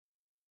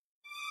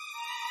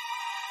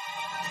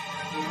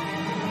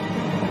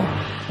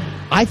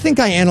I think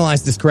I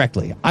analyzed this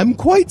correctly. I'm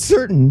quite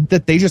certain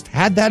that they just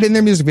had that in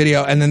their music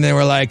video, and then they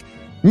were like,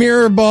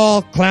 mirror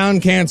ball, clown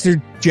cancer,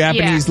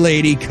 Japanese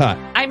lady cut.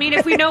 I mean,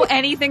 if we know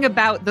anything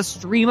about the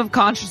stream of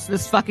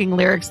consciousness fucking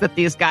lyrics that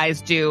these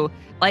guys do,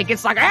 like,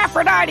 it's like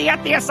Aphrodite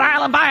at the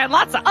asylum buying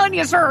lots of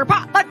onions for her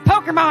pot like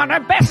Pokemon. Her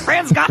best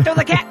friends got to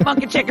the cat,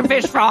 monkey, chicken,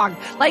 fish, frog.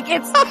 Like,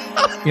 it's...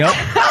 Yep.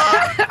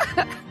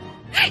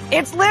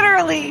 It's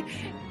literally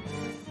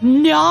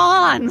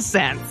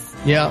nonsense.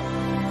 Yep.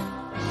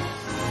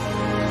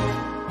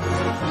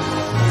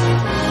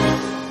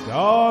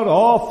 God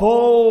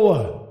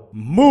awful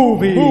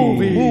movie.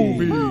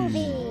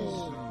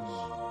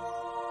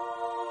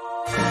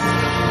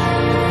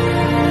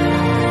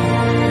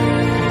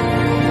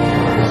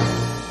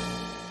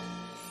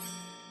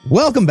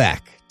 Welcome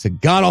back to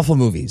God Awful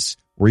Movies,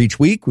 where each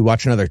week we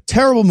watch another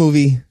terrible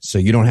movie so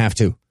you don't have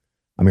to.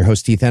 I'm your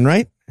host, Heath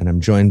Enright, and I'm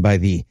joined by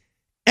the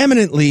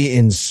eminently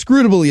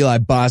inscrutable Eli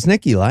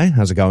Bosnick. Eli,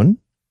 how's it going?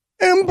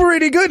 I'm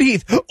pretty good,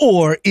 Heath.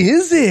 Or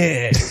is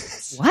it?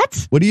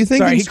 What? What do you think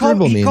Sorry,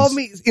 inscrutable means? He called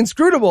me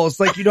inscrutable. It's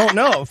like you don't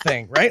know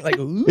thing, right? Like,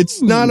 ooh.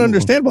 It's not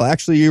understandable.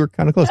 Actually, you were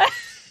kind of close.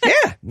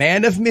 Yeah,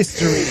 man of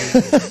mystery.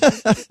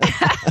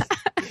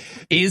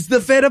 Is the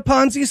Fed a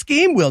Ponzi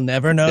scheme? We'll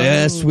never know.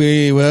 Yes,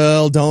 we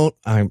will. Don't.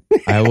 I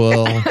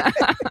will.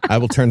 I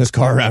will turn this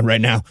car around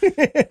right now.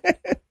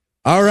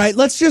 All right,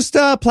 let's just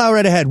plow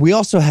right ahead. We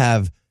also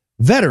have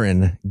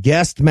veteran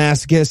guest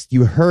masochist.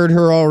 You heard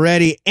her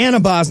already.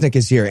 Anna Bosnick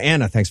is here.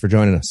 Anna, thanks for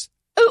joining us.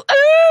 Ooh,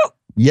 ooh.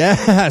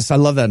 Yes, I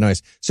love that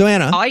noise. So,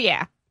 Anna. Oh,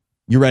 yeah.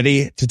 You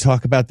ready to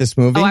talk about this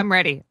movie? Oh, I'm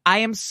ready. I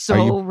am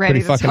so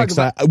ready to talk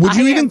about it. Would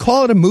you even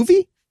call it a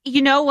movie?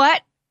 You know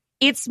what?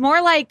 It's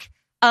more like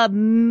a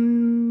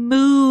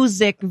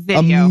music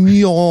video. A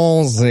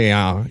music.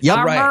 Yep,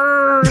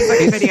 right.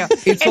 Music video.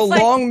 It's a like,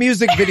 long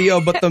music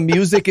video, but the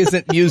music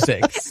isn't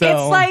music.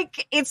 So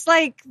it's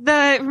like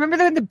remember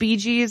when the Bee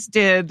Gees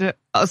did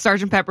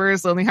Sgt.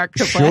 Pepper's Lonely Hearts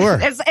Club Club? Sure.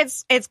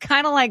 It's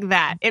kind of like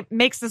that. It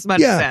makes this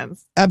much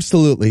sense.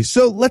 Absolutely.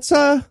 So let's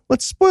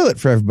spoil it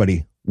for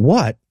everybody.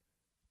 What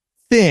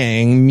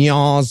thing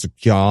music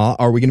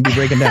are we going to be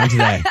breaking down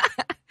today?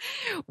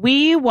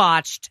 We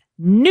watched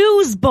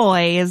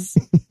Newsboys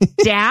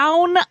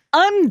Down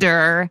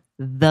Under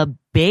the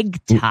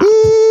Bigtop.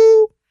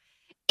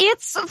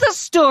 It's the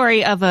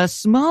story of a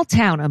small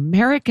town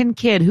American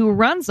kid who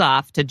runs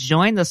off to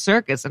join the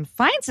circus and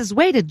finds his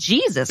way to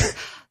Jesus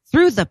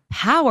through the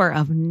power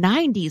of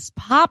 90s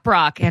pop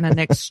rock and an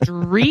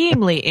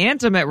extremely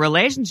intimate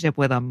relationship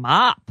with a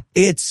mop.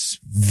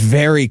 It's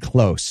very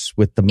close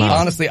with the mop.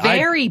 Honestly,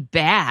 very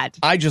bad.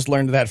 I just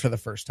learned that for the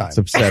first time. It's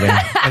upsetting.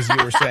 As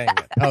you were saying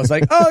it. I was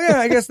like, oh yeah,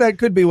 I guess that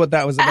could be what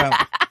that was about.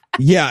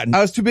 Yeah.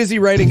 I was too busy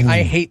writing,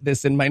 I hate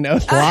this in my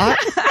notes. Plot?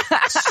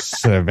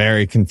 It's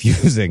very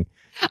confusing.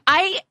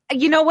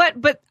 You know what?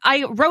 But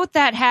I wrote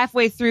that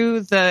halfway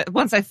through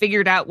once I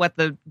figured out what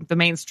the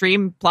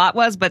mainstream plot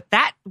was, but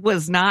that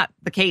was not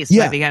the case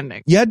by the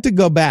ending. You had to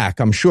go back,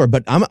 I'm sure,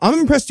 but I'm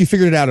impressed you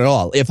figured it out at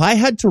all. If I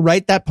had to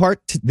write that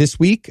part this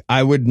week,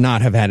 I would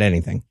not have had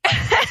anything.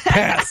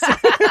 Pass.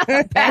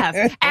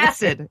 Pass.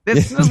 Acid.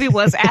 This movie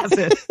was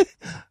acid.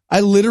 I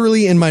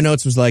literally in my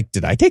notes was like,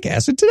 did I take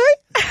acid today?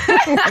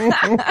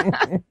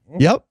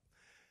 Yep.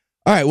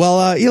 All right.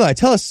 Well, Eli,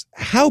 tell us,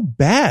 how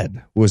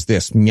bad was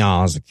this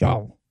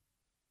musical?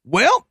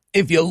 Well,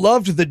 if you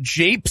loved the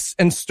japes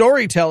and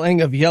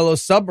storytelling of Yellow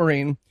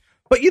Submarine,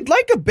 but you'd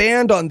like a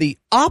band on the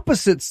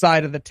opposite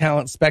side of the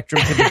talent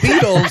spectrum to the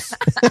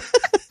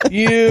Beatles,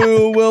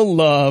 you will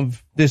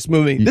love this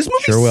movie. This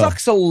movie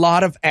sucks a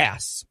lot of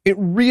ass. It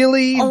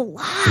really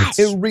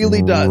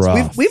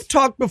does. We've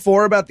talked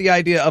before about the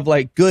idea of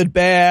like good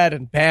bad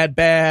and bad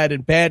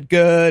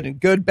good and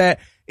good bad.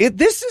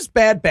 This is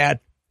bad.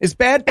 It's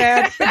bad.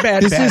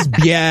 This is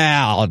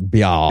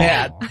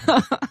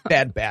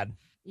bad.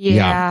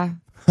 Yeah.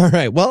 All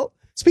right. Well,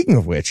 speaking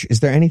of which, is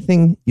there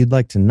anything you'd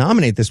like to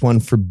nominate this one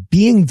for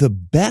being the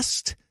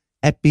best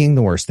at being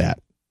the worst at?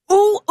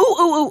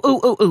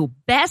 Ooh.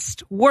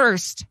 Best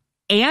worst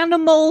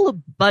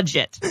animal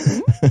budget.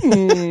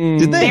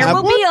 Did they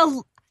have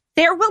one?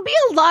 There will be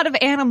a lot of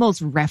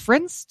animals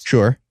referenced.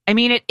 Sure. I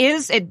mean,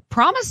 it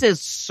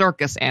promises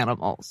circus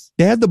animals.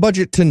 They had the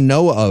budget to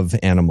know of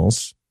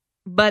animals.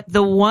 But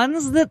the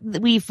ones that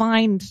we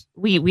find,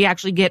 we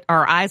actually get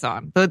our eyes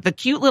on, the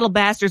cute little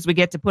bastards we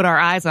get to put our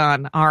eyes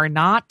on are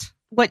not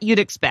what you'd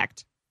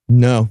expect.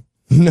 No,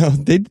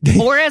 they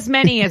or as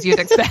many as you'd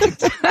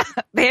expect.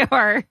 They're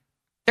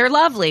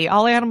lovely.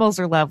 All animals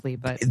are lovely,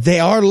 but they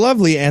are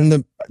lovely.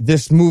 And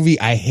this movie,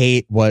 I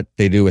hate what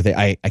they do with it.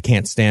 I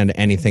can't stand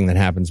anything that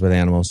happens with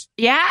animals.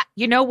 Yeah,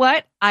 you know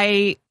what?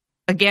 I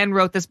again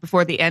wrote this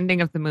before the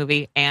ending of the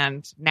movie,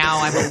 and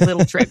now I'm a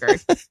little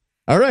triggered.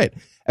 All right.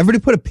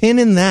 Everybody put a pin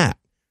in that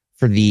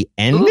for the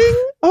ending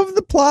of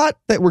the plot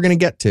that we're going to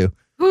get to.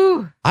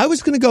 I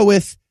was going to go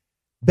with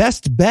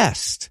best.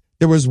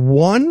 There was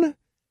one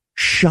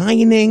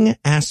shining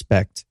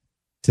aspect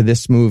to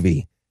this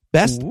movie.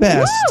 Best.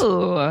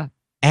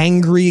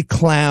 Angry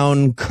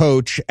clown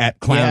coach at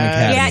Clown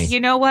Academy. Yeah,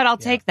 you know what? I'll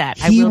take that.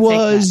 He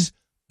was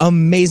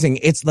amazing.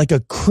 It's like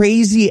a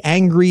crazy,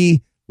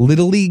 angry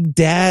Little League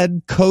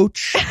dad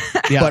coach.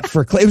 But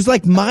for clay. It was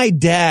like my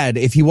dad,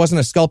 if he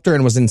wasn't a sculptor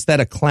and was instead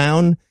a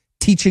clown,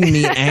 teaching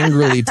me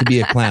angrily to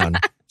be a clown.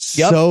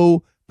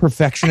 So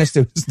perfectionist.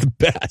 It was the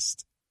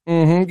best.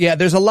 Mm-hmm. Yeah,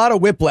 there's a lot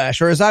of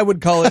whiplash, or as I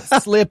would call it,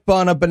 slip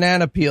on a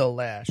banana peel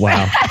lash.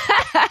 Wow.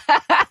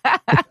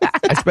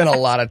 I spent a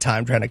lot of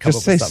time trying to come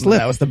Just up with say something. Slip.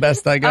 That was the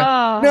best I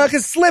got. Oh. No,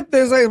 because slip,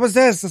 there's like, what's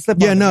this? A slip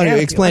Yeah, on a no, banana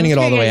peel. explaining it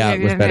all the way out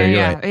was better. You're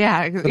yeah, right.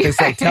 Yeah. What they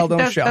say, tell,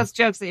 don't show. Those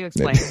jokes that you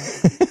explain.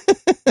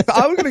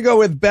 I was going to go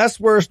with best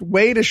worst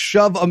way to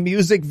shove a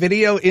music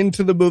video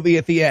into the movie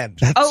at the end.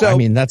 That's, I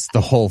mean, that's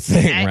the whole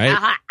thing,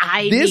 right?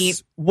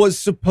 This was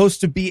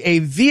supposed to be a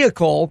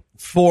vehicle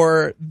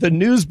for the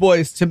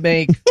Newsboys to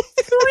make 3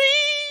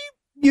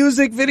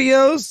 music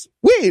videos.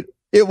 Wait,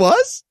 it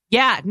was?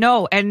 Yeah,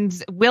 no,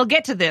 and we'll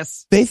get to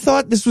this. They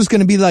thought this was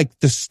going to be like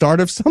the start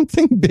of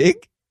something big?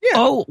 Yeah.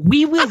 Oh,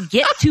 we will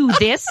get to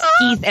this,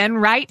 Heath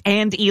Enright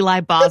and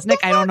Eli Bosnick.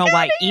 I don't know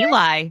why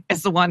Eli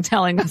is the one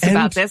telling us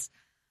about this.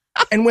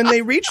 And when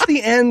they reach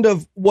the end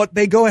of what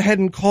they go ahead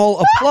and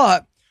call a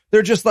plot,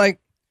 they're just like,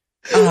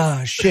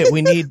 shit,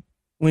 we need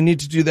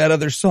to do that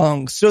other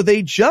song. So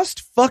they just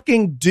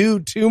fucking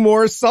do 2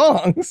 more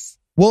songs.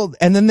 Well,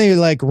 and then they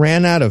like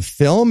ran out of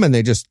film and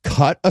they just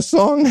cut a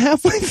song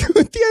halfway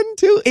through at the end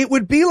too. It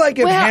would be like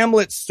if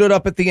Hamlet stood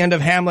up at the end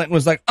of Hamlet and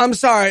was like, I'm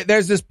sorry,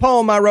 there's this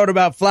poem I wrote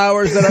about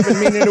flowers that I've been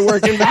meaning to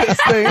work into this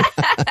thing.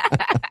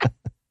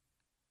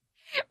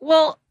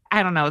 Well,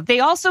 I don't know.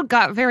 They also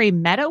got very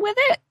meta with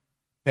it.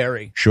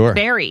 Very. Sure.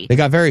 Very. They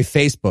got very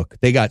Facebook.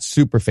 They got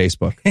super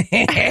Facebook.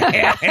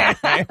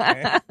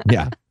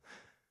 Yeah.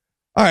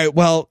 All right.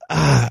 Well,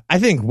 I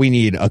think we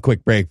need a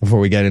quick break before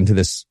we get into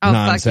this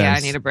nonsense. Fuck yeah, I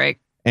need a break.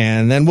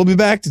 And then we'll be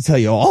back to tell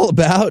you all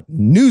about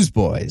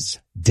Newsboys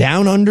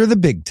Down Under the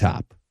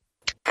Bigtop.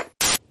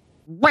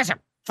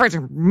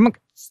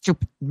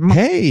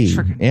 Hey,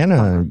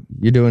 Anna,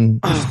 you doing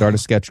start a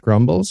sketch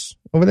grumbles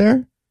over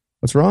there?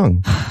 What's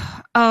wrong?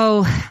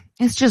 Oh,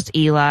 it's just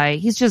Eli.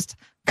 He's just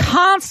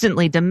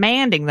constantly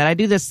demanding that I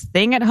do this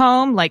thing at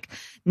home, like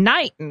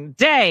night and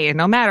day, and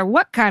no matter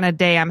what kind of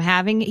day I'm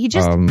having, he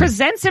just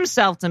presents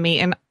himself to me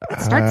and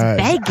starts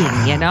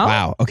begging, you know?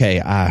 Wow. Okay.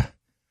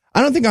 I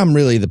don't think I'm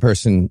really the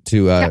person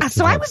to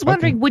so I was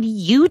wondering, would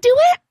you do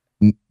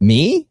it?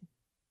 Me?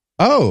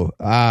 Oh,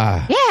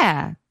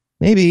 yeah.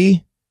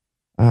 Maybe.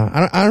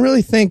 I don't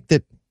really think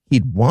that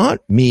he'd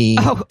want me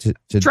to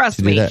trust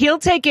to do me, that. he'll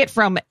take it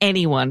from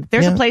anyone.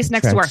 There's a place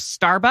next to our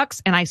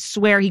Starbucks, and I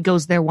swear he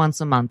goes there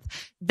once a month.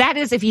 That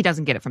is if he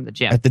doesn't get it from the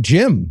gym. At the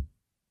gym.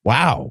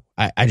 Wow.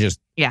 I just,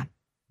 yeah.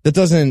 That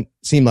doesn't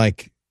seem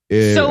like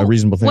a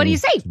reasonable thing. What do you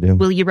say? To do.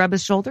 Will you rub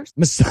his shoulders?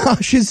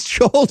 Massage his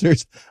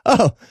shoulders.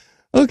 Oh,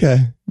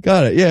 okay.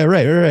 Got it. Yeah,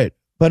 right.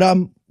 But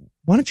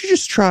why don't you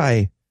just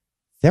try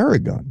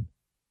Theragun?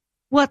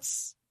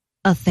 What's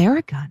a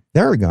Theragun?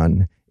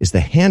 Theragun is the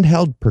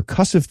handheld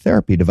percussive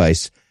therapy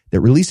device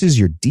that releases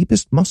your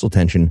deepest muscle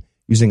tension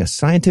using a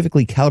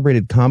scientifically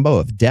calibrated combo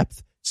of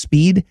depth,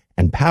 speed,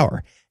 and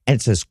power. And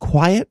it's as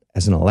quiet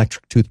as an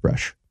electric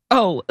toothbrush.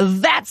 Oh,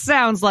 that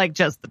sounds like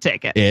just the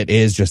ticket. It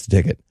is just a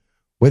ticket.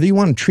 Whether you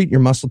want to treat your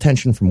muscle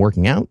tension from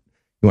working out,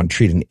 you want to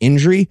treat an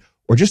injury,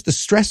 or just the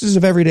stresses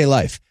of everyday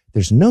life,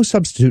 there's no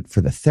substitute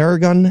for the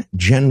Theragun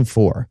Gen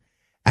 4.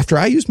 After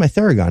I used my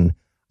Theragun,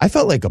 I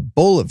felt like a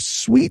bowl of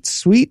sweet,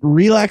 sweet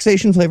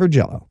relaxation-flavored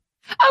Jell-O.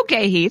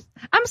 Okay, Heath.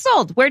 I'm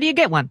sold. Where do you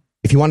get one?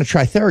 If you want to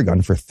try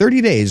Theragun for 30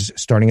 days,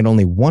 starting at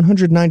only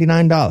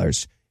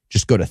 $199,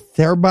 just go to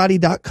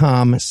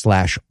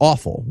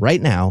therabody.com/awful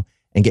right now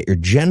and get your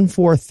Gen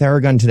 4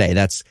 Theragun today.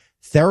 That's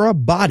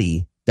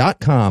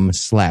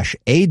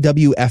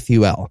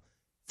therabody.com/AWFUL.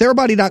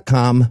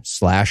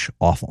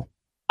 Therabody.com/awful.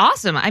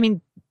 Awesome. I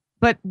mean,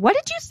 but what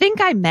did you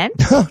think I meant?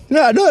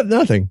 No,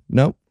 nothing.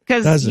 No.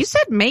 Because you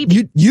said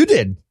maybe. You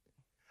did.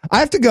 I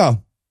have to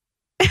go.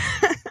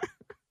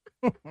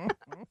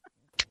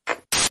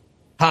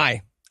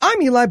 Hi,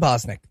 I'm Eli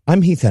Bosnick.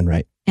 I'm Heath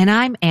Enright. And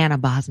I'm Anna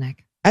Bosnick.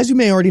 As you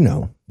may already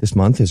know, this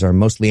month is our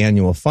mostly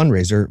annual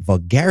fundraiser,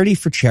 Vulgarity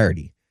for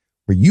Charity,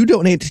 where you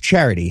donate to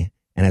charity,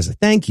 and as a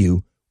thank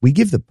you, we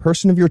give the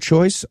person of your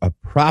choice a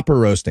proper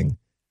roasting.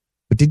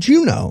 But did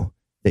you know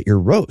that your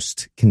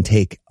roast can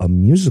take a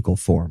musical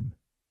form?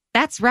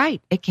 That's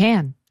right, it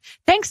can.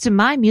 Thanks to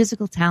my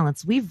musical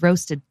talents, we've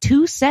roasted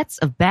 2 sets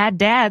of bad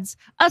dads,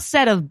 a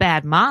set of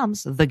bad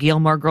moms, the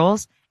Gilmore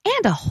Girls,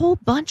 and a whole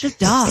bunch of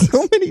dogs.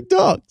 So many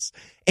dogs.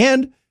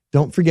 And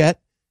don't forget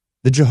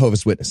the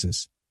Jehovah's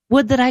Witnesses.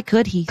 Would that I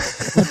could,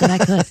 Heath. Would that I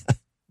could.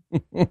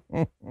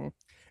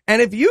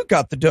 And if you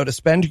got the dough to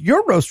spend,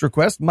 your roast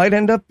request might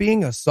end up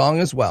being a song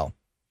as well.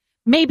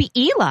 Maybe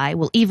Eli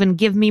will even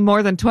give me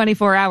more than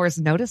 24 hours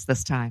notice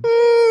this time.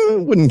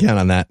 Wouldn't count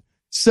on that.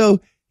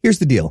 So here's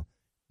the deal.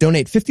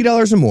 Donate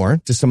 $50 or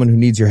more to someone who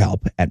needs your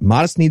help at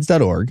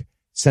modestneeds.org,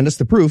 Send us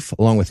the proof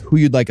along with who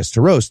you'd like us to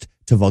roast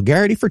to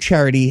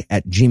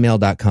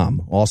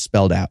vulgarityforcharity@gmail.com, all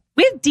spelled out.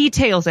 With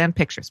details and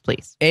pictures,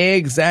 please.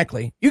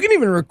 Exactly. You can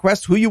even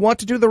request who you want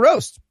to do the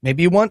roast.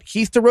 Maybe you want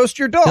Heath to roast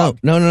your dog.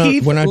 No.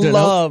 Heath We're not doing.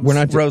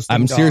 loves roasting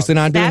I'm dogs. seriously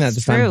not doing that That's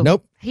this true. time.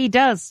 Nope. He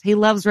does. He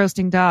loves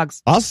roasting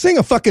dogs. I'll sing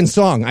a fucking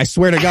song. I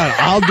swear to God,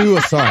 I'll do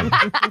a song.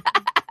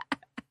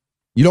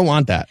 You don't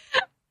want that.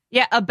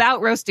 Yeah,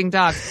 about roasting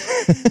dogs.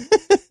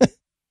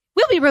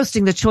 We'll be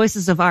roasting the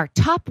choices of our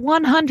top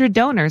 100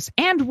 donors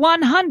and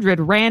 100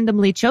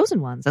 randomly chosen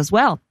ones as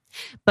well.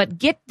 But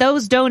get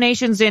those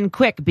donations in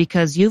quick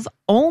because you've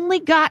only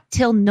got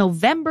till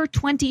November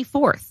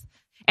 24th.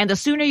 And the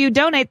sooner you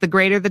donate, the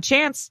greater the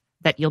chance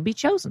that you'll be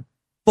chosen.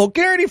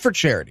 Vulgarity for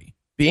charity.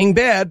 Being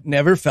bad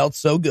never felt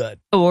so good.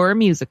 Or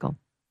musical.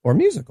 Or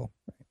musical.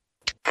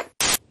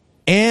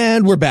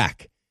 And we're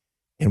back.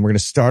 And we're going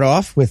to start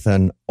off with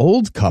an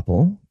old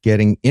couple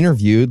getting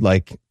interviewed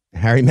like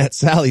Harry Met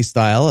Sally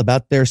style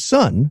about their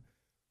son,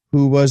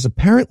 who was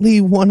apparently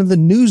one of the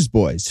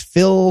Newsboys,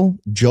 Phil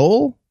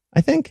Joel,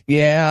 I think.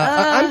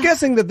 Yeah, I'm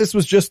guessing that this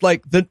was just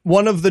like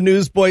one of the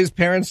Newsboys'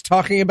 parents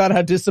talking about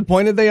how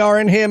disappointed they are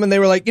in him, and they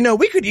were like,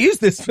 we could use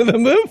this for the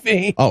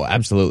movie. Oh,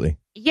 absolutely.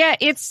 Yeah,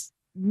 it's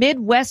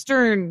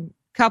Midwestern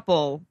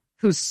couple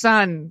whose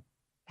son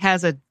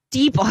has a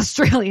deep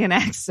Australian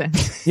accent.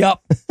 Yep.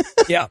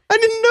 Yeah. I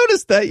didn't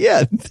notice that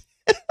yet.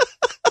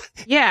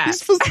 Yeah. He's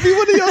supposed to be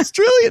one of the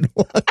Australian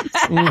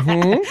ones.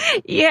 Mm-hmm.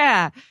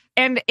 Yeah.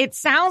 And it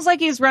sounds like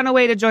he's run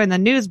away to join the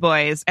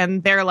Newsboys,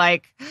 and they're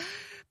like,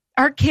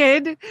 our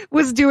kid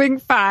was doing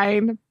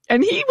fine,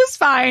 and he was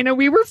fine, and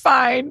we were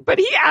fine, but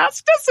he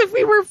asked us if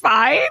we were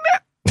fine.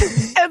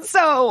 And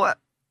so,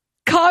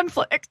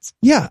 conflict.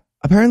 Yeah.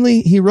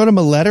 Apparently, he wrote him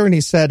a letter and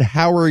he said,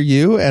 "How are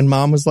you?" And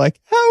mom was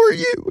like, "How are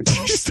you?" And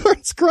she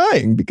starts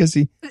crying because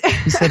he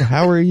said,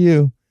 "How are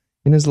you?"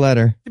 in his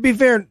letter. To be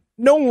fair,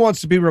 no one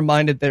wants to be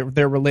reminded that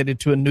they're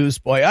related to a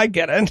newsboy. I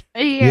get it.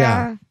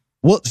 Yeah.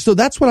 Well, so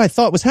that's what I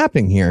thought was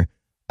happening here.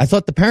 I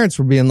thought the parents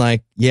were being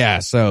like, yeah,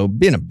 so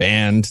being a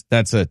band,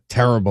 that's a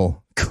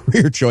terrible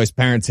career choice.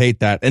 Parents hate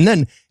that. And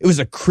then it was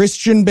a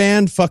Christian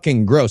band,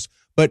 fucking gross.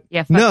 But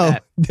Yeah, fuck no,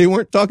 that. they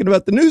weren't talking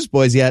about the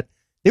Newsboys yet.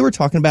 They were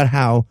talking about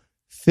how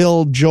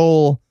Phil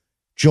Joel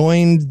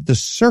joined the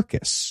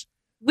circus.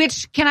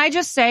 Which, can I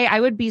just say, I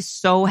would be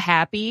so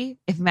happy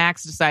if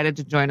Max decided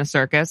to join a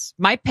circus.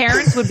 My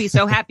parents would be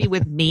so happy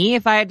with me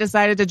if I had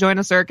decided to join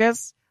a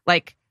circus.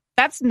 Like,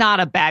 that's not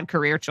a bad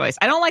career choice.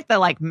 I don't like the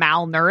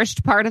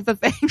malnourished part of the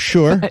thing.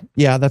 Sure. But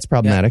Yeah, that's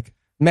problematic.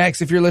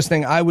 Max, if you're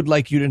listening, I would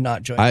like you to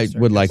not join the I circus.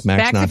 would like Max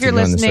Max, not if to you're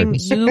join listening, the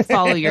circus. you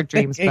follow your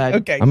dreams, bud.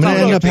 Okay. I'm going to follow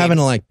end your up having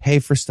to dreams. pay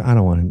for stuff. I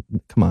don't want him.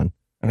 Come on.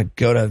 I'm going to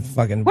go to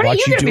fucking What are watch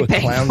you you gonna do a be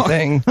paying clown for?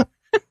 thing.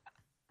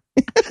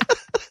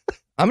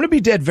 I'm going to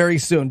be dead very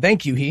soon.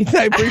 Thank you, Heath.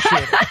 I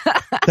appreciate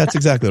it. That's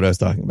exactly what I was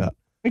talking about.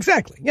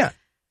 Exactly. Yeah.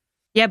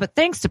 Yeah, but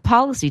thanks to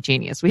Policy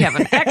Genius, we have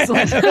an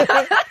excellent...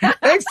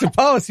 Thanks to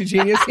Policy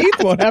Genius,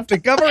 Heath won't have to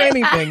cover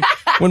anything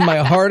when my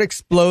heart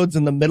explodes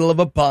in the middle of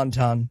a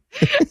ponton.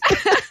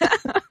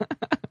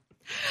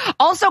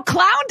 Also,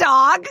 Clown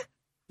Dog.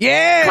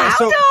 Yeah. Clown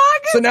so, Dog.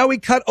 so now we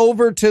cut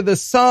over to the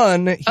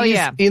son. He's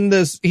yeah.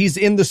 He's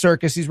in the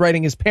circus. He's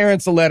writing his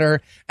parents a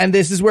letter. And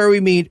this is where we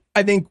meet,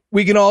 I think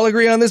we can all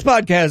agree on this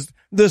podcast,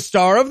 the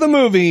star of the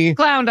movie,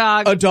 Clown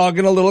Dog. a dog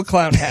in a little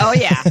clown hat. Oh,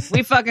 yeah.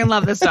 We fucking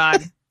love this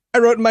dog. I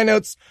wrote in my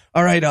notes,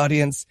 all right,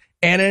 audience,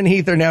 Anna and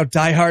Heath are now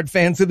diehard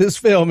fans of this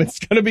film. It's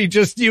going to be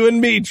just you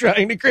and me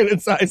trying to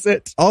criticize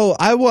it. Oh,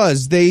 I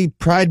was. They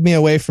pried me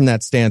away from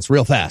that stance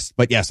real fast.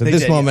 But yes, at They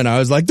this did, moment, I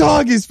was like,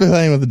 dog, he's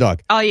playing with the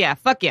dog. Oh, yeah.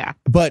 Fuck yeah.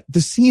 But the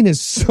scene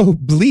is so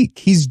bleak.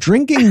 He's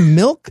drinking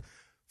milk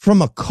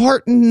from a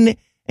carton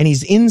and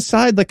he's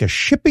inside like a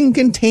shipping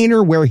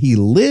container where he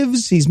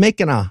lives. He's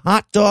making a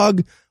hot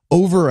dog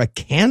over a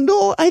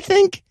candle, I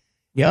think.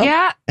 Yep.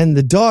 Yeah. And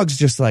the dog's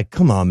just like,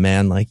 come on,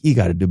 man. Like, you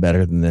got to do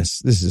better than this.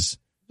 This is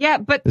Yeah,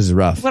 but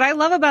rough. what I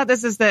love about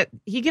this is that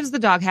he gives the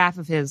dog half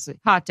of his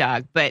hot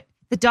dog, but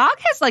the dog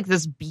has like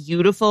this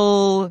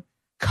beautiful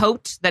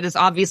coat that has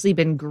obviously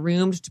been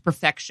groomed to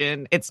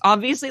perfection. It's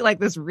obviously like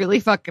this really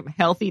fucking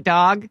healthy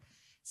dog.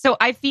 So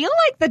I feel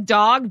like the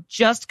dog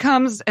just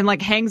comes and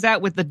like hangs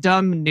out with the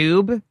dumb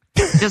noob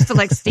just to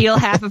like steal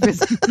half of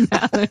his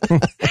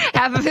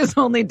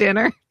only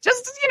dinner.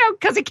 Just,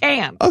 because he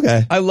can.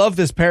 Okay. I love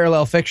this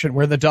parallel fiction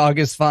where the dog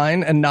is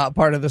fine and not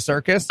part of the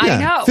circus. I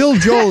know. Phil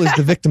Joel is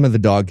the victim of the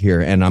dog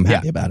here, and I'm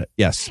happy about it.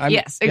 Yes.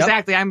 Yes, Yep.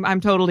 exactly. I'm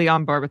totally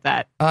on board with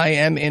that. I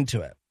am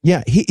into it.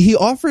 Yeah, he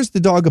offers the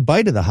dog a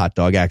bite of the hot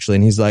dog, actually,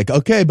 and he's like,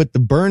 okay, but the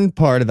burned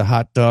part of the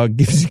hot dog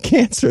gives you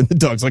cancer. And the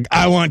dog's like,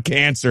 I want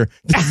cancer.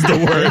 This is the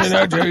worst.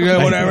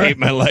 Whatever. I hate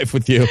my life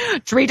with you.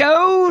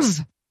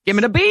 Tritos! Give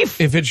me the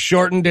beef! If it's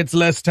shortened, it's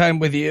less time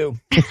with you.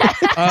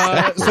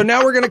 So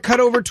now we're going to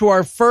cut over to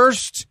our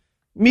first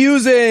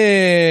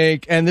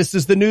music. And this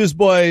is the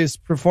Newsboys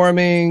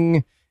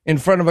performing in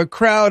front of a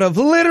crowd of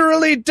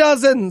literally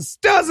dozens,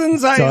 I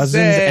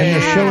say.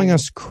 And they're showing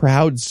us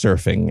crowd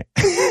surfing.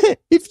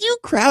 If you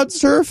crowd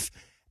surf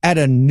at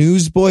a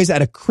Newsboys,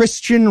 at a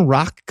Christian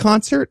rock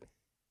concert,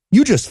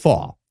 you just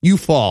fall. You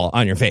fall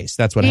on your face.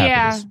 That's what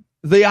happens.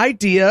 The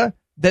idea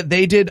that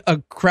they did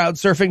a crowd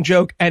surfing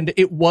joke and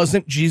it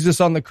wasn't Jesus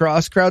on the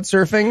cross crowd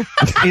surfing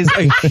is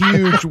a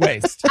huge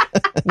waste.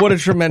 What a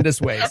tremendous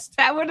waste.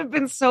 That would have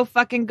been so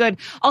fucking good.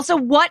 Also,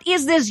 what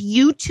is this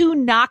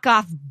U2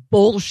 knockoff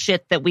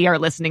bullshit that we are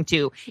listening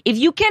to? If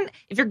you're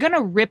going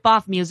to rip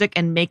off music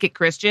and make it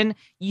Christian,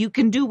 you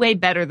can do way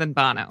better than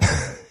Bono.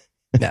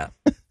 Yeah.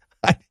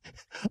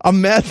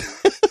 I'm mad.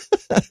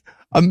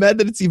 I'm mad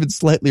that it's even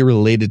slightly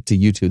related to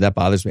YouTube. That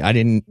bothers me. I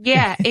didn't.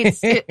 Yeah,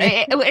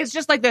 it's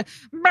just like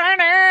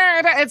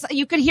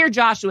you could hear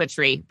Joshua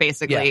Tree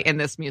basically in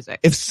this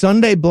music. If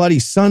Sunday Bloody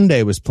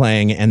Sunday was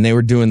playing and they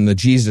were doing the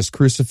Jesus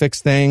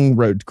crucifix thing,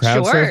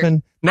 crowd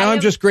surfing. Now I'm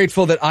just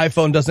grateful that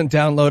iPhone doesn't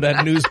download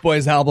a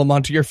Newsboys album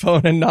onto your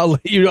phone and not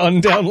let you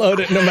undownload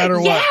it no matter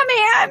what.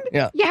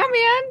 Yeah,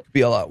 man. Be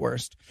a lot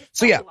worse.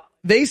 So yeah.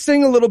 They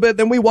sing a little bit,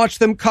 then we watch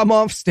them come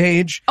off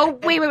stage. Oh,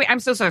 wait.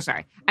 I'm so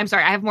sorry. I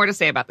have more to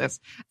say about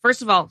this.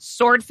 First of all,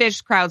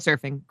 swordfish crowd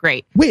surfing.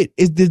 Great. Wait,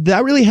 did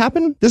that really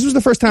happen? This was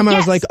the first time I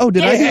was like, oh,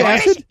 did I do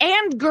acid?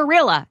 And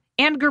gorilla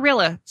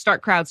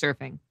start crowd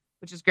surfing,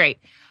 which is great.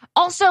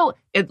 Also,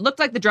 it looked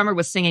like the drummer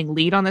was singing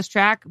lead on this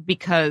track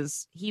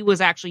because he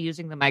was actually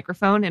using the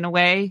microphone in a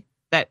way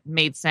that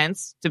made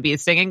sense to be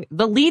singing.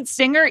 The lead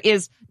singer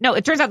it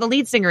turns out the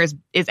lead singer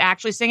is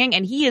actually singing,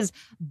 and he is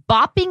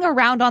bopping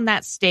around on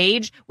that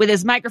stage with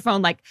his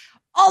microphone like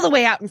all the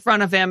way out in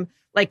front of him,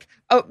 like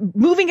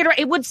moving it around.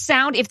 It would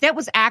sound, if that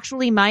was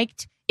actually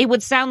mic'd, it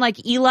would sound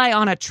like Eli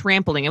on a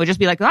trampoline. It would just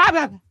be like,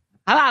 and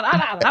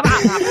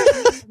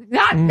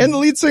the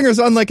lead singer's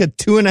on like a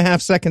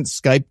 2.5 second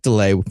Skype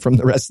delay from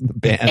the rest of the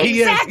band.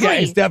 Exactly. Yeah,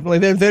 he's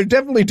definitely, they're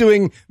definitely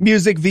doing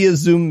music via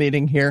Zoom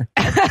meeting here.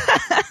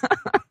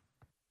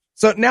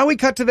 So now we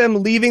cut to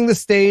them leaving the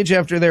stage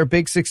after their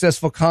big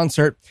successful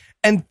concert.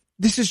 And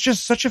this is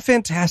just such a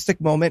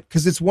fantastic moment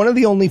because it's one of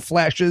the only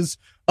flashes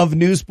of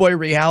Newsboy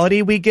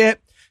reality we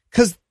get,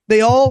 because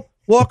they all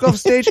walk off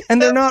stage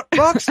and they're not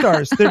rock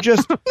stars. They're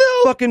just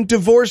fucking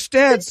divorced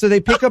dads. So they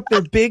pick up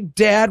their big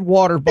dad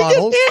water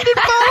bottles.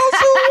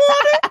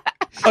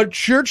 A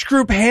church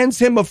group hands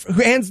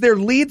their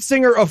lead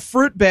singer a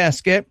fruit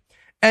basket.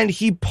 And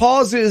he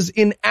pauses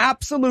in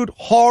absolute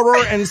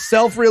horror and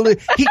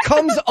self-realization. He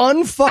comes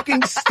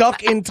unfucking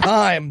stuck in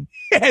time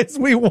as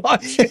we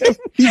watch him.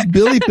 He's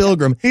Billy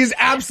Pilgrim. He's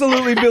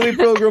absolutely Billy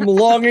Pilgrim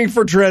longing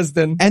for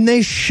Dresden. And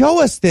they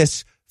show us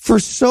this for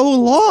so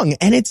long.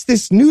 And it's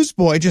this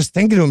newsboy just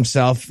thinking to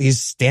himself, he's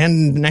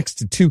standing next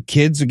to two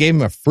kids who gave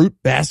him a fruit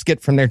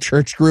basket from their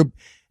church group.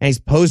 And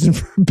he's posing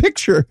for a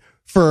picture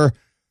for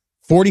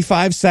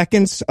 45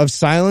 seconds of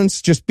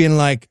silence, just being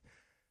like,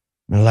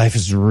 my life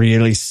is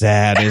really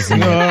sad,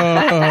 isn't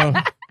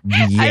it?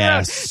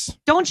 Yes.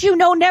 Don't you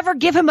know, never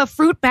give him a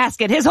fruit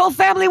basket. His whole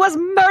family was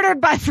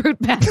murdered by fruit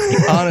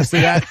baskets.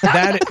 Honestly,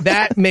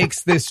 that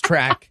makes this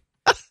track.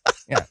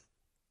 Yeah.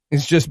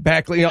 It's just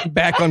back on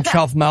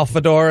Chalf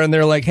Malfador, and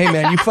they're like, hey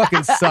man, you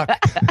fucking suck.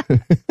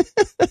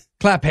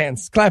 Clap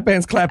hands,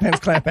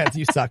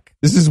 you suck.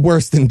 This is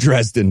worse than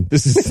Dresden.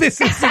 This is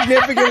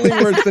significantly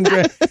worse than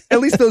Dresden.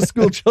 At least those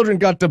school children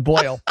got to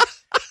boil.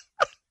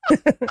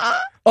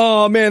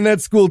 Oh man,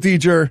 that school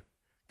teacher,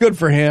 good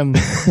for him.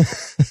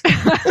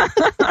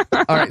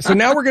 All right, so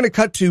now we're going to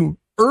cut to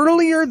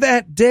earlier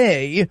that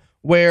day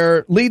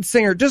where lead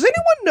singer, does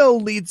anyone know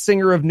lead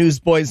singer of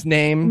Newsboys'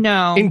 name?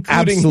 No.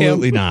 Including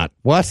absolutely him? not.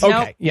 What? Okay,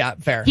 Nope. Yeah,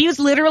 fair. He was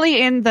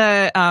literally in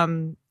the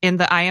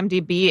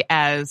IMDb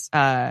as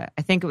I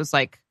think it was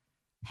like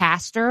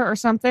pastor or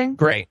something.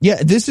 Great. Yeah,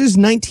 this is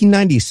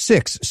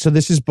 1996. So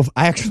this is before,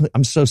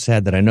 I'm so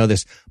sad that I know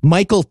this.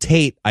 Michael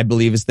Tate, I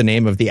believe, is the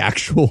name of the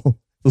actual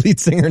lead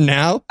singer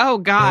now. Oh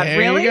God, There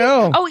really? you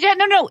go. Oh yeah,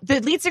 no.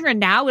 The lead singer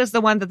now is the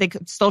one that they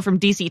stole from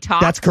DC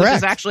Talk. That's correct. Which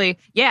is actually,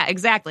 yeah,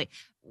 exactly.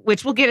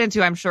 Which we'll get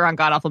into, I'm sure, on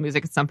God Awful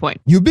Music at some point.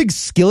 You a big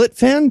Skillet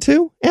fan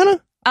too,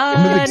 Anna?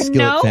 I'm a big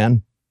Skillet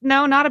fan.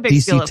 No, not a big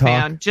DC Skillet Talk.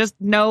 fan. Just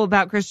know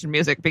about Christian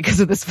music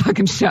because of this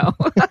fucking show.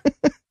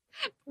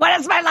 What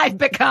has my life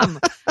become?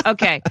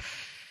 Okay.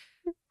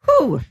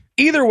 Whew.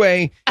 Either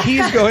way,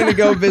 he's going to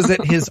go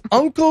visit his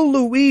Uncle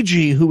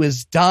Luigi, who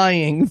is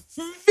dying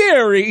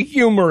very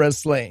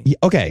humorously.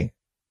 Okay.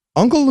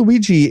 Uncle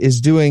Luigi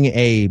is doing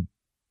a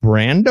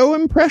Brando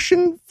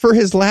impression for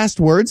his last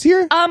words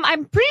here.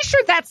 I'm pretty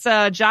sure that's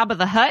Jabba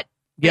the Hutt.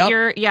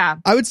 Yep. Yeah.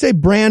 I would say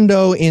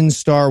Brando in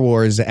Star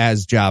Wars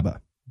as Jabba,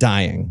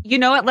 dying. You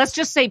know what? Let's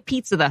just say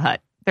Pizza the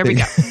Hutt. There we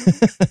go. I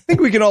think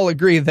we can all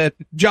agree that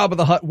Jabba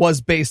the Hutt was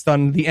based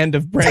on the end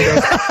of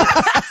Brando.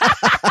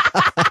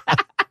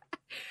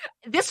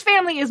 This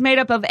family is made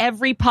up of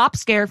every pop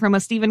scare from a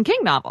Stephen King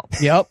novel.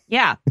 Yep.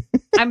 Yeah.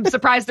 I'm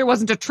surprised there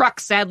wasn't a truck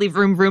sadly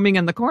vroom-vrooming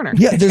in the corner.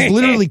 Yeah, there's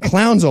literally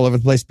clowns all over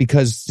the place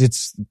because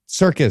it's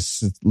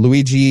circus.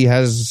 Luigi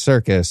has a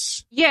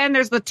circus. Yeah, and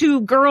there's the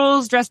two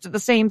girls dressed as the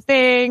same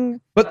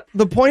thing. But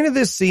the point of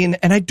this scene,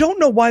 and I don't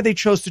know why they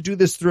chose to do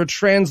this through a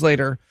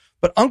translator,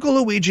 but Uncle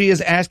Luigi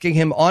is asking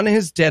him on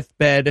his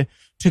deathbed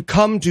to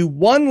come do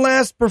one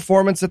last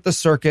performance at the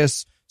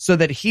circus so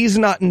that he's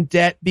not in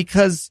debt,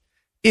 because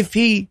if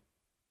he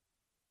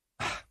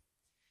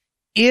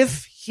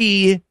if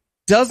he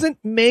doesn't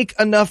make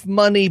enough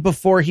money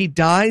before he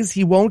dies,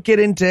 he won't get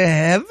into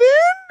heaven?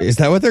 Is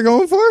that what they're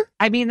going for?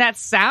 I mean, that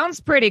sounds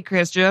pretty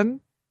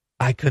Christian.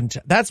 I couldn't.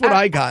 That's what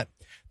I got.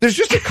 There's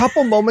just a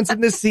couple moments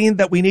in this scene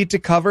that we need to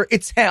cover.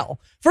 It's hell.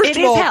 First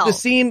of all, the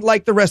scene,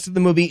 like the rest of the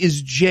movie,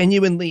 is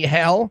genuinely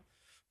hell.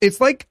 It's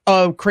like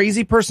a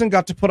crazy person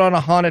got to put on a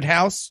haunted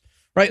house,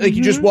 right? Like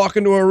you just walk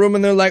into a room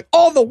and they're like,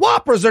 all the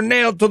whoppers are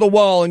nailed to the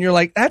wall. And you're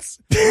like, it's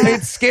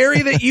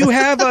scary that you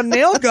have a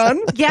nail gun.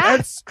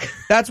 Yeah.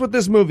 That's what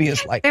this movie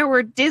is like. There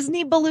were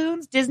Disney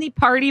balloons, Disney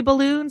party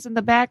balloons in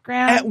the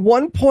background. At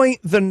one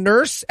point, the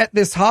nurse at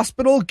this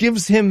hospital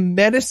gives him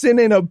medicine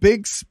in a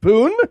big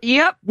spoon.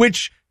 Yep.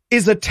 Which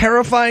is a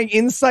terrifying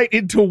insight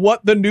into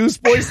what the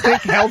Newsboys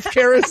think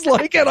healthcare is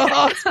like at a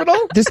hospital.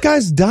 This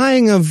guy's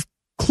dying of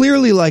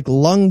clearly like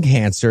lung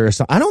cancer.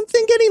 So I don't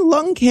think any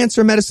lung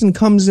cancer medicine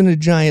comes in a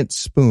giant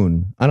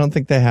spoon. I don't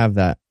think they have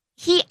that.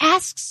 He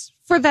asks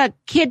for the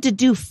kid to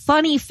do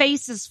funny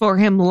faces for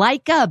him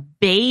like a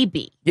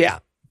baby. Yeah.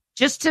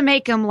 Just to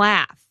make him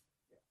laugh.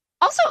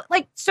 Also,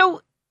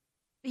 so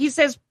he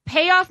says,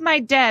 pay off my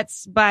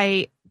debts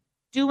by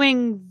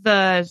doing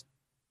the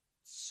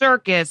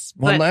circus.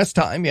 One last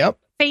time, yep.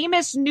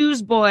 Famous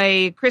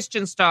newsboy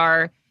Christian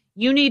star,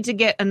 you need to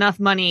get enough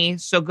money,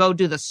 so go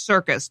do the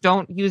circus.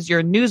 Don't use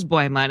your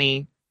newsboy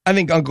money. I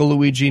think Uncle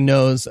Luigi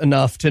knows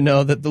enough to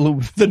know that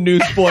the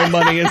newsboy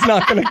money is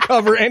not going to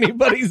cover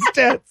anybody's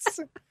debts.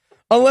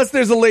 Unless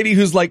there's a lady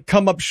who's like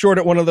come up short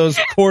at one of those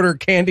quarter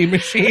candy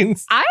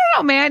machines. I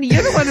don't know, man.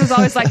 You're the one who's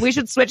always like, we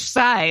should switch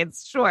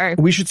sides. Sure.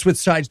 We should switch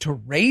sides to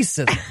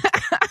racism.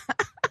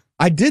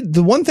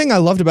 The one thing I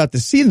loved about the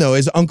scene, though,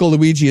 is Uncle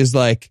Luigi is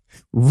like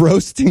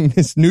roasting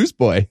this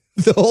newsboy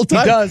the whole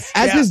time. He does.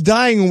 As his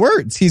dying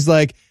words, he's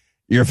like,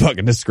 you're a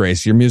fucking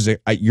disgrace. Your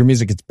music,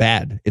 it's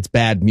bad. It's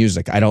bad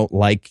music. I don't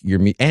like your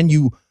music.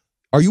 And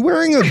are you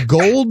wearing a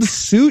gold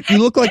suit? You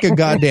look like a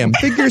goddamn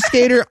figure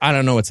skater. I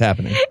don't know what's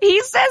happening.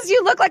 He says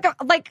you look like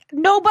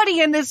nobody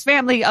in this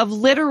family of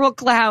literal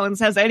clowns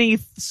has any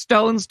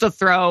stones to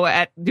throw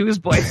at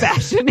newsboy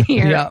fashion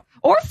here. Yeah.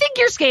 Or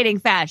figure skating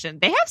fashion.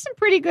 They have some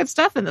pretty good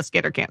stuff in the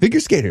skitter camp.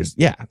 Figure skaters,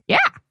 yeah. Yeah.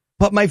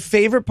 But my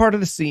favorite part of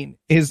the scene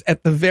is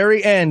at the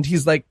very end,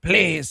 he's like,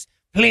 please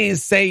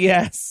say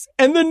yes.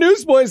 And the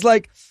newsboy's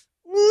like,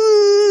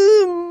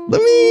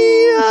 let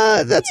me,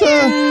 I'll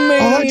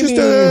just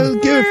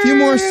give a few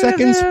more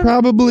seconds,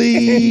 probably.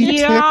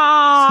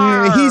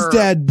 Yeah. He's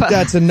dead.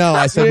 That's a no.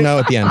 I said no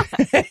at the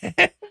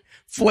end.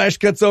 Flash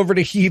cuts over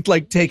to Heath,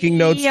 like taking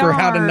notes for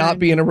how to not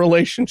be in a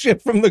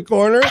relationship from the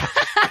corner.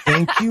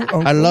 Thank you,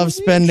 Uncle I love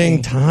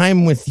spending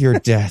time with your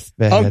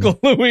deathbed. Uncle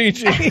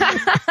Luigi.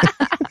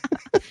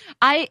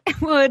 I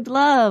would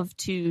love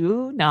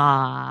to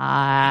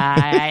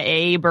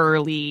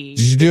neighborly.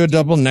 Did you do a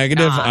double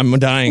negative? I'm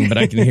dying, but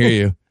I can hear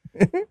you.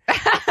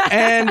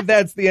 And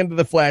that's the end of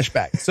the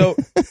flashback. So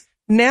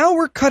now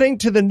we're cutting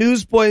to the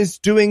Newsboys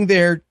doing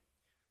their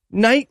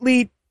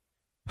nightly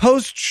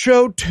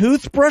post-show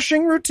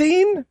toothbrushing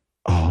routine.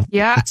 Oh,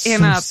 yeah,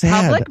 in a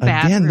public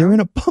bathroom. Again, they're in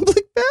a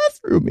public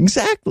bathroom.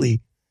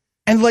 Exactly.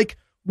 And like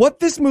what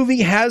this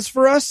movie has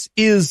for us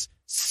is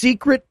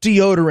secret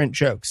deodorant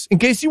jokes. In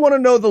case you want to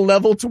know the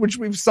level to which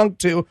we've sunk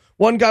to,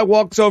 one guy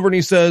walks over and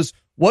he says,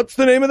 what's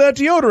the name of that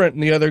deodorant?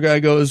 And the other guy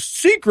goes,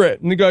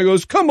 secret. And the guy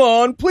goes, come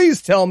on,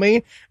 please tell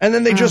me. And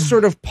then they just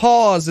sort of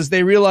pause as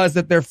they realize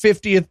that their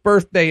 50th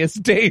birthday is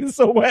days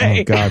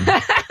away. Oh, God.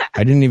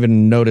 I didn't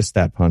even notice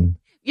that pun.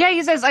 Yeah,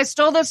 he says, I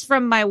stole this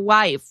from my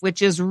wife,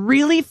 which is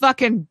really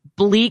fucking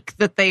bleak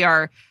that they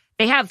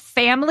have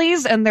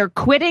families and they're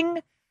quitting.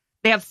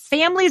 They have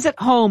families at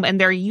home and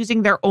they're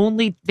using their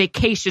only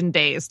vacation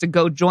days to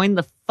go join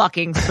the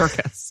fucking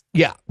circus.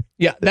 Yeah.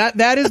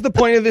 That is the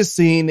point of this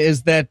scene,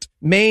 is that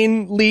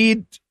main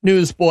lead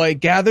newsboy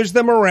gathers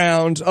them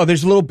around. Oh,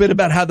 there's a little bit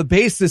about how the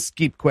bassists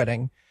keep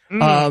quitting,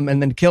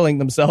 and then killing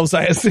themselves,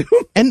 I assume.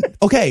 And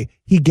okay,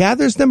 he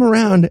gathers them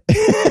around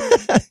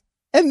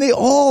and they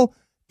all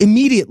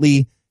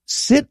immediately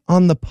sit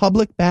on the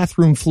public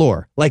bathroom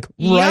floor, like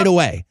right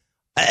away.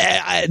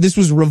 This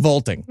was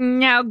revolting.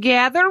 Now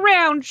gather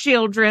round,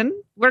 children.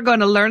 We're going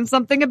to learn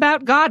something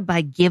about God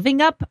by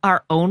giving up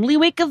our only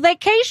week of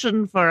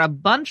vacation for a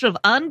bunch of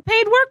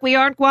unpaid work we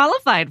aren't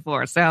qualified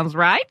for. Sounds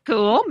right?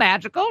 Cool.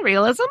 Magical.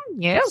 Realism?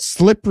 Yes.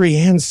 Slippery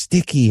and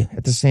sticky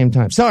at the same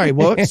time. Sorry,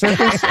 what?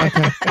 Circus?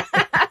 Okay.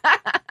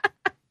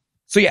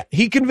 So yeah,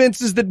 he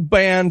convinces the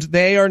band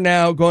they are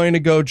now going to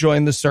go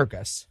join the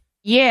circus.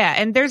 Yeah,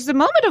 and there's a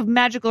moment of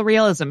magical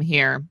realism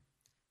here.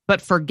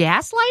 But for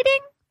gaslighting?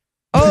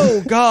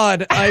 Oh,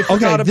 God, I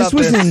forgot about this.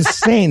 This was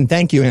insane.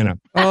 Thank you, Anna.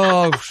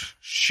 Oh,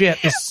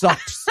 shit, this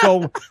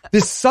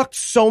sucked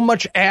so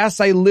much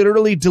ass, I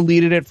literally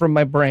deleted it from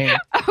my brain.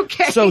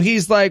 Okay. So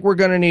he's like, we're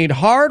going to need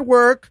hard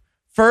work,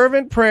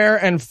 fervent prayer,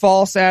 and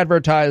false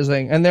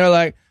advertising. And they're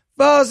like,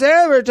 false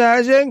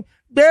advertising?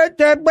 And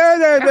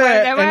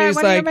he's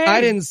like,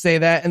 I didn't say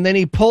that. And then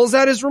he pulls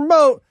out his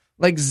remote,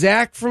 like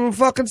Zach from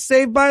fucking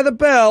Saved by the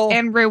Bell.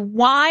 And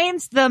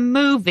rewinds the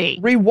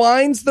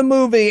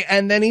movie.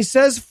 And then he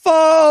says,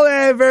 fall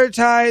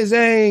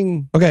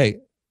advertising. Okay.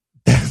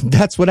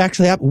 That's what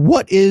actually happened.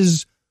 What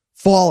is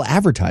fall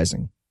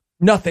advertising?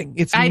 Nothing.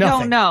 It's nothing.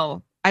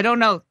 I don't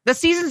know. The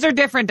seasons are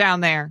different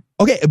down there.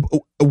 Okay.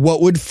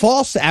 What would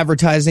false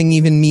advertising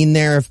even mean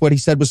there if what he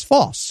said was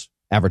false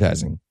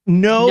advertising?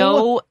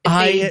 No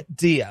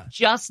idea.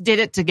 Just did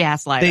it to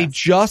gaslight They us.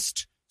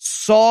 just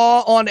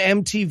saw on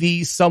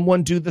MTV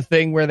someone do the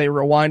thing where they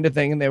rewind a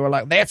thing and they were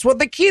like, that's what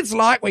the kids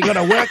like. We got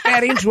to work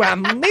that into a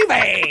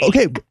movie.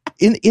 Okay.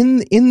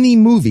 In the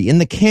movie, in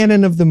the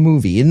canon of the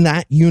movie, in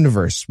that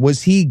universe,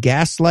 was he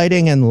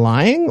gaslighting and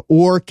lying,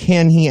 or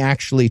can he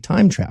actually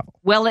time travel?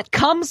 Well, it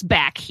comes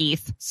back,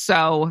 Heath.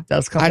 So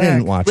Does come I back.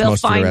 didn't watch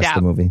most of the rest of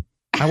the movie.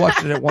 I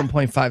watched it at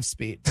 1.5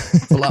 speed.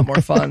 It's a lot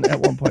more fun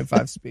at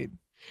 1.5 speed.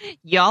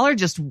 y'all are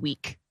just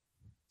weak.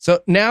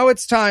 So now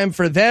it's time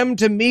for them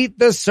to meet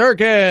the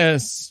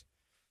circus.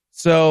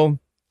 So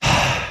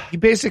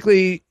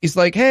he's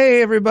like,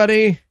 hey,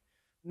 everybody,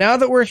 now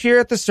that we're here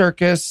at the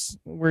circus,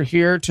 we're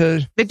here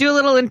to... They do a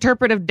little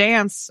interpretive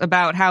dance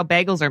about how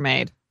bagels are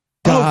made.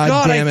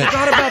 God damn I it.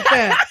 forgot about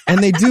that.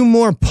 And they do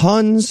more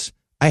puns.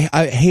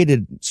 I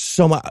hated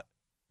so much.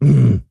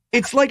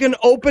 It's like an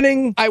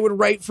opening I would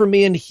write for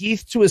me and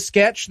Heath to a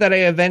sketch that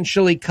I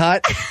eventually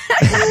cut.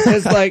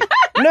 It's like,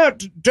 no,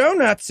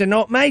 donuts are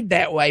not made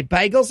that way.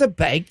 Bagels are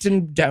baked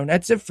and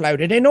donuts are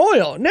floated in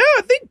oil. No,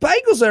 I think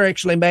bagels are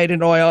actually made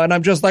in oil. And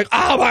I'm just like,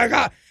 oh my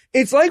God.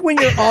 It's like when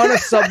you're on a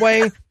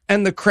subway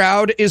and the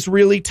crowd is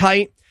really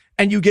tight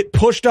and you get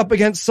pushed up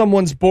against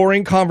someone's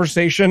boring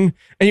conversation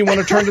and you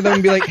want to turn to them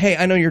and be like, hey,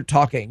 I know you're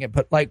talking,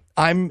 but like,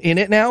 I'm in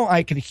it now.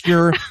 I can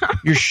hear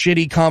your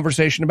shitty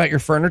conversation about your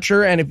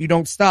furniture. And if you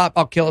don't stop,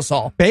 I'll kill us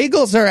all.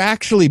 Bagels are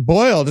actually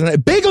boiled.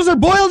 Bagels are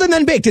boiled and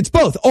then baked. It's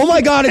both. Oh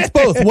my God, it's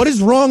both. What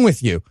is wrong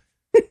with you?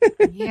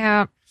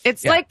 Yeah.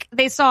 It's like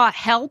they saw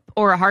Help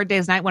or A Hard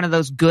Day's Night, one of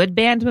those good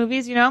band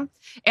movies, you know?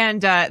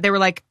 And they were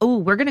like, oh,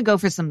 we're going to go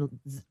for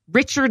some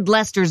Richard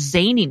Lester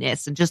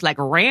zaniness and just like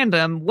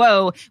random,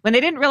 whoa. When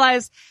they didn't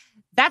realize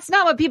that's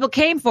not what people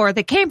came for.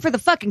 They came for the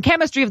fucking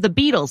chemistry of the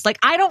Beatles. Like,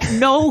 I don't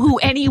know who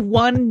any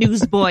one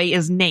newsboy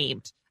is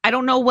named. I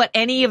don't know what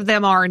any of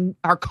them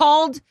are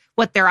called,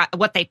 what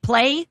they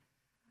play.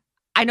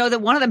 I know that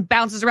one of them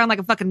bounces around like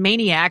a fucking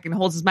maniac and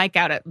holds his mic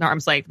out at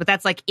arm's length, but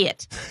that's like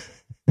it.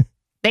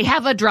 They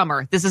have a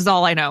drummer. This is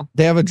all I know.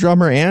 They have a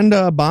drummer and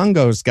a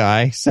bongos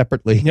guy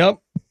separately. Yep,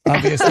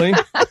 obviously.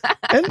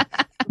 And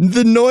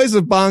the noise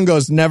of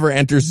bongos never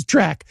enters the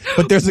track.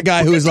 But there's a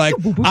guy who is like,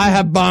 I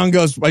have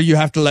bongos, but you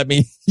have to let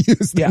me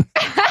use them.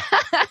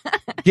 Yeah.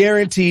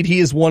 Guaranteed he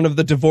is one of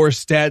the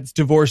divorced dad's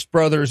divorced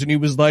brothers. And he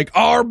was like,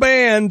 our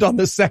band on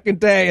the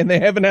second day. And they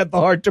haven't had the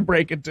heart to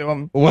break it to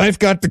him. Wife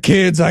got the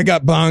kids. I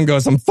got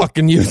bongos. I'm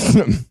fucking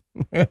using them.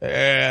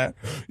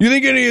 You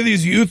think any of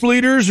these youth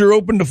leaders are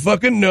open to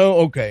fucking? No.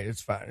 Okay,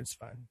 it's fine.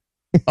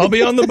 I'll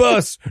be on the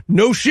bus.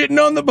 No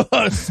shitting on the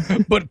bus,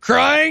 but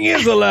crying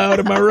is allowed.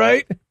 Am I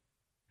right?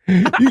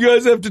 You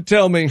guys have to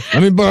tell me.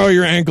 Let me borrow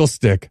your ankle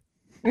stick.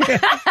 So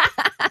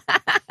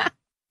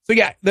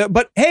yeah,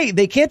 but hey,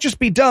 they can't just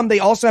be dumb. They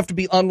also have to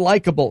be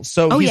unlikable.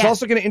 So he's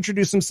also going to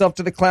introduce himself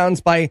to the clowns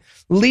by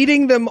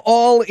leading them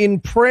all in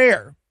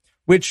prayer,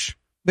 which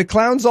the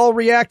clowns all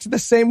react the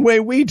same way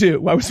we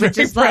do. I was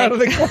very proud of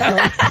the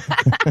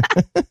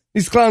clowns.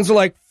 These clowns are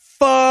like,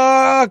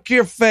 fuck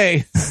your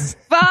face.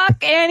 Fuck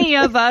any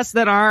of us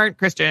that aren't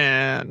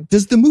Christian.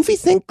 Does the movie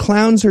think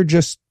clowns are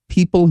just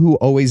people who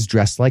always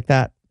dress like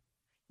that?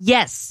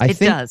 Yes, I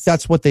think does.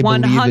 that's what they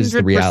believe is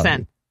the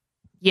reality.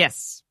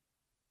 Yes.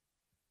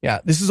 Yeah,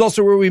 this is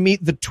also where we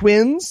meet the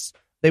twins.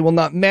 They will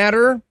not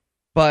matter,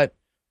 but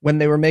when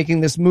they were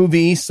making this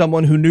movie,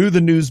 someone who knew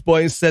the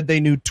Newsboys said they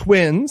knew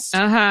twins.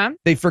 Uh-huh.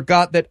 They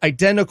forgot that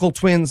identical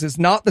twins is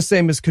not the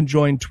same as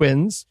conjoined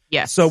twins.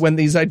 Yes. So when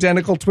these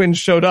identical twins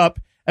showed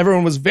up,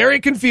 everyone was very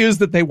confused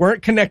that they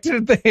weren't connected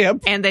at the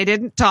hip. And they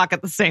didn't talk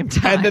at the same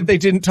time. And that they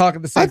didn't talk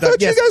at the same time. I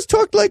thought you guys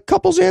talked like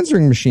couples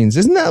answering machines.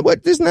 Isn't that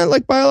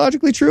like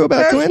biologically true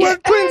about twins? That's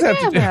what twins have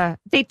to do.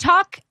 They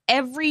talk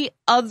every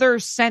other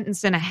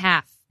sentence and a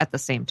half at the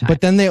same time.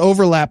 But then they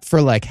overlap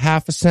for like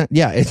half a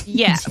sentence.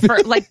 Yeah.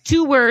 For like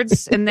 2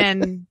 words, and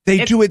then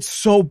they do it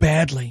so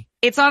badly.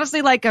 It's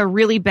honestly like a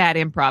really bad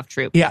improv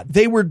troupe. Yeah,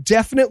 they were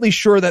definitely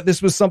sure that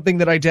this was something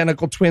that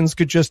identical twins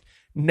could just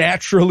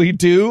naturally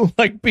do,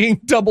 like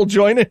being double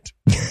jointed.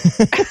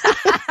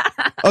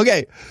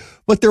 Okay,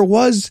 but there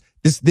was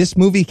this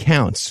movie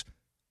counts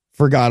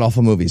for god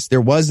awful movies.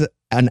 There was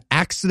an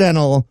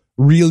accidental,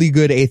 really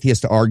good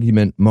atheist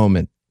argument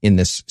moment in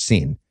this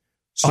scene.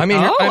 So, I'm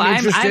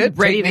interested. I'm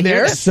ready to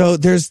hear this. So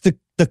there's the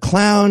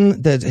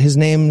clown that his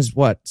name's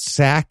what,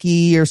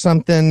 Sacky or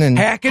something, and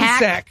Hack and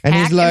Sack. And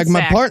he's like, my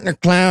Sack. partner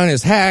clown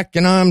is Hack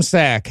and I'm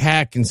Sack,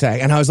 Hack and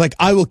Sack. And I was like,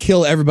 I will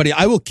kill everybody.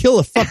 I will kill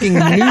a fucking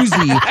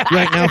newsie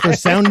right now for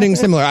sounding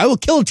similar. I will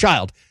kill a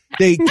child.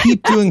 They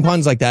keep doing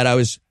puns like that. I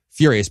was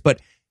furious.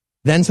 But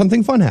then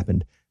something fun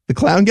happened. The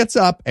clown gets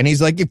up and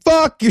he's like,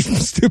 fuck your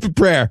stupid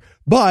prayer.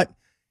 But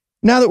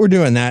now that we're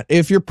doing that,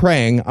 if you're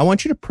praying, I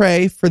want you to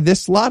pray for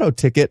this lotto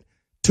ticket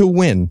to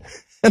win.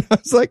 And I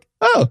was like,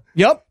 oh,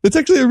 Yep. that's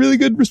actually a really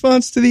good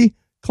response to the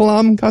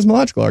Kalam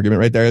cosmological argument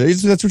right there.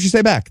 That's what you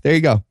say back. There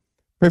you go.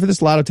 Pray for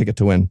this lotto ticket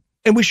to win.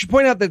 And we should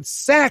point out that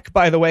Sack,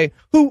 by the way,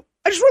 who,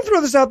 I just want to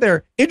throw this out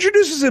there,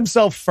 introduces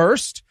himself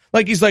first.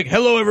 Like, he's like,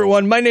 hello,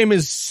 everyone. My name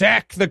is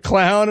Sack the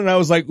Clown. And I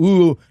was like,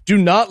 ooh, do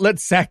not let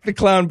Sack the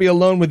Clown be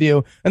alone with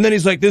you. And then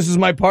he's like, this is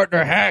my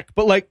partner, Hack.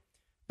 But, like,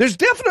 there's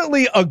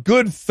definitely a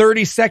good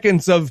 30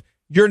 seconds of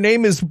your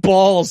name is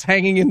Balls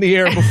hanging in the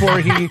air before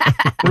he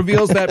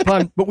reveals that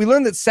pun. But we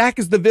learn that Sack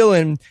is the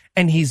villain,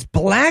 and he's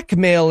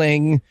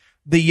blackmailing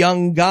the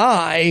young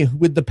guy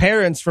with the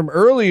parents from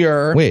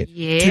earlier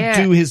to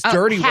do his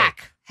dirty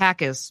work.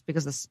 Hack is,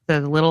 because the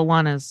little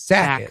one is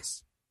Sack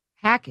is.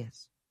 Hack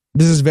is.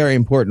 This is very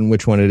important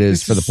which one it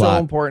is for the plot. So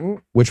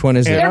important. Which one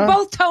is it? They're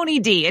both Tony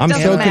D. I'm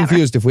so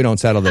confused if we don't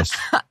settle this.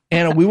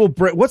 Anna, we will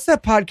break. What's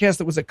that podcast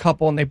that was a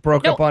couple and they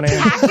broke up on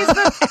air?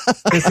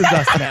 This is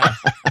us now.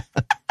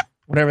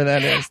 Whatever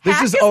that is.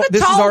 This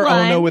is our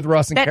Ono with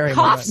Russ and Carrie.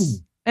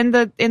 Coughs in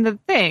the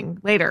thing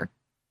later.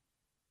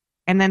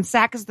 And then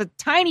Sack is the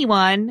tiny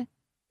one.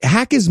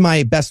 Hack is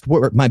my best.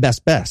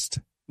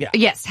 Yeah.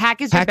 Yes,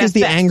 Hack is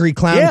the angry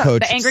clown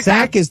coach.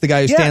 Sack is the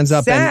guy who stands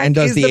up and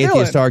does the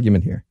atheist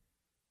argument here.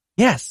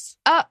 Yes.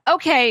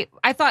 Okay.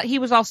 I thought he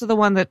was also the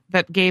one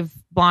that gave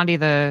Blondie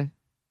the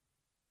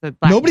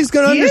black. Nobody's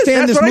going to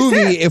understand this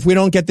movie if we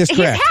don't get this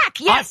correct. He's Hack.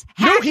 Yes.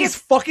 Hack he's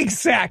fucking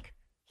Sack.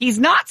 He's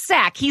not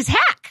Sack. He's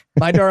Hack.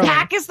 My darling.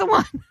 Hack is the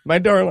one. My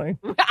darling.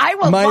 I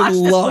will watch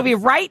this movie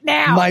right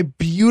now. My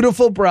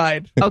beautiful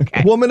bride.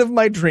 Okay. Woman of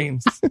my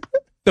dreams.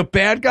 The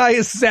bad guy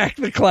is Sack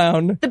the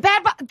Clown.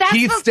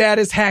 Keith's dad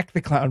is Hack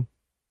the Clown.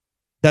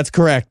 That's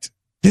correct.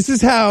 This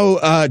is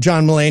how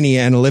John Mulaney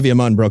and Olivia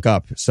Munn broke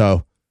up.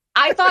 So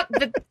I thought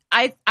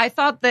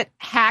that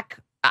Hack.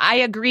 I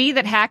agree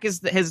that Hack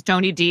is his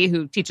Tony D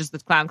who teaches the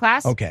clown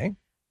class. Okay.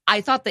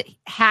 I thought that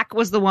Hack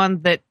was the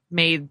one that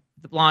made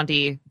the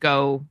Blondie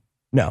go.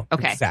 No.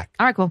 Okay. Sack.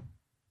 All right. Cool.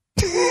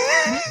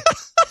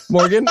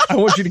 Morgan, I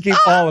want you to keep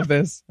all of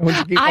this. I want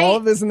you to keep all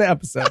of this in the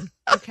episode.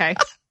 Okay.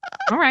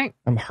 All right.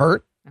 I'm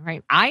hurt. All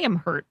right. I am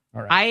hurt.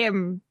 All right.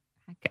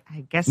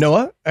 I guess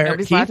Noah,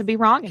 nobody's allowed to be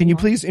wrong. Can you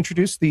please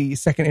introduce the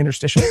second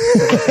interstitial so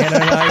that Anna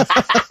and I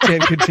can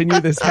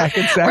continue this Hack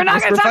and Sack? We're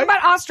not going to talk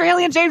about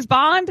Australian James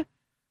Bond.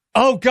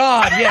 Oh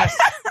God, yes,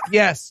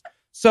 yes.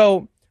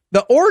 So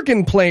the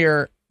organ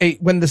player,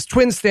 when the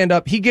twins stand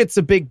up, he gets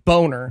a big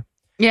boner.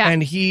 Yeah,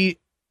 and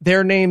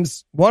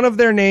one of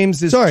their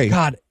names is. Sorry,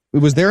 God,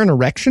 was there an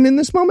erection in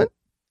this moment?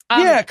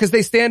 Yeah, because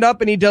they stand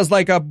up and he does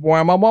like a.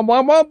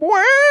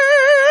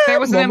 There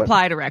was an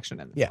implied erection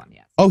in this one.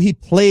 Yes. Oh, he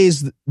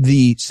plays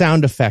the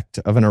sound effect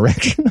of an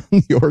erection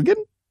on the organ?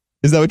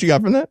 Is that what you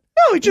got from that?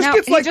 No, he just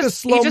gets the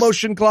slow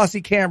motion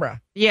glossy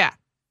camera. Yeah.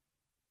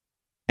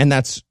 And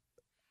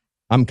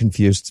I'm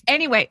confused.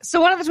 Anyway,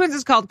 so one of the twins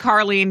is called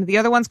Carlene. The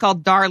other one's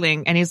called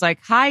Darling. And he's like,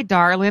 hi,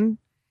 darling.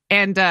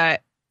 And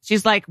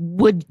she's like,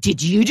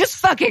 did you just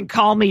fucking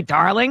call me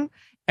darling?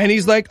 And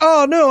he's like,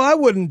 oh, no, I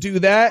wouldn't do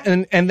that.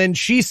 And then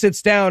she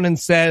sits down and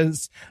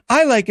says,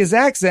 I like his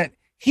accent.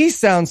 He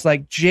sounds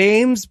like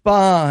James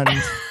Bond.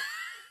 He's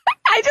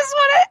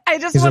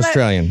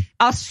Australian.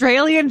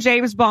 Australian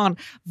James Bond.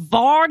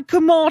 Vodka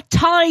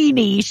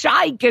martini,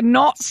 shaken,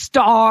 not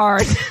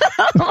starred.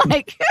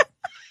 Like,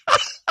 I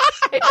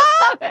just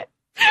love it.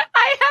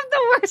 I have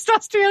the worst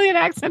Australian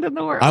accent in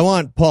the world. I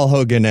want Paul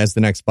Hogan as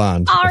the next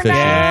Bond.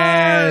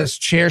 Yes,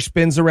 chair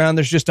spins around.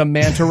 There's just a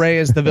manta ray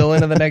as the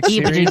villain of the next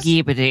series.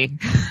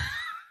 Geebity.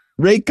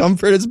 Ray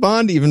Comfort as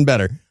Bond, even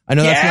better. I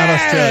know that's not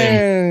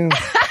Australian.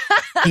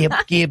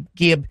 Gibbity,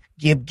 gibbity.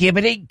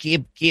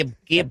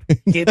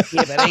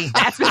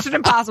 That's Mission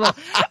Impossible.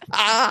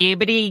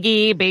 Gibbity,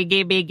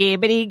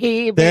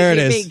 gibbity. There it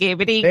is.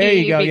 Gibbity, there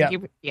you go.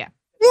 Yeah.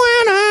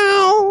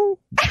 Wow.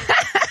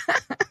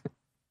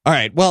 All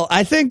right. Well,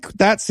 I think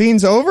that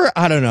scene's over.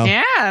 I don't know.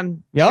 Yeah.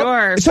 Yep.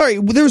 Sure. Sorry.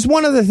 There was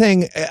one other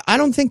thing. I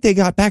don't think they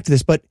got back to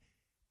this, but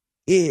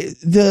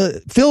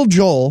the Phil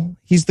Joel,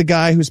 he's the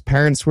guy whose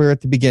parents were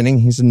at the beginning.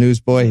 He's a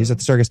newsboy. He's at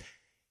the circus.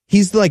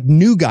 He's the like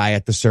new guy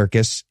at the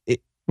circus.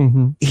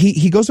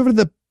 He goes over to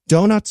the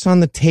donuts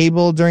on the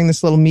table during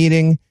this little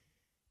meeting,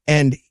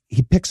 and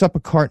he picks up a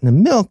carton of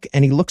milk,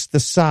 and he looks to the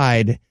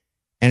side,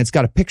 and it's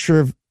got a picture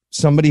of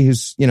somebody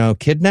who's,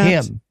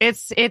 kidnapped.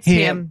 It's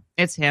him.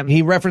 It's him.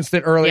 He referenced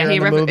it earlier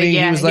in the movie.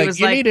 Yeah, he was like,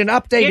 you need an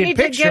updated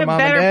picture, to get a Mom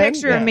better and Dad.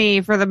 picture of me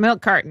for the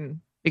milk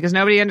carton, because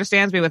nobody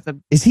understands me with the...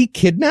 Is he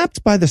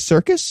kidnapped by the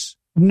circus?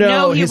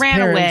 No, he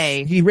ran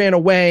away. He ran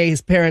away.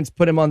 His parents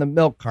put him on the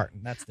milk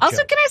carton. That's the also,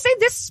 joke. can I say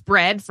this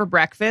spread for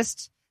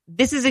breakfast?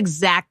 This is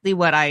exactly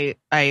what I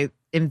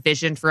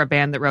envisioned for a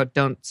band that wrote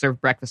 "Don't Serve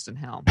Breakfast in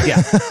Hell."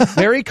 Yeah,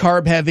 very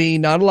carb heavy,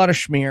 not a lot of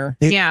schmear.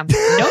 Yeah, no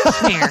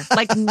schmear,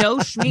 like no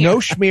schmear, no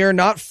schmear,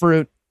 not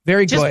fruit.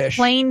 Very just goyish.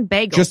 Plain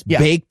bagel, just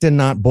baked and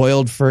not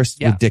boiled first.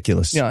 Yeah.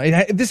 Ridiculous.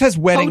 Yeah, this has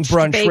wedding Poached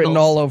brunch bagels. written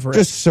all over it.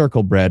 Just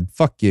circle bread.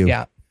 Fuck you.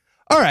 Yeah.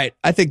 All right.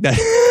 I think that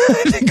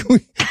I think we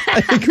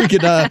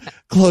could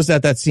close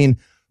out that scene.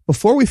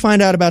 before we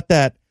find out about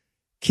that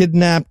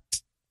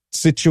kidnapped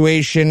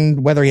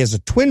situation, whether he has a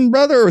twin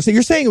brother or so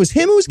you're saying it was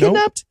him who was Nope.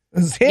 kidnapped? It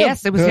was him.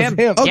 Yes, it was him.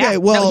 Okay, Yeah.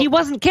 well, No, he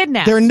wasn't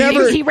kidnapped. they're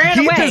never- He ran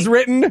Keith away. has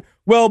written,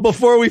 well,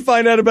 before we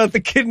find out about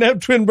the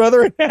kidnapped twin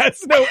brother, it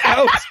has no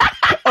out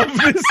of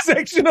this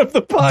section of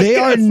the podcast. They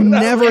are without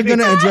never reading. going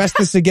to address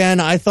this again.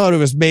 I thought it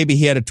was maybe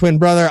he had a twin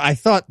brother. I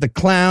thought the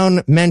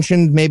clown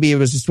mentioned maybe it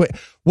was his twin.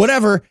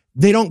 Whatever.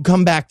 They don't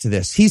come back to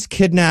this. He's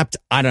kidnapped.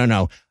 I don't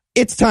know.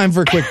 It's time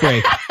for a quick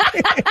break.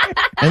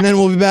 And then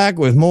we'll be back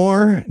with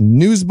more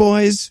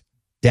Newsboys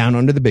Down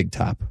Under the Big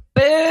Top.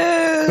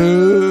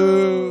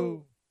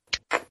 Boo.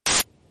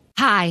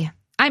 Hi,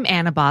 I'm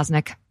Anna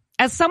Bosnick.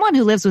 As someone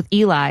who lives with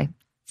Eli,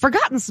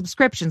 forgotten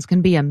subscriptions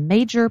can be a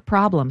major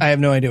problem. I have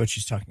no idea what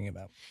she's talking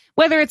about.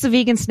 Whether it's a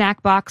vegan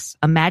snack box,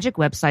 a magic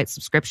website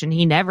subscription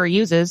he never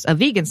uses, a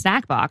vegan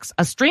snack box,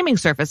 a streaming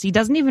service he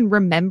doesn't even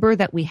remember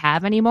that we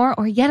have anymore,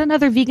 or yet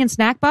another vegan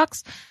snack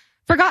box,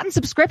 forgotten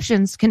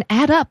subscriptions can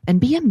add up and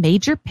be a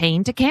major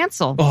pain to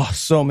cancel. Oh,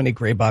 so many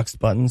gray box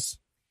buttons.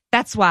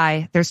 That's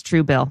why there's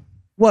Truebill.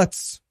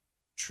 What's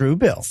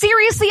Truebill?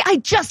 Seriously, I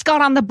just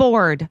got on the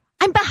board.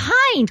 I'm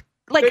behind.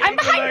 I'm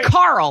behind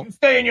Carl.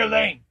 Stay in your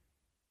lane.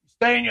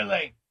 Stay in your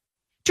lane.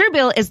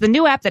 Truebill is the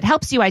new app that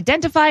helps you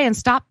identify and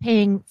stop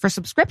paying for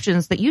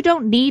subscriptions that you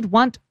don't need,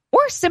 want,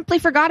 or simply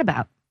forgot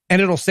about.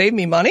 And it'll save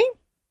me money?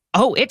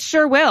 Oh, it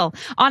sure will.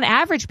 On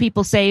average,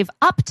 people save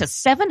up to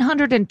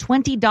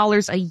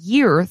 $720 a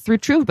year through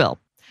Truebill.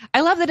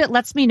 I love that it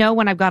lets me know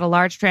when I've got a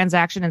large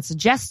transaction and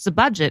suggests a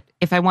budget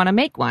if I want to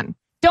make one.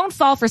 Don't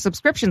fall for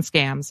subscription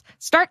scams.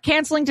 Start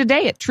canceling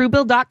today at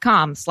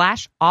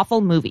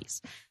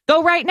Truebill.com/awfulmovies.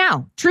 Go right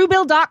now.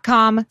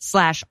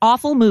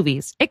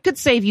 Truebill.com/awfulmovies. It could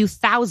save you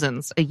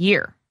thousands a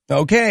year.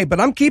 Okay, but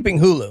I'm keeping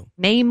Hulu.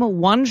 Name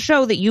one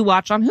show that you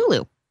watch on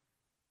Hulu.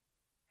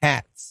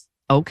 Hats.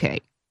 Okay.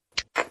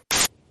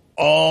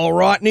 All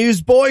right,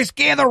 Newsboys,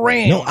 gather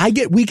round. No, I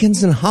get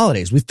weekends and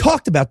holidays. We've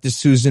talked about this,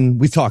 Susan.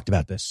 We've talked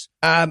about this.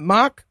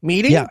 Mark,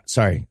 meeting? Yeah,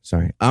 sorry.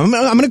 I'm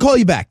going to call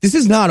you back. This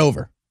is not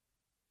over.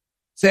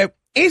 So,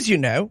 as you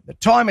know, the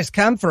time has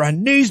come for a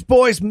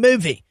Newsboys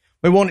movie.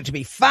 We want it to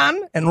be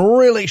fun and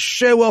really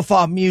show off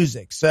our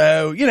music.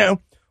 So,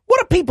 what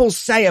do people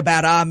say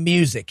about our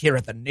music here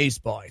at the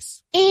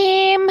Newsboys?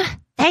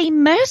 They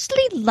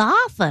mostly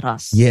laugh at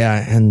us. Yeah,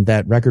 and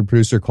that record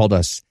producer called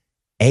us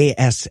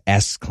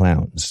ASS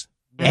clowns.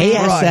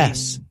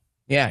 ASS.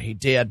 Yeah, he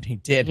did.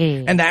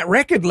 Yeah. And that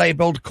record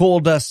label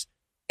called us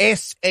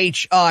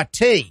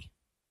SHRT.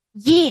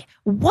 Yeah,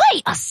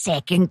 wait a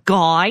second,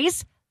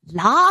 guys.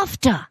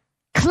 Laughter,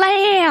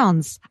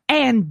 clowns,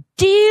 and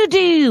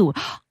doo-doo.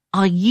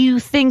 Are you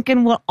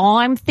thinking what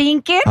I'm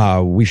thinking?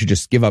 We should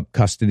just give up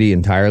custody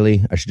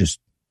entirely. I should just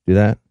do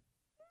that.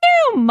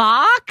 No,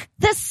 Mark.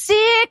 The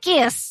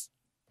circus.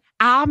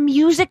 Our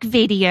music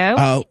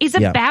video is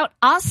about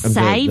us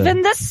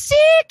saving the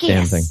circus.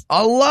 Damn thing.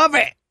 I love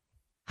it.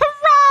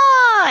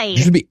 Hooray! You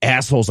should be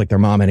assholes like their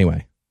mom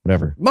anyway.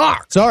 Whatever.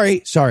 Mark.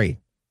 Sorry.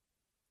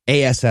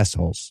 ASS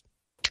holes.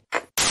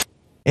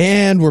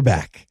 And we're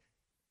back.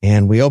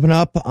 And we open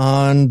up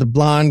on the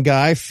blonde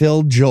guy,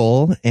 Phil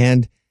Joel,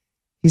 and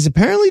he's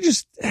apparently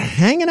just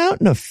hanging out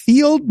in a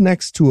field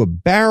next to a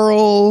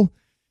barrel,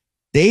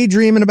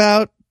 daydreaming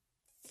about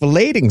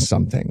filleting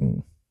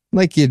something,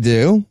 like you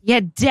do. Yeah,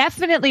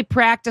 definitely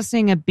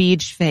practicing a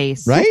beach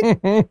face. Right?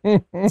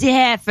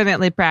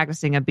 Definitely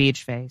practicing a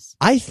beach face.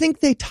 I think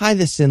they tie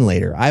this in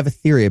later. I have a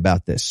theory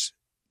about this.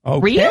 Okay.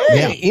 Really?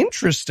 Yeah.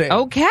 Interesting.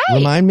 Okay.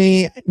 Remind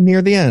me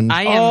near the end.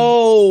 I am.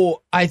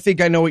 Oh, I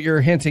think I know what you're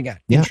hinting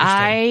at. Yeah.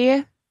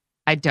 Interesting.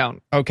 I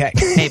don't. Okay.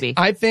 Maybe.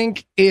 I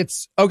think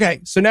it's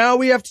okay. So now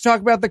we have to talk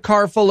about the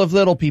car full of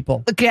little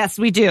people. Yes,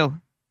 we do.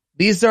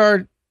 These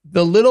are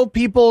the Little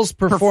People's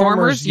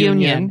Performers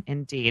Union.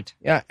 Indeed.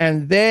 Yeah,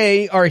 and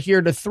they are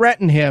here to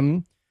threaten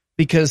him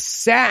because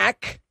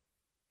Sack,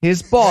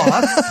 his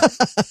boss,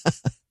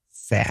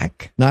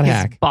 Sack, Not His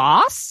Hack.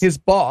 boss? his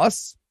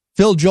boss,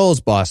 Phil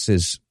Joel's boss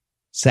is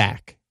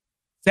Sack.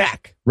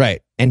 Sack.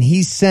 Right. And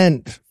he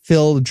sent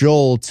Phil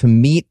Joel to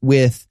meet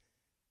with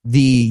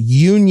the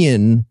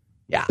union,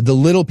 the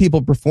Little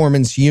People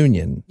Performance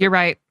Union. You're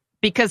right.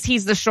 Because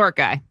he's the short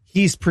guy.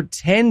 He's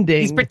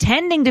pretending. He's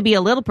pretending to be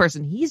a little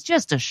person. He's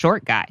just a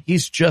short guy.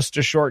 He's just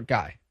a short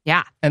guy.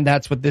 Yeah. And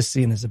that's what this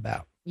scene is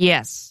about.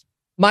 Yes.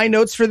 My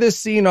notes for this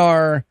scene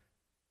are,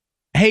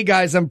 hey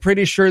guys, I'm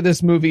pretty sure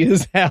this movie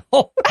is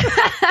hell.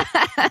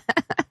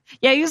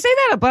 Yeah, you say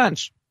that a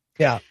bunch.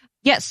 Yeah.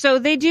 Yeah, so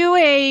they do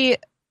a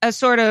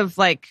sort of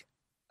like,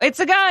 it's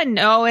a gun.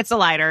 Oh, it's a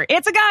lighter.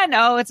 It's a gun.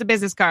 Oh, it's a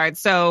business card.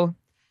 So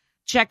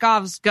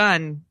Chekhov's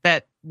gun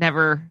that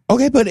never.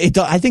 Okay, but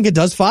I think it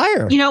does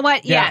fire. You know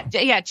what? Yeah.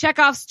 Yeah.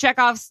 Chekhov's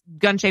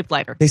gun-shaped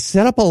lighter. They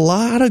set up a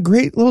lot of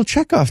great little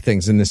Chekhov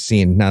things in this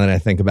scene, now that I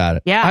think about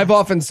it. Yeah. I've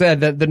often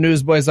said that the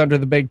Newsboys Under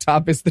the Big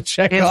Top is the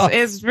Chekhov.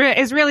 It's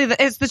really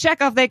it's the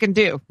Chekhov they can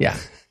do. Yeah.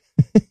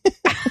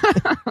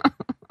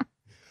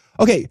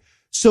 Okay,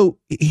 so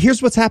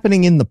here's what's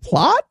happening in the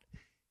plot.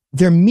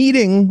 They're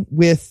meeting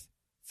with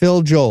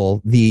Phil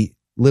Joel, the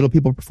Little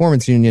People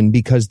Performance Union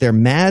because they're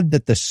mad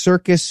that the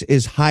circus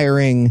is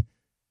hiring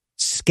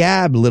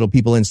scab little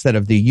people instead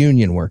of the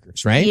union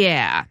workers, right?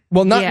 Yeah.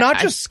 Well, not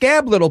just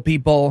scab little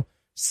people.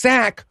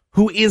 Sack,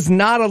 who is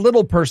not a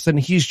little person,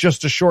 he's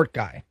just a short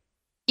guy.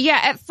 Yeah,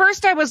 at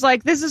first I was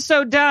like, this is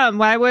so dumb.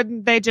 Why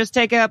wouldn't they just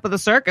take it up with the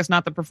circus,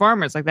 not the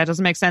performers? Like, that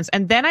doesn't make sense.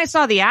 And then I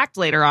saw the act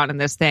later on in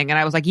this thing, and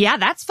I was like, yeah,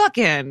 that's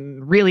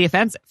fucking really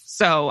offensive.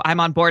 So I'm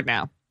on board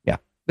now. Yeah.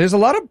 There's a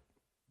lot of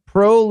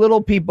pro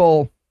little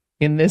people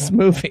in this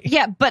movie.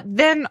 Yeah, but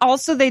then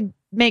also they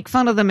make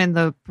fun of them in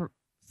the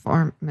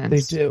performance.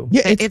 They do.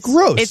 Yeah, it's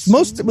gross. It's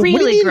what do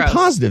you mean gross.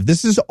 positive?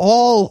 This is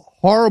all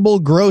horrible,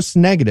 gross,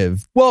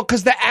 negative. Well,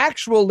 because the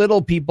actual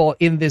little people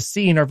in this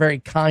scene are very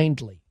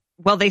kindly.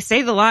 Well, they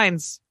say the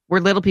lines, we're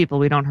little people,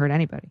 we don't hurt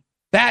anybody.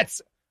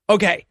 That's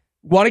okay.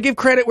 Want to give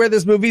credit where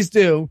this movie's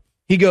due.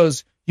 He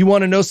goes, you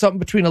want to know something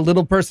between a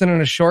little person and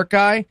a short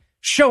guy?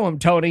 Show him,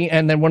 Tony.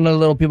 And then one of the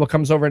little people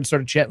comes over and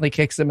sort of gently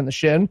kicks him in the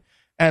shin.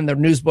 And the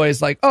newsboy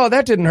is like, oh,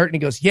 that didn't hurt. And he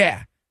goes,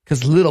 yeah,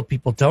 because little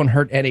people don't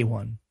hurt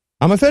anyone.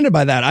 I'm offended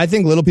by that. I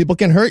think little people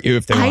can hurt you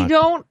if they want. I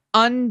don't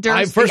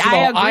understand. First of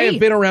all, I have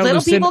been around little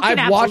Lucinda. people can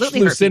I've watched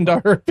absolutely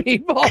Lucinda hurt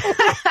people.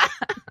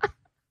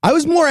 I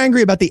was more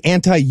angry about the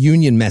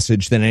anti-union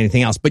message than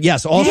anything else. But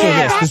yes, also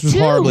this was too.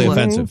 horribly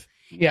offensive.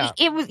 Yeah.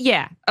 It was,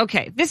 yeah.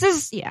 Okay. This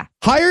is, yeah.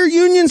 Hire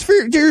unions for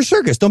your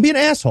circus. Don't be an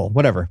asshole.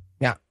 Whatever.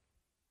 Yeah.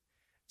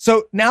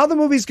 So now the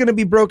movie's going to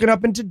be broken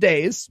up into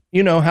days.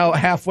 You know how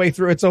halfway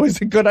through it's always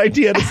a good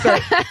idea to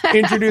start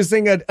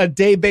introducing a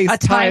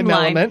day-based time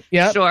element.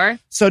 Yeah. Sure.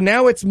 So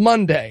now it's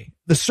Monday.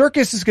 The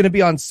circus is going to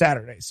be on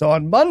Saturday. So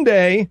on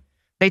Monday,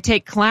 they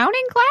take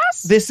clowning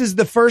class? This is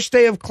the first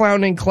day of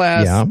clowning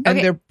class, and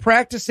they're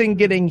practicing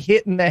getting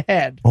hit in the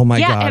head. Oh, my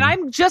God. Yeah, and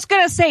I'm just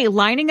going to say,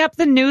 lining up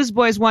the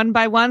Newsboys one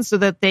by one so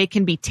that they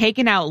can be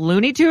taken out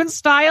Looney Tunes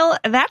style,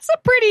 that's a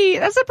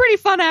pretty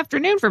fun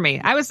afternoon for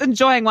me. I was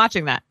enjoying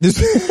watching that.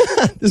 This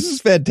is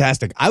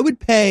fantastic. I would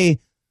pay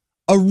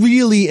a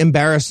really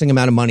embarrassing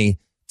amount of money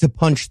to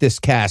punch this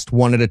cast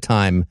one at a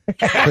time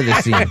for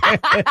this scene.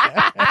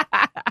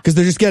 Because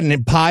they're just getting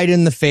it pied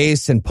in the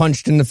face and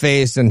punched in the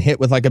face and hit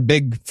with like a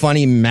big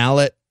funny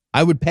mallet.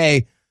 I would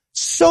pay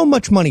so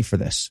much money for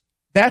this.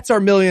 That's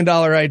our $1 million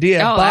idea.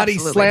 Oh, Body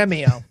absolutely.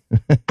 slameo.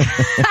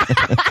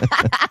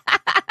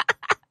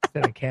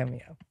 Instead of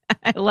cameo.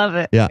 I love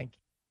it. Yeah.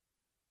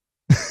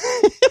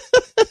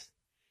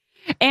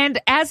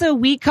 And as a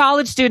wee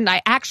college student,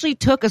 I actually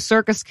took a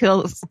circus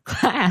skills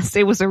class.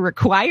 It was a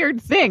required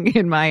thing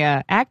in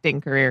my acting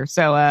career.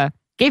 So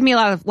gave me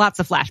lots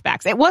of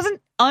flashbacks. It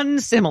wasn't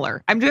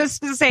unsimilar. I'm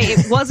just going to say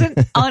it wasn't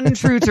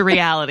untrue to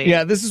reality.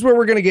 Yeah, this is where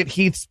we're going to get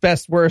Heath's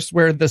best worst,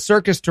 where the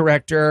circus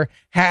director,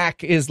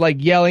 Hack, is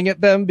like yelling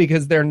at them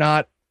because they're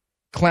not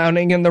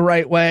clowning in the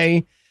right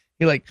way.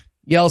 He like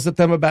yells at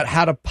them about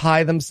how to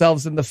pie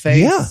themselves in the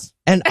face. Yeah.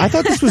 And I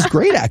thought this was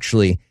great,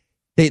 actually.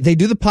 They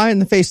do the pie in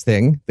the face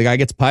thing. The guy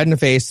gets pied in the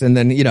face and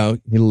then, he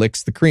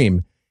licks the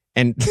cream.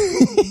 And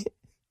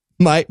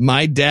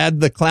my dad,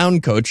 the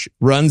clown coach,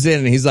 runs in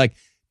and he's like,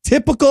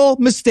 typical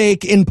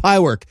mistake in pie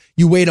work.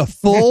 You wait a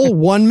full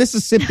one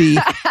Mississippi,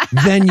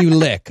 then you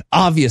lick.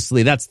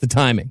 Obviously, that's the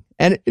timing.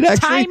 And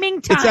it's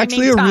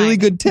actually a really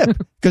good tip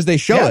because they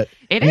show it.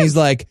 It and is. he's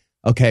like,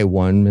 okay,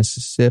 one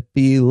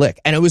Mississippi lick.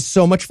 And it was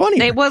so much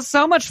funnier. It was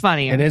so much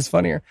funnier. It is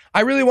funnier.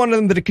 I really wanted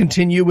them to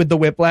continue with the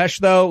whiplash,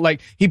 though.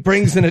 Like, he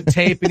brings in a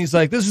tape and he's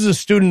like, this is a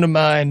student of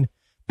mine,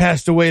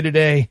 passed away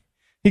today.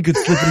 He could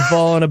slip and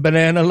fall on a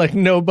banana like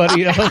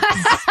nobody else.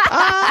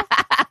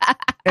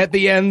 At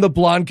the end, the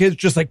blonde kid's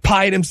just like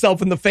pied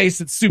himself in the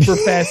face at super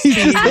fast speed.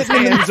 His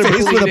hands are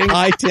face with a bleeding.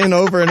 pie tin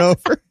over and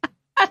over.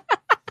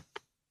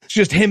 It's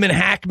just him and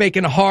Hack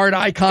making hard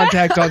eye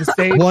contact on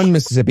stage. One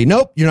Mississippi.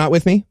 Nope, you're not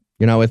with me.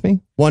 You're not with me.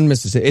 One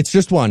Mississippi. It's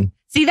just one.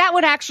 See, that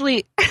would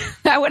actually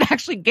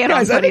get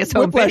Guys, on I think Funniest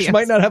Home Whiplash Videos.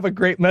 might not have a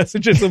great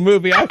message as a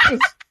movie.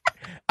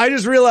 I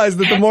just realized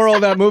that the moral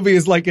of that movie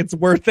is like it's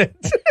worth it.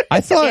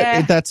 I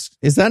thought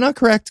is that not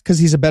correct? Because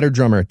he's a better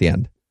drummer at the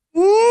end.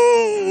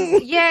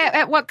 Yeah,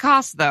 at what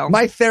cost, though?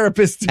 My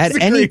therapist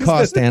At any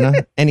cost,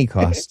 Anna. Any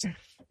cost.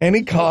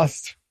 Any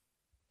cost.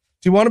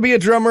 Do you want to be a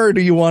drummer or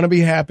do you want to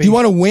be happy? Do you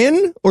want to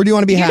win or do you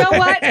want to be happy? You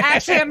know what?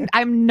 Actually,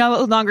 I'm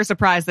no longer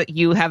surprised that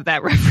you have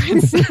that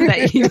reference,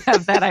 that you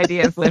have that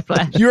idea of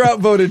Whiplash. You're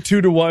outvoted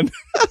 2-1.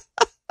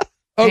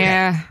 Okay.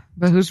 Yeah,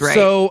 but who's right?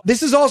 So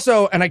this is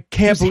also, and I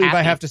can't believe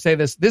I have to say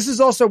this, this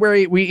is also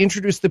where we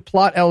introduce the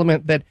plot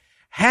element that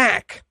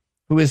Hack,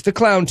 who is the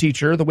clown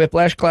teacher, the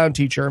Whiplash clown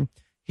teacher,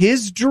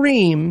 his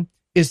dream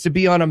is to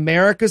be on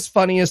America's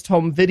Funniest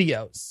Home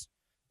Videos,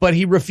 but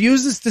he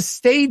refuses to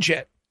stage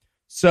it.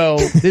 So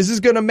this is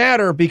going to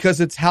matter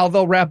because it's how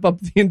they'll wrap up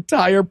the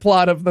entire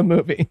plot of the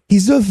movie.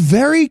 He's a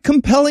very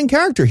compelling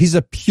character. He's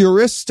a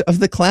purist of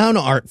the clown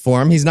art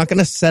form. He's not going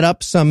to set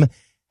up some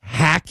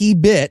hacky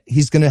bit.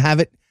 He's going to have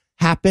it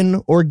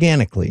happen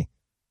organically.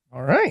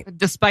 All right.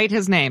 Despite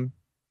his name.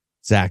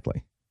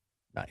 Exactly.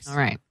 Nice. All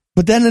right.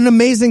 But then an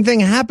amazing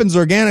thing happens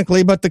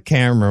organically, but the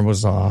camera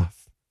was off.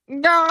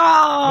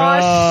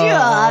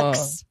 Oh,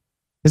 shucks.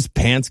 His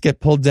pants get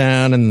pulled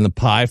down and the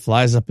pie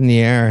flies up in the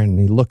air and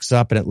he looks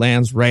up and it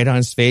lands right on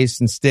his face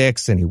and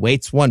sticks and he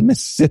waits one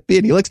Mississippi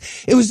and he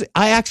looks.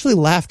 I actually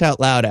laughed out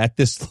loud at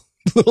this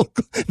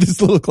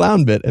little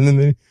clown bit and then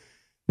they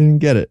didn't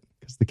get it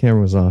because the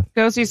camera was off.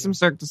 Go see some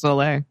Cirque du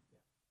Soleil.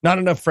 Not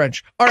enough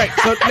French. All right,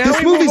 so now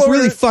this movie's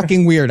really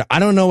fucking weird. I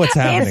don't know what's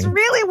happening. It's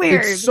really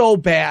weird. It's so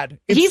bad.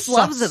 Heath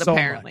loves it,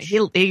 apparently.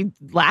 He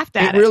laughed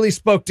at it. It really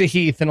spoke to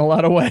Heath in a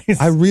lot of ways.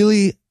 I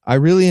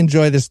really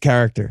enjoy this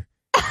character.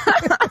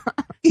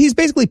 He's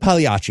basically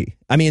Pagliacci.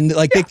 I mean,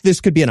 this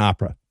could be an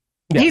opera.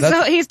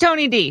 Yeah, he's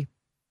Tony D.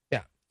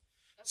 Yeah.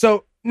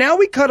 So now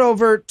we cut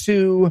over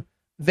to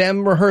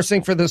them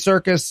rehearsing for the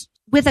circus.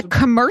 With a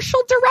commercial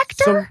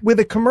director? With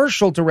a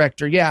commercial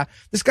director, yeah.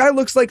 This guy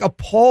looks like a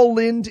Paul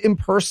Lynde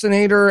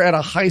impersonator at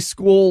a high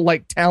school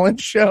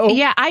talent show.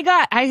 Yeah,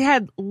 I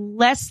had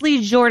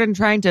Leslie Jordan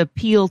trying to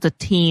appeal to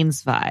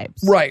teens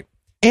vibes. Right.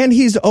 And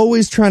he's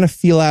always trying to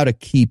feel out a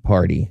key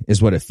party,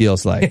 is what it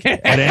feels like.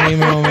 At any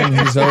moment,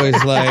 he's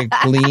always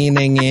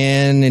leaning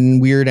in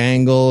weird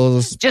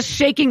angles. Just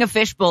shaking a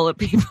fishbowl at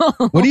people.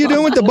 What are you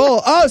doing with the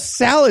bowl? Oh,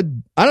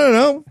 salad. I don't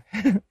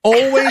know.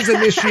 Always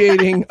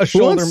initiating a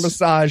shoulder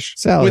massage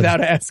salad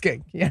without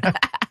asking. Yeah.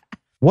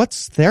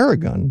 What's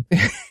Theragun?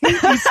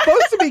 He's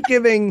supposed to be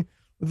giving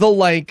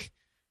the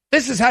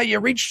this is how you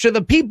reach to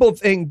the people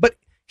thing, but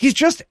he's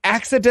just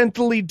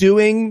accidentally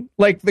doing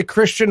the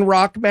Christian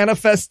rock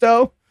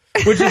manifesto,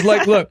 which is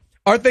look,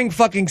 our thing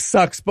fucking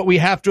sucks, but we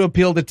have to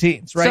appeal to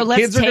teens, right? So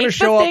let's Kids are going to take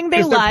show the up thing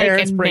they like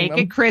and make them.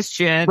 it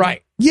Christian.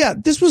 Right. Yeah,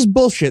 this was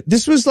bullshit.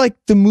 This was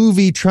the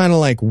movie trying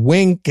to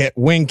wink at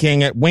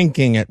winking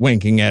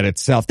at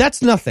itself.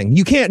 That's nothing.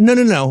 You can't,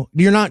 no.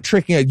 You're not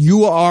tricking it.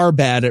 You are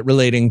bad at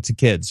relating to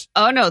kids.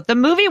 Oh no, the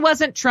movie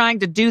wasn't trying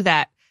to do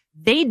that.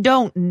 They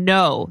don't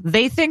know.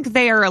 They think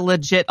they are a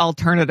legit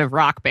alternative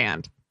rock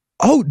band.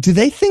 Oh, do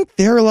they think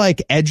they're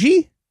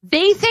edgy?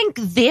 They think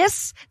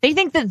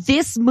that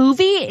this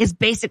movie is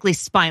basically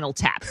Spinal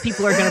Tap.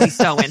 People are going to be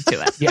so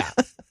into it. Yeah.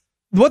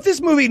 What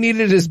this movie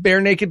needed is bare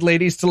naked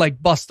ladies to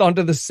bust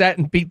onto the set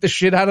and beat the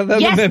shit out of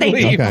them Yes, and then they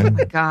leave. do. Okay. Oh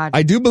my God.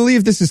 I do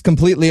believe this is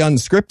completely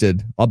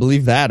unscripted. I'll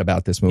believe that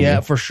about this movie. Yeah,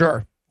 for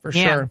sure. For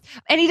sure.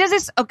 And he does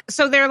this.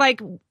 So they're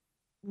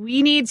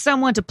we need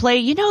someone to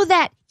play,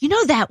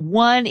 that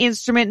one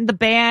instrument in the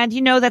band,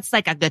 that's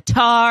like a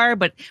guitar,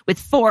 but with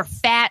 4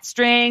 fat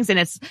strings and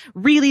it's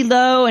really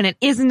low and it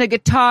isn't a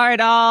guitar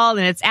at all.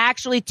 And it's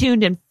actually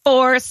tuned in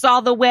 4ths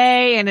all the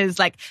way and is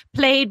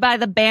played by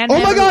the band.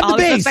 Oh my God, the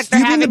bass. Like they're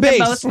You mean having the bass.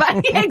 the most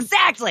fun.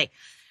 Exactly.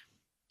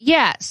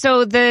 Yeah.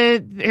 So they're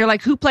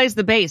who plays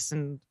the bass?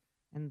 And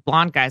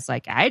blonde guy's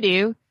I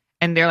do.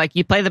 And they're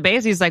you play the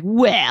bass? He's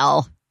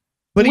well.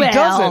 But he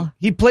doesn't.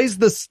 He plays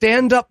the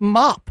stand-up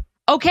mop.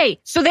 Okay,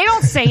 so they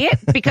don't say it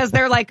because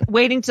they're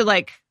waiting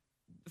to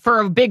for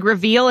a big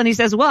reveal, and he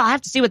says, "Well, I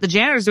have to see what the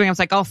janitor's doing." I was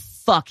 "Oh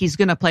fuck, he's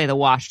gonna play the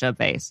washtub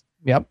bass."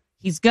 Yep,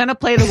 he's gonna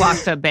play the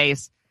washtub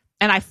bass,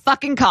 and I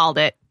fucking called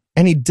it.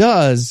 And he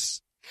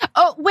does.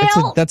 Oh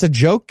well, that's a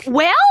joke.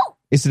 Well,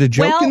 is it a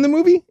joke in the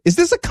movie? Is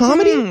this a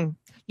comedy?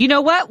 You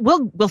know what?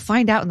 We'll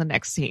find out in the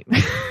next scene.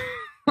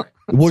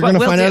 We're gonna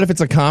find out if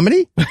it's a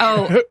comedy.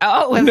 No,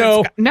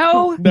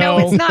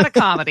 it's not a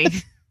comedy.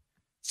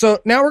 So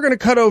now we're going to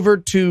cut over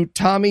to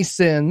Tommy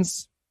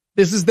Sins.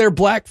 This is their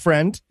black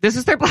friend.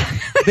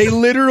 They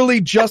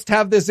literally just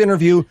have this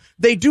interview.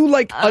 They do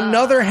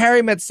another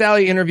Harry Met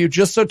Sally interview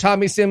just so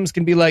Tommy Sims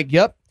can be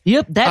yep,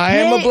 I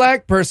am a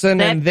black person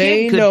and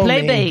they know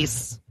play me.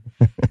 Bass.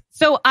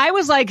 So I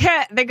was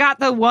they got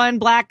the one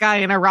black guy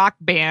in a rock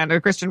band or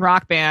Christian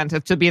rock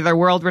band to be their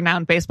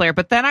world-renowned bass player.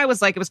 But then I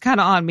was it was kind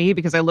of on me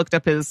because I looked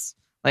up his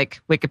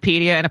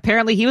Wikipedia and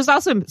apparently he was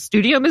also a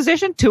studio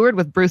musician, toured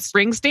with Bruce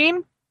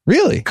Springsteen.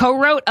 Really?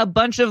 Co-wrote a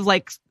bunch of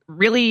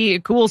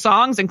really cool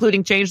songs,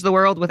 including Change the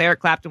World with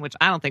Eric Clapton, which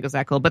I don't think was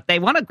that cool, but they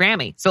won a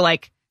Grammy. So I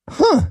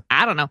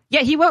don't know.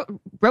 Yeah, he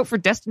wrote for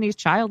Destiny's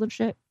Child and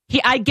shit.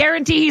 I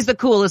guarantee he's the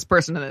coolest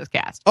person in this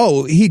cast.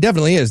 Oh, he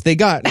definitely is. They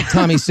got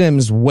Tommy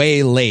Sims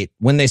way late.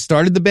 When they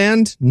started the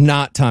band,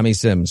 not Tommy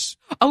Sims.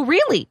 Oh,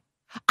 really?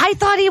 I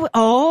thought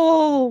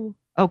oh,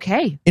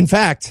 okay. In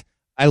fact,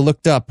 I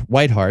looked up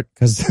Whiteheart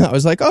because I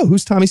was oh,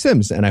 who's Tommy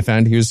Sims? And I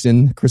found he was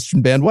in the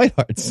Christian band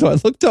Whiteheart. So I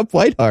looked up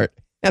Whiteheart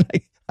and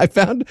I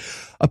found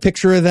a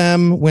picture of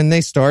them when they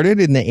started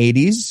in the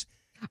 80s.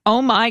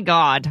 Oh, my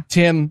God.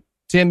 Tim,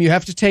 you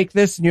have to take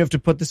this and you have to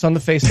put this on the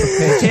Facebook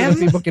page so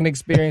people can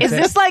experience it.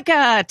 Is this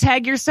a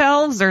tag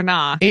yourselves or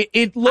not?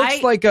 It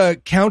looks like a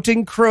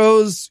counting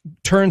crows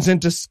turns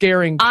into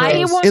scaring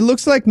crows. It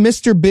looks like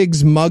Mr.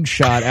 Big's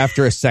mugshot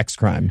after a sex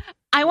crime.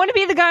 I want to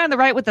be the guy on the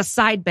right with the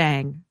side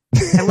bang.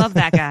 I love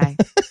that guy.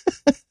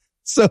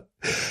 So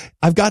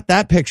I've got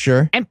that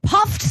picture. And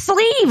puffed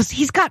sleeves.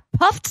 He's got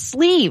puffed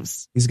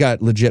sleeves. He's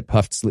got legit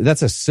puffed sleeves.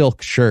 That's a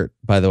silk shirt,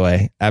 by the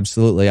way.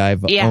 Absolutely.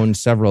 I've owned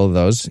several of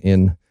those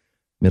in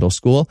middle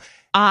school.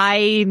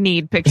 I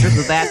need pictures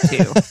of that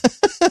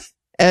too.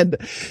 And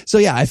so,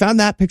 I found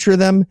that picture of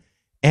them.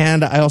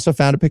 And I also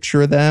found a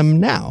picture of them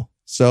now.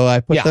 So I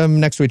put them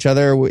next to each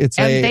other. It's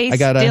and they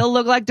still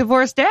look like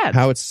divorced dads.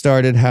 How it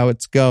started, how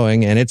it's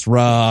going, and it's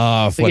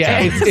rough.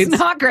 It's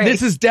not great.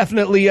 This is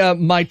definitely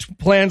my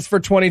plans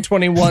for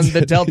 2021,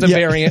 the Delta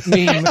variant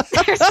meme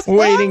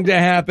waiting to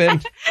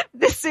happen.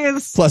 This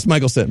is plus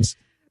Michael Sims.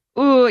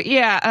 Ooh,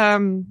 yeah,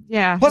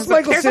 yeah. Plus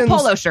Michael Sims, a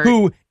polo shirt.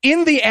 who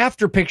in the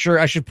after picture,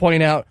 I should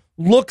point out,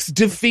 looks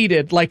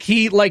defeated, like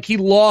he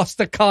lost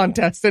the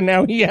contest and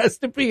now he has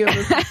to be in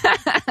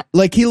the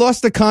like he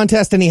lost the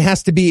contest and he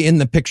has to be in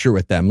the picture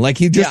with them. Like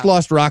he just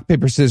lost rock,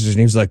 paper, scissors and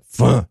he was like,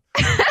 fuck.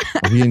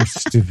 Being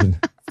stupid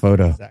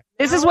photo.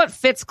 This is what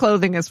Fitz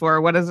clothing is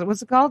for.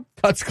 What's it called?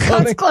 Cuts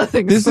Clothing. Cuts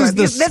Clothing. This is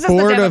the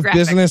sport of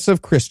business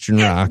of Christian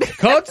rock.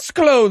 Cuts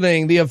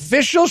Clothing, the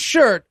official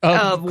shirt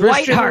of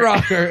Christian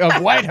rocker of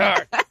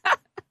Whiteheart.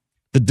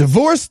 The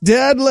divorced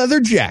dad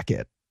leather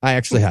jacket. I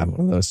actually have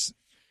one of those.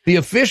 The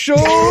official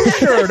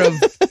shirt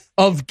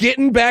of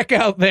getting back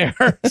out there.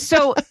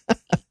 So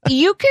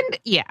you can,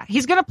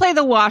 he's going to play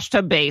the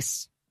washtub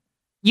bass.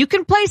 You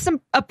can play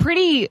a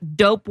pretty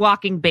dope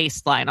walking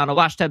bass line on a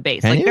washtub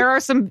bass. Like there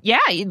are some,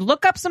 you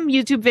look up some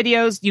YouTube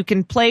videos. You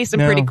can play some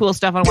pretty cool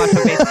stuff on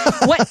washtub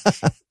bass.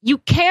 What you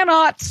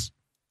cannot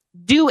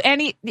do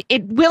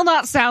it will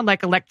not sound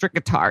like electric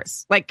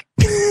guitars. Like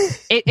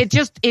it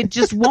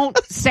just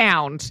won't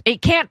sound.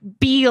 It can't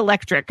be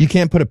electric. You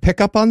can't put a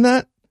pickup on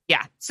that?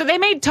 Yeah. So they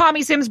made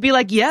Tommy Sims be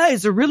like,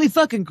 he's a really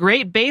fucking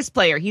great bass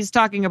player. He's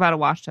talking about a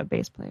washtub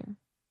bass player.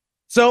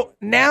 So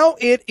now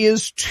it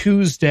is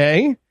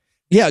Tuesday.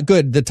 Yeah,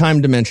 good. The time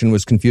dimension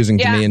was confusing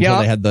to me until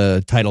they had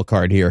the title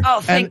card here.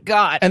 Oh, thank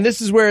God. And this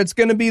is where it's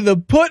going to be the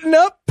putting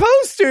up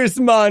posters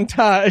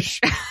montage.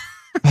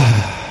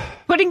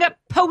 Putting up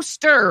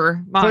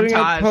poster montage. Putting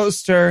up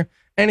poster.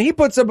 And he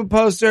puts up a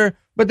poster,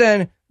 but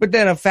then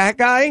a fat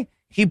guy,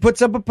 he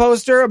puts up a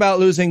poster about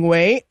losing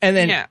weight, and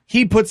then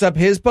he puts up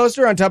his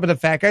poster on top of the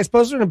fat guy's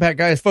poster, and the fat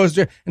guy's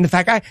poster, and the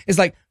fat guy is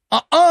like,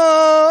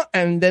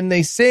 and then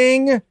they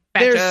sing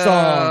their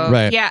song.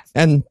 Right. Yeah.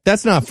 And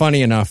that's not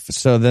funny enough,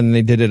 so then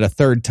they did it a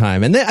third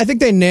time. And I think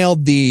they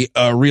nailed the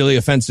really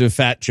offensive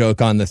fat joke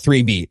on the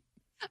 3-beat.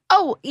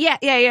 Oh,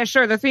 yeah,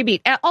 sure, the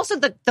 3-beat. Also,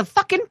 the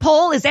fucking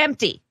pole is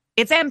empty.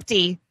 It's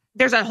empty.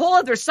 There's a whole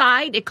other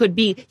side. It could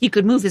be, he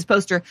could move his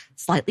poster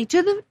slightly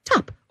to the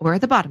top or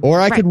the bottom.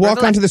 Or I could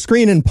walk onto the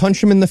screen and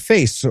punch him in the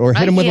face or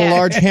hit him with a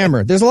large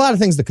hammer. There's a lot of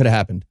things that could have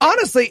happened.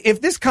 Honestly, if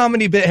this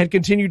comedy bit had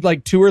continued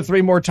like 2 or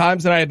 3 more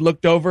times and I had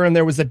looked over and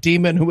there was a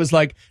demon who was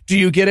like, do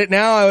you get it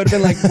now? I would have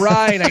been like,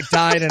 right, I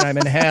died and I'm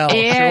in hell.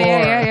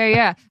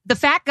 Yeah. The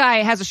fat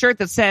guy has a shirt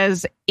that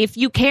says, if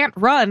you can't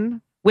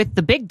run with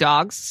the big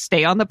dogs,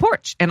 stay on the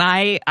porch. And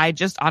I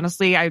just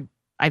honestly,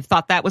 I've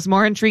thought that was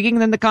more intriguing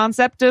than the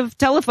concept of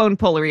telephone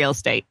pole real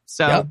estate.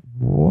 So,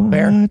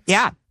 fair.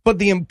 Yeah. But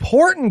the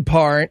important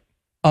part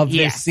of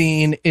this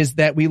scene is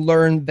that we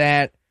learn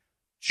that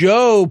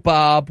Joe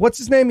Bob, what's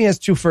his name? He has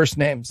 2 first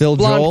names. Phil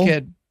Joel.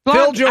 Kid.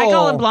 Phil Joel. I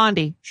call him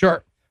Blondie.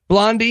 Sure.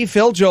 Blondie,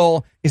 Phil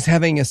Joel, is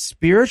having a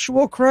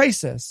spiritual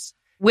crisis.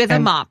 With a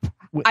mop.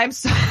 I'm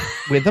sorry.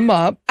 With a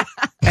mop.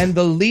 And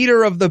the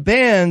leader of the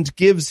band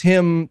gives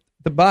him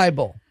the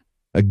Bible.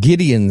 A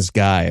Gideon's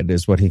Guide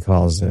is what he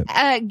calls it.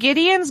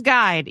 Gideon's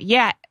Guide.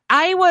 Yeah.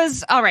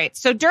 All right.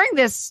 So during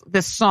this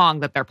song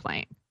that they're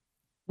playing,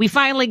 we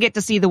finally get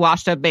to see the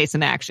washed up bass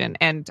in action.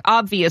 And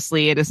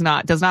obviously it does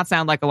not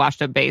sound like a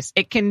washed up bass.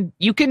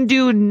 You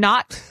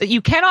cannot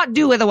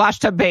do with a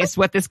washed up bass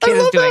what this kid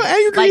is doing.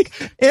 Like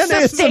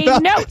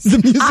sustained notes.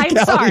 I'm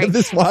sorry.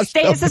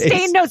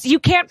 Sustained notes. You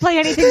can't play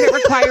anything that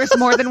requires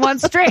more than 1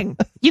 string.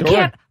 You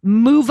can't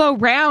move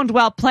around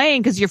while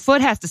playing because your foot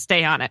has to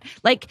stay on it.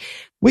 Like,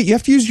 wait, you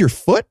have to use your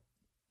foot?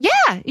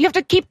 Yeah, you have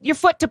to keep your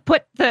foot to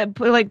put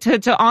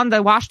to on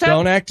the washtub.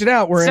 Don't act it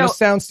out. We're in a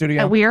sound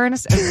studio. We are in a.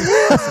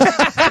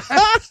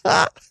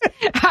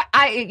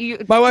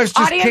 My wife's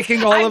just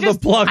kicking all of the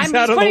plugs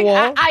out of the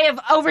wall. I have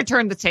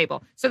overturned the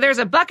table. So there's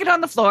a bucket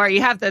on the floor.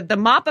 You have the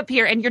mop up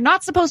here, and you're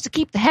not supposed to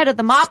keep the head of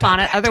the mop on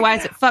it,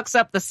 otherwise it fucks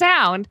up the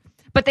sound.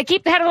 But they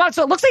keep the head of the mop,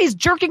 so it looks like he's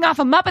jerking off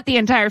a Muppet the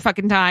entire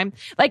fucking time.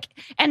 Like,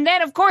 and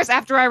then of course,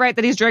 after I write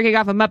that he's jerking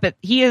off a Muppet,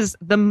 he is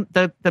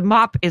the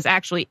mop is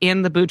actually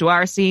in the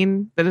boudoir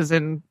scene that is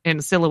in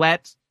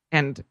silhouette,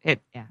 and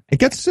it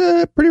gets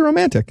pretty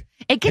romantic.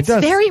 It gets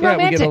very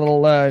romantic. We get a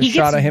little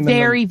shot of him.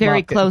 Very,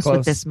 very close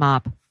with this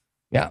mop.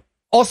 Yeah.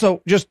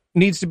 Also, just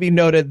needs to be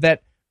noted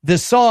that the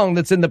song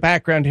that's in the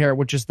background here,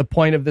 which is the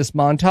point of this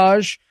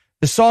montage,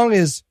 the song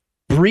is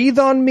Breathe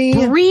on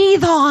Me.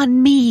 Breathe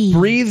on me.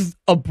 Breathe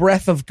a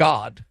breath of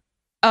God.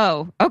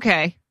 Oh,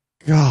 okay.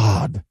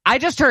 God. I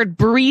just heard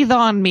breathe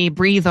on me,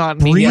 breathe on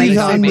me. Breathe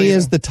on me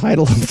is the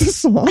title of the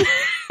song.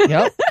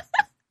 Yep.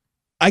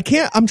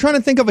 I'm trying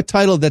to think of a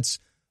title that's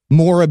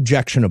more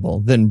objectionable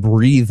than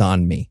Breathe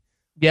on Me.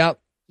 Yep.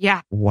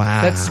 Yeah.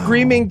 Wow. That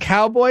screaming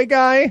cowboy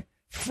guy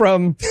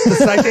from the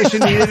Citation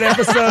Needed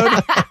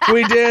episode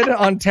we did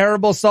on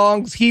terrible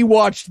songs. He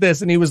watched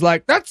this and he was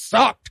like, that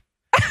sucked.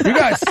 You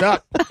guys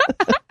suck.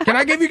 Can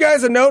I give you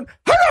guys a note?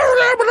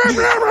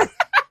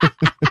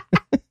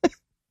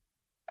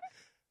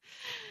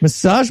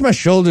 Massage my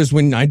shoulders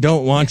when I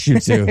don't want you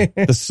to.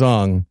 The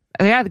song.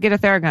 Yeah, get a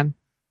Theragun.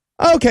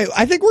 Okay,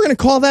 I think we're going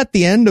to call that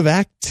the end of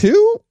Act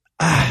 2.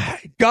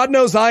 God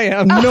knows I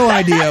am. No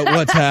idea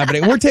what's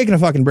happening. We're taking a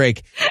fucking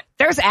break.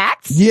 There's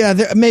acts? Yeah,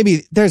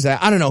 maybe there's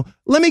I don't know.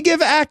 Let me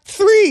give Act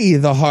 3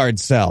 the hard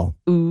sell.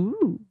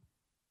 Ooh.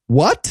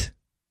 What?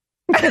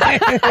 Find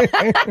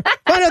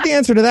out the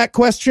answer to that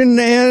question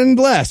and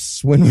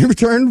less when we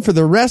return for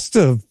the rest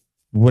of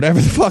whatever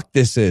the fuck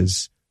this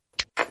is.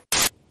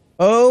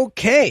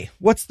 Okay,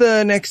 what's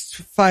the next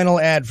final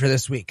ad for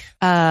this week?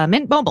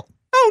 Mint Mobile.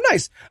 Oh,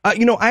 nice. I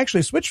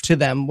actually switched to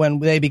them when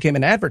they became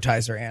an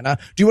advertiser, Anna.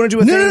 Do you want to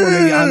do a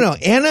thing? No.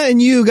 Anna and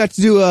you got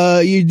to do,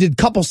 you did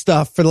couple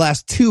stuff for the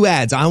last 2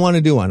 ads. I want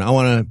to do one. I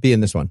want to be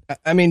in this one.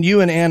 I mean,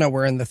 you and Anna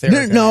were in the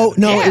therapy. No,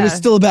 Yeah. It was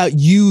still about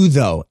you,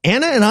 though.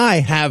 Anna and I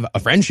have a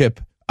friendship.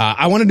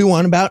 I want to do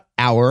one about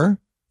our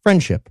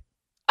friendship.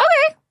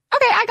 Okay,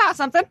 I got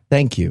something.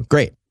 Thank you.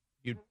 Great.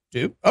 You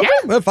do? Okay,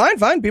 Yeah. well,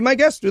 fine. Be my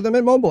guest. Do the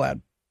Mint Mobile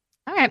ad.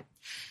 All right.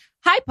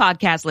 Hi,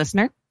 podcast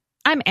listener.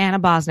 I'm Anna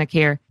Bosnick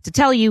here to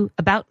tell you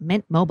about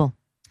Mint Mobile.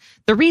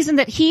 The reason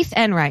that Heath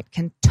Enright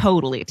can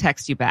totally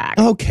text you back.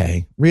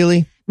 Okay.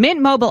 Really?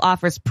 Mint Mobile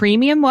offers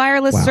premium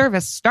wireless Wow.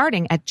 service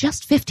starting at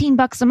just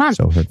 $15 a month.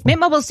 So hurtful. Mint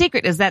Mobile's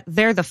secret is that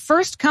they're the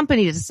first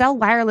company to sell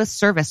wireless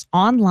service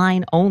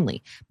online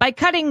only. By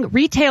cutting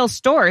retail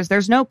stores,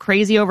 there's no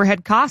crazy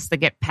overhead costs that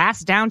get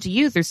passed down to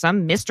you through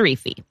some mystery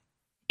fee.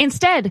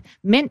 Instead,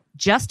 Mint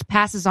just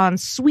passes on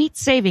sweet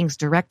savings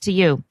direct to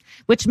you,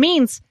 which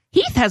means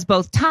Heath has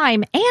both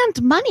time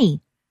and money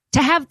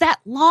to have that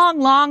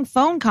long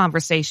phone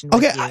conversation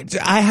with Okay. you.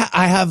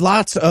 I have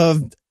lots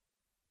of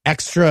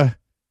extra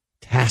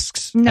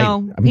tasks.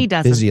 No, I'm he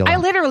doesn't. busy a lot. I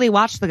literally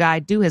watch the guy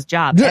do his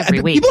job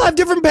every week. People have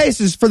different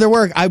paces for their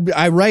work.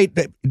 I write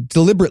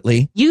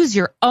deliberately. Use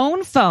your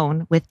own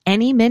phone with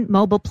any Mint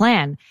Mobile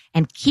plan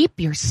and keep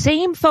your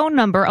same phone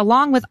number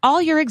along with all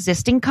your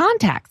existing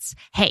contacts.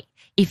 Hey,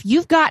 if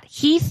you've got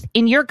Heath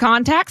in your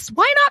contacts,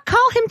 why not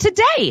call him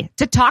today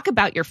to talk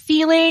about your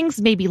feelings,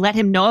 maybe let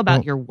him know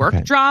about your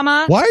work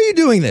drama? Why are you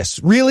doing this?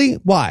 Really?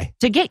 Why?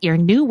 To get your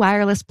new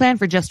wireless plan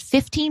for just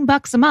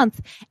 $15 a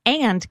month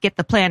and get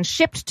the plan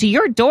shipped to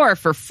your door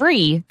for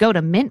free, go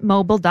to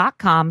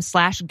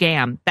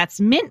mintmobile.com/GAM. That's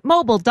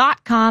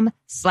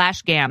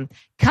mintmobile.com/GAM.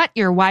 Cut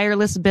your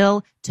wireless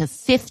bill to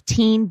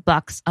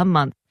 $15 a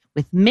month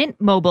with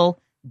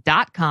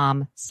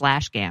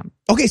mintmobile.com/GAM.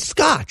 Okay,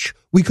 Scotch.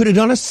 We could have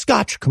done a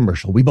Scotch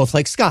commercial. We both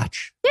like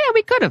Scotch. Yeah,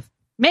 we could have.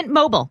 Mint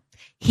Mobile.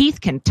 Heath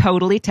can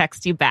totally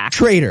text you back.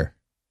 Traitor.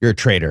 You're a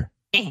traitor.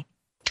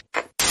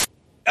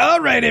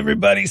 All right,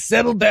 everybody,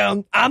 settle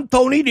down. I'm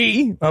Tony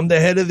D. I'm the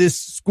head of this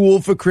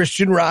school for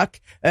Christian rock.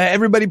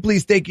 Everybody,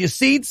 please take your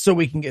seats so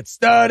we can get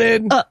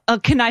started.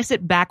 Can I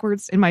sit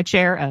backwards in my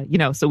chair,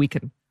 so we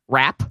can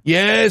rap?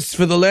 Yes,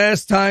 for the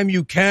last time,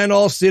 you can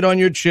all sit on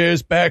your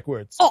chairs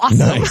backwards. Awesome.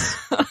 Nice.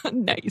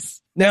 Nice.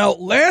 Now,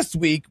 last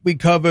week, we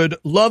covered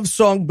Love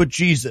Song But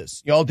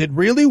Jesus. Y'all did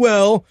really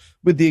well,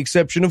 with the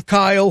exception of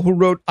Kyle, who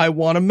wrote, I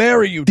Want to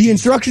Marry You. The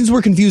instructions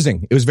were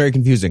confusing. It was very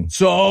confusing.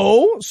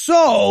 So,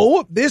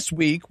 this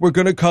week, we're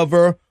going to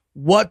cover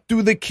What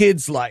Do the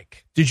Kids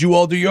Like? Did you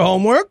all do your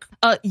homework?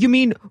 You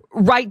mean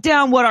write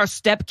down what our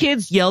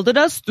stepkids yelled at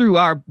us through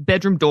our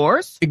bedroom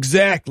doors?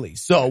 Exactly.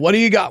 So, what do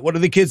you got? What are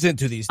the kids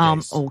into these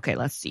days? Okay,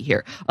 let's see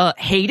here.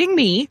 Hating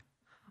me.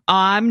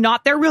 I'm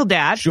not their real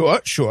dad.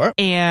 Sure.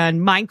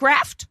 And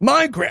Minecraft.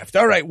 Minecraft.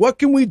 All right. What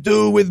can we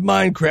do with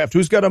Minecraft?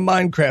 Who's got a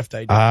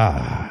Minecraft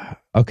idea?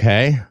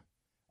 Okay.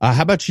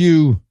 How about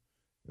you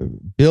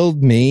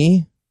build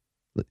me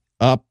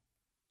up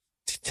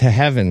to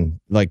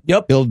heaven? Like,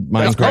 build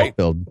Minecraft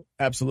build.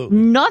 Absolutely.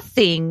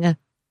 Nothing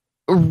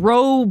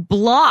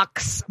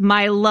Roblox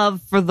my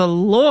love for the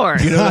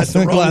Lord. You know, that's the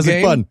wrong Classic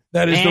game. fun.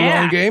 That is the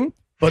wrong game,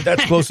 but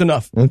that's close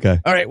enough. Okay.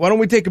 All right. Why don't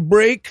we take a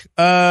break?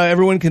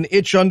 Everyone can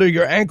itch under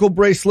your ankle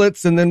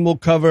bracelets, and then we'll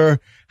cover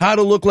how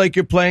to look like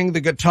you're playing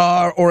the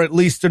guitar or at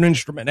least an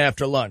instrument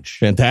after lunch.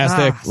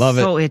 Fantastic. Love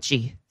it. So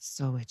itchy.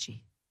 So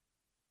itchy.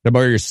 Can I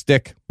borrow your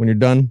stick when you're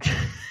done?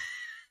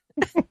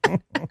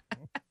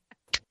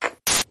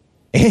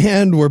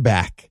 And we're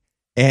back.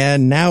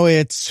 And now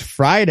it's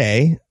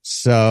Friday.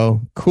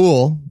 So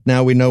cool.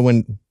 Now we know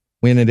when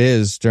it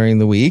is during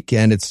the week.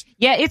 And it's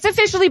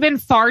officially been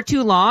far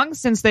too long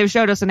since they've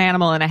showed us an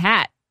animal in a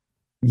hat.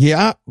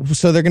 Yeah.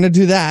 So they're going to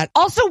do that.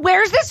 Also,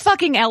 where's this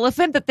fucking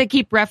elephant that they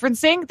keep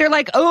referencing? They're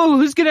like, oh,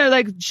 who's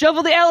going to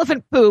shovel the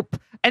elephant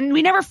poop? And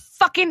we never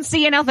fucking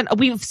see an elephant.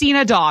 We've seen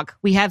a dog.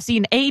 We have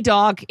seen a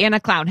dog in a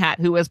clown hat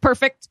who is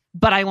perfect,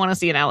 but I want to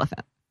see an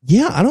elephant.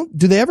 Yeah.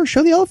 Do they ever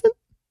show the elephant?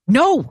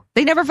 No,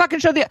 they never fucking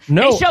show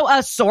No. They show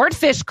a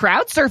swordfish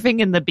crowd surfing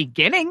in the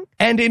beginning.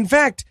 And in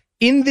fact,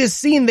 in this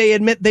scene, they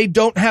admit they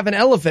don't have an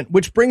elephant,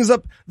 which brings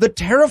up the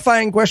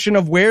terrifying question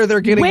of where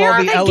they're getting Where all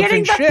are the they elephant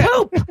getting the shit.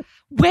 poop?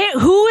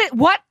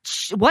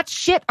 What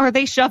shit are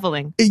they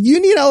shoveling? You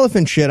need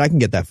elephant shit. I can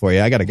get that for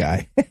you. I got a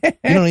guy.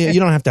 You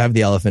don't have to have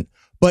the elephant.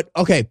 But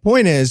okay,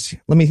 point is,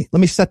 let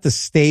me set the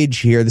stage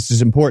here. This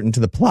is important to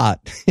the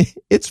plot.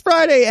 It's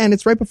Friday and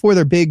it's right before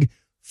their big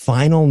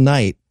final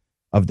night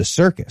of the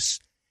circus.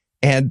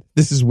 And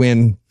this is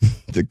when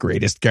the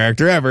greatest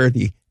character ever,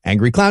 the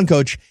angry clown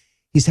coach,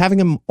 he's having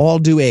them all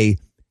do a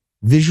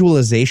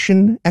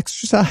visualization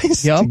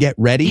exercise to get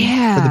ready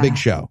for the big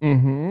show.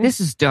 Mm-hmm. This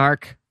is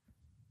dark.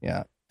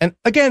 Yeah. And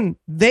again,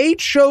 they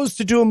chose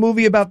to do a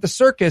movie about the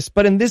circus,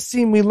 but in this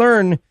scene we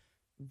learn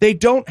they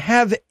don't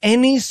have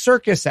any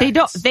circus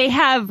acts. They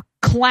have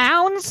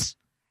clowns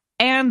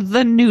and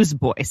the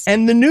Newsboys.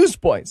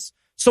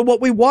 So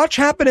what we watch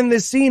happen in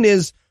this scene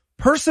is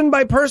person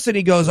by person,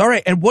 he goes, all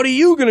right, and what are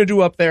you going to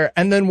do up there?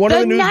 And then one of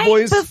the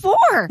Newsboys. Night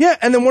before. Yeah,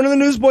 and then one of the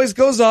Newsboys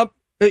goes up,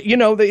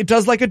 it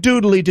does like a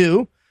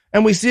doodly-doo,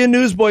 and we see a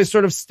newsboy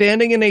sort of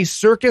standing in a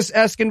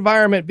circus-esque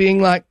environment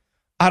being like,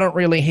 I don't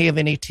really have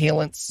any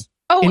talents,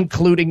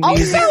 including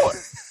music.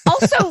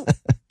 Also,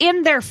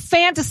 in their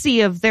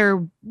fantasy of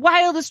their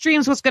wildest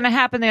dreams, what's going to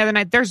happen the other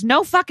night, there's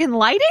no fucking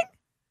lighting?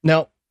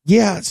 No.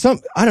 Yeah,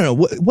 I don't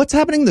know. What's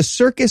happening? The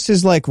circus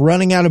is like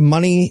running out of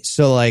money,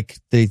 so like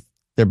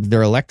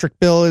their electric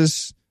bill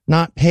is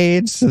not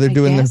paid, so they're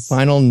doing the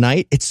final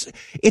night.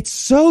 It's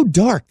so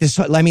dark.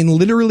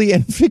 Literally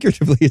and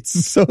figuratively, it's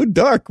so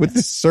dark with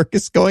this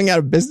circus going out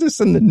of business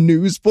and the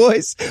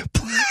Newsboys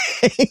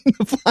playing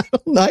the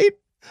final night.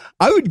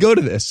 I would go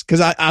to this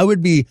because I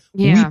would be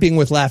weeping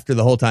with laughter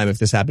the whole time if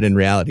this happened in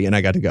reality and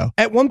I got to go.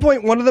 At one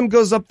point, one of them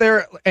goes up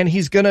there and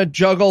he's going to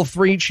juggle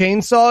 3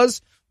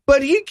 chainsaws,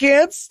 but he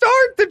can't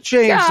start the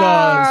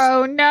chainsaws.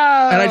 Oh, no.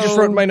 And I just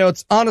wrote in my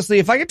notes, honestly,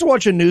 if I get to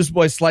watch a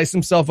newsboy slice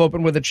himself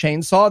open with a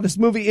chainsaw, this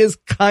movie is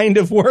kind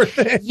of worth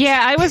it. Yeah,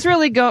 I was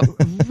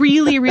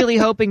really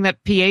hoping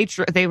that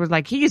Pietro, they were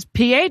like, he's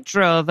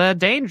Pietro, the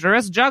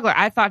dangerous juggler.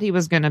 I thought he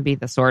was going to be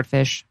the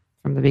swordfish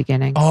from the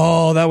beginning.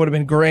 Oh, that would have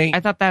been great. I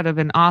thought that would have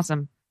been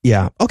awesome.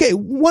 Yeah. Okay,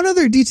 one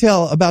other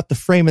detail about the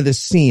frame of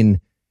this scene.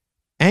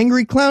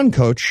 Angry clown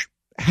coach,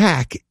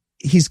 Hack,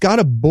 he's got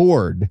a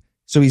board.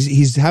 So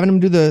he's having him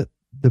do the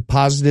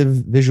positive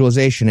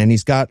visualization, and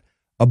he's got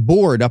a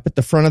board up at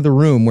the front of the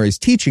room where he's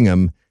teaching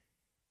him,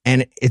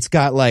 and it's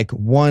got like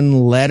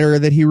one letter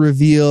that he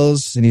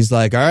reveals, and he's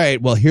like, all right,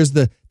 well, here's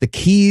the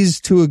keys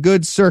to a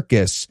good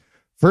circus.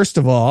 First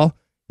of all,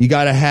 you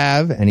got to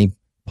have, and he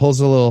pulls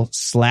a little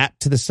slat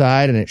to the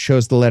side, and it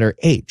shows the letter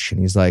H,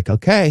 and he's like,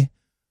 okay,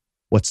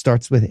 what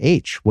starts with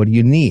H? What do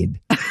you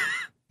need?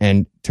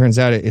 And turns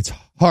out it's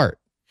heart.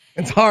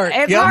 It's hard.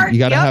 It's hard. You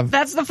gotta have.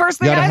 That's the first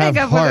thing I think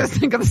of when I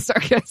think of the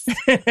circus.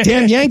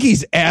 Damn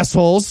Yankees,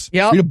 assholes.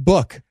 Yep. Read a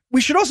book.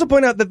 We should also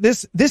point out that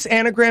this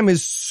anagram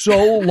is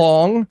so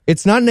long.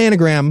 It's not an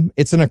anagram.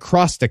 It's an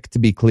acrostic, to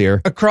be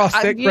clear.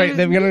 Acrostic, right.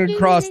 They've got an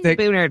acrostic.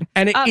 Boonerd.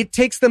 And it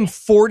takes them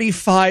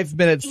 45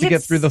 minutes to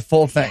get through the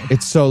full thing.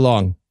 It's so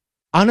long.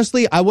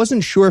 Honestly, I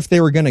wasn't sure if they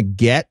were going to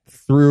get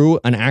through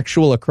an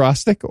actual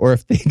acrostic or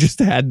if they just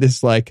had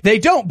this like... They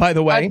don't, by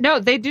the way. No,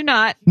 they do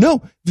not.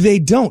 No, they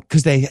don't,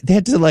 because they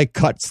had to like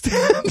cut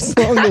steps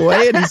along the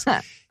way.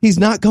 And he's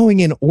not going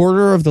in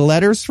order of the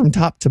letters from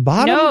top to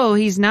bottom. No,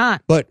 he's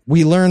not. But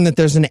we learn that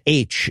there's an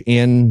H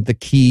in the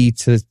key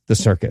to the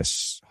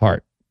circus,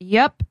 heart.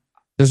 Yep.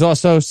 There's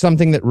also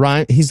something that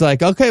rhymes. He's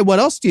like, okay, what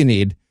else do you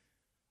need?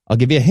 I'll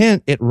give you a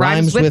hint. It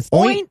rhymes with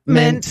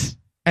ointment.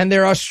 And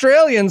they're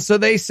Australian, so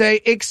they say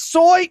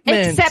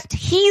excitement. Except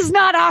he's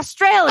not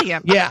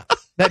Australian. Yeah,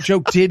 that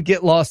joke did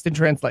get lost in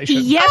translation.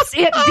 Yes,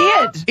 it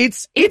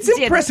did. It's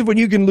impressive when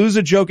you can lose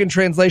a joke in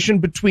translation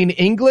between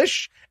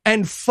English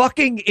and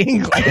fucking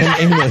English.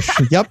 And English,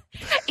 yep.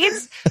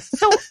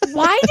 So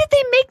why did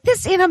they make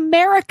this in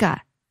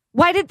America?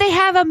 Why did they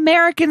have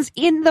Americans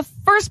in the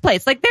first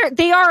place? Like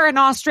they are an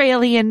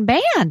Australian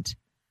band.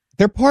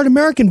 They're part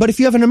American, but if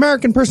you have an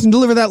American person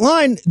deliver that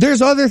line,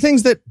 there's other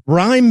things that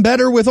rhyme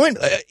better with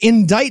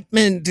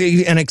indictment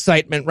and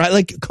excitement, right?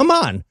 Like, come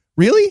on,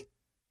 really?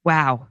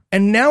 Wow.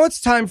 And now it's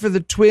time for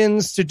the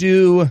twins to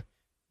do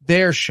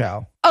their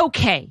show.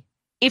 Okay,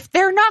 if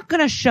they're not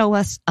going to show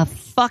us a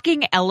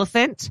fucking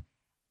elephant,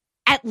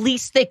 at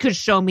least they could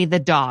show me the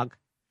dog.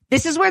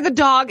 This is where the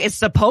dog is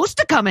supposed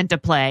to come into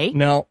play.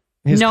 No,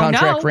 his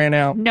contract ran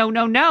out.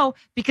 No,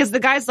 because the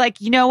guy's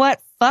like, you know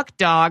what? Fuck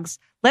dogs.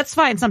 Let's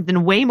find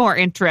something way more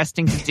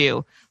interesting to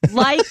do.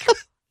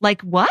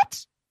 Like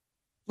what?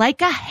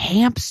 Like a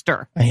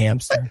hamster. A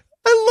hamster.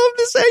 I love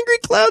this angry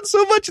clown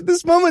so much at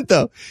this moment,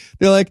 though.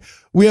 They're like,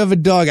 we have a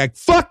dog act.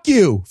 Fuck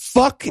you.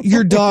 Fuck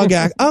your dog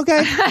act.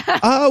 Okay.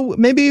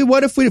 Maybe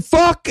what if we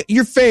fuck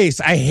your face?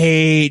 I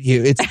hate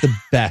you. It's the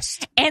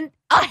best. And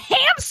a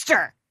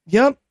hamster.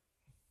 Yep.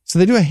 So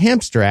they do a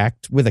hamster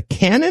act with a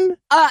cannon?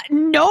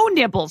 No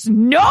nibbles.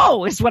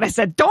 No is what I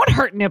said. Don't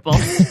hurt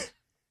nipples.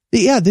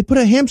 Yeah, they put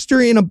a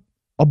hamster in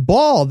a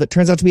ball that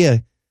turns out to be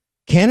a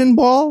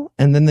cannonball,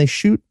 and then they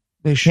shoot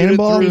the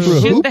cannonball through a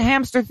hoop. Shoot the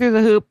hamster through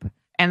the hoop,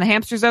 and the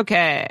hamster's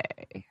okay.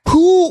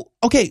 Who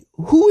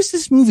is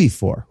this movie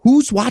for?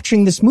 Who's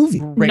watching this movie?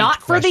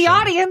 Not for the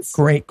audience.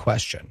 Great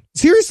question.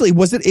 Seriously,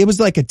 it was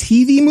like a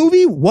TV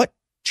movie? What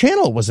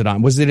channel was it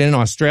on? Was it in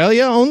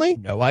Australia only?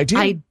 No idea.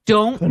 I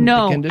don't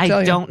know.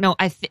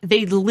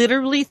 They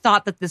literally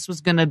thought that this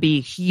was going to be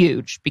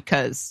huge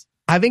because...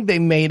 I think they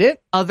made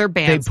it. Other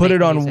bands. They put make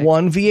it on music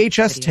one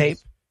VHS videos. tape.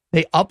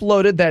 They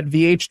uploaded that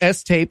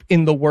VHS tape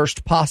in the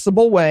worst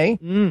possible way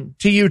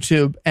to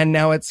YouTube, and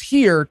now it's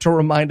here to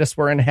remind us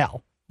we're in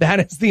hell. That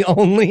is the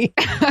only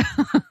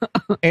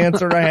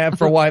answer I have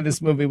for why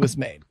this movie was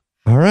made.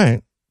 All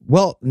right.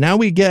 Well, now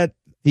we get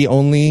the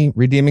only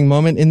redeeming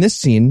moment in this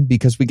scene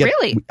because we get...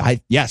 Really?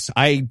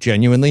 I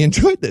genuinely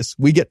enjoyed this.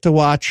 We get to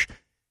watch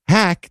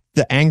Hack,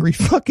 the angry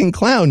fucking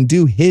clown,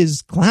 do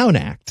his clown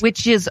act.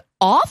 Which is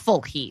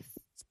awful, Heath.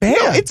 No,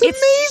 it's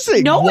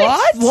amazing. No,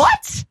 what?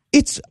 What?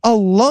 It's a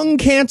lung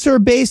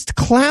cancer-based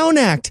clown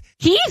act.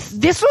 Heath,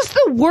 this was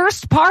the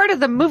worst part of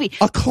the movie.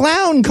 A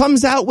clown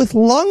comes out with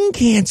lung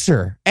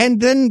cancer, and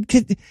then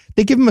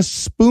they give him a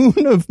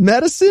spoon of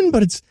medicine,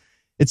 but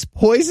it's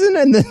poison,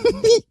 and then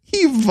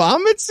he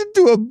vomits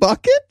into a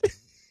bucket.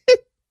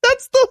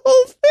 That's the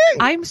whole thing.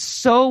 I'm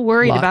so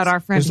worried about our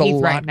friend There's Heath a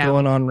lot right now.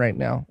 going on right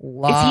now.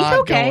 Is Heath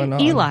okay?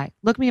 Eli,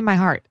 look me in my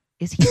heart.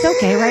 Is Heath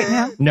okay right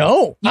now?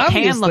 No, You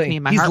obviously. can look me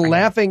in my He's heart right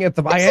laughing at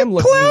the. I It's am a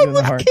looking clown you in the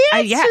with heart.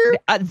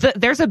 cancer.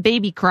 There's a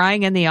baby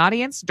crying in the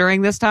audience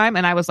during this time,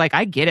 and I was like,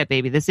 I get it,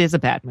 baby. This is a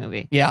bad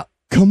movie. Yeah,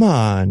 Come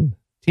on.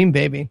 Team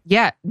Baby.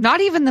 Yeah, not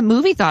even the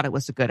movie thought it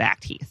was a good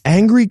act, Heath.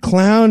 Angry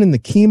clown in the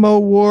chemo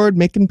ward,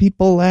 making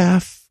people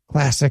laugh.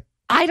 Classic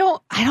I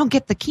don't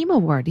get the chemo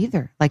word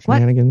either. Like what?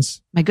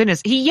 shenanigans. My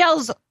goodness. He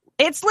yells,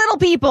 "It's little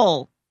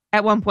people,"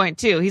 at one point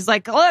too. He's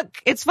like, "Look,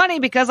 it's funny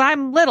because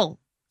I'm little."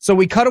 So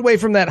we cut away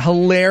from that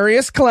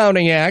hilarious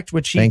clowning act,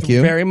 which he Thank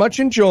you. very much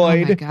Oh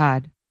enjoyed. my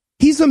God.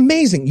 He's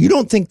amazing. You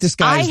don't think this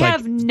I guy's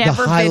have like never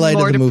the been highlight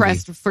more of the movie.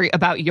 depressed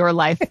about your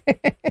life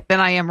than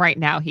I am right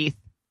now, Heath.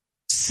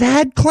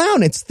 Sad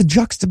clown. It's the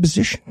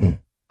juxtaposition.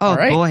 Oh All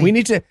right, boy.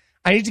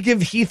 I need to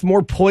give Heath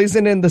more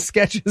poison in the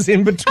sketches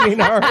in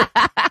between our.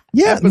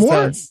 Yeah,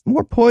 Episodes.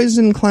 more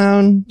poison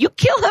clown You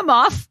kill him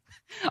off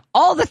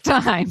all the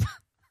time.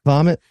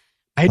 vomit.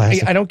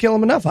 Classic. I don't kill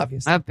him enough,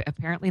 obviously.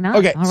 Apparently not.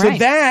 Okay, All so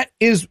right.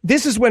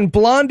 this is when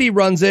Blondie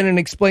runs in and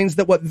explains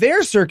that what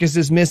their circus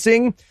is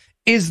missing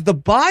is the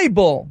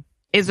Bible.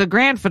 Is a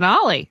grand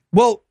finale.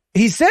 Well,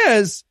 he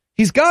says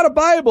he's got a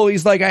Bible.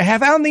 He's like, I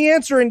have found the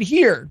answer in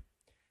here.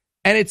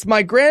 And it's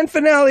my grand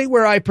finale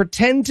where I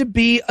pretend to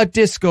be a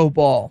disco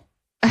ball.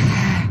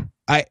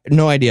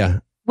 No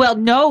idea. Well,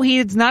 no,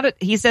 he's not.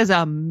 He says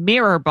a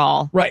mirror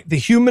ball. Right, the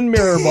human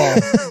mirror ball.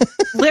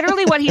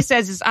 Literally what he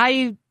says is,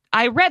 I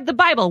read the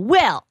Bible.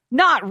 Well,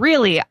 not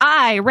really.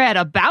 I read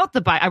about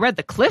the Bible. I read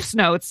the Cliff's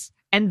Notes,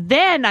 and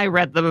then I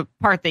read the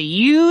part that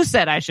you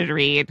said I should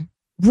read.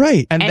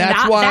 Right. And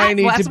that's why I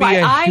need to be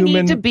a I human.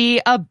 need to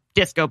be a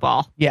disco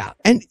ball. Yeah.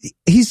 And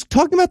he's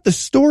talking about the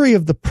story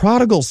of the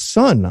prodigal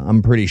son,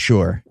 I'm pretty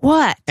sure.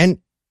 What?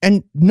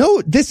 And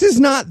no, this is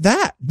not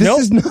that. This Nope.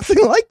 is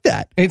nothing like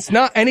that. It's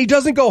not, and he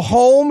doesn't go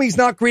home. He's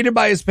not greeted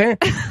by his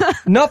parents.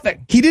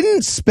 Nothing. He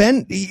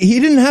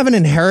didn't have an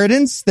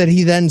inheritance that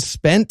he then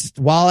spent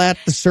while at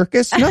the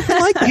circus. Nothing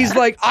like that. He's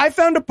like, I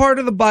found a part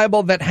of the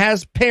Bible that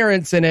has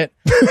parents in it.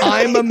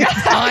 I'm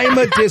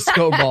a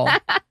disco ball.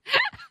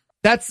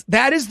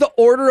 That is the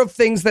order of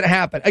things that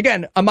happen.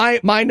 Again,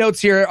 my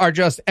notes here are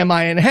just, am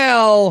I in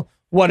hell?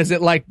 What is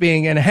it like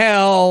being in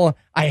hell?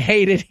 I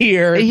hate it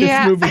here.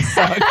 Yeah. This movie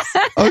sucks.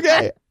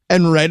 Okay.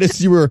 And right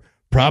as you were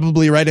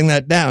probably writing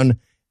that down,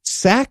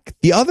 Sack,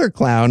 the other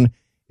clown,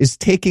 is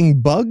taking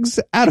bugs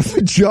out of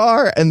a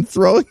jar and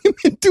throwing them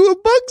into a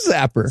bug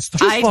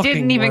zapper. I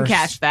didn't even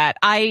catch that.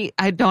 I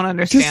don't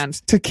understand.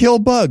 Just to kill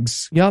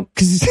bugs. Yep.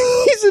 Because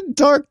he's a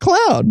dark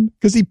clown.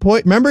 Because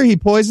remember he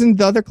poisoned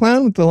the other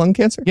clown with the lung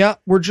cancer? Yeah,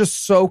 we're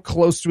just so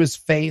close to his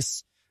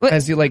face But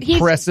as he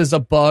presses a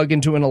bug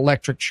into an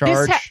electric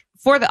charge.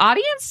 For the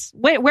audience?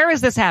 Wait, where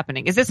is this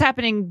happening? Is this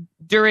happening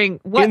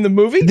during what? In the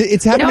movie?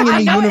 It's happening No, I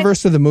in the know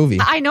universe of the movie.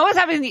 I know it's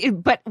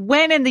happening, but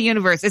when in the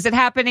universe? Is it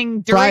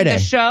happening during Friday. the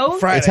show?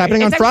 Friday. It's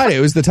happening on It's Friday.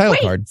 It was the title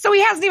Wait, card. so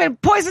he hasn't even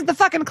poisoned the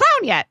fucking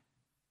clown yet.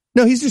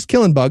 No, he's just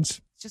killing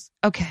bugs. Just,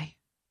 okay.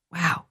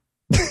 Wow.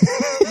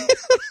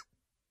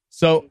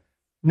 So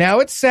now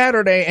it's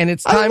Saturday and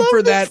it's I time love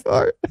for this that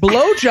part.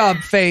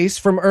 blowjob face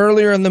from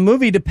earlier in the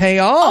movie to pay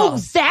Oh,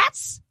 off.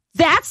 that's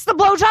the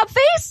blowjob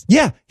face?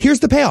 Yeah, here's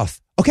the payoff.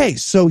 Okay,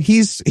 so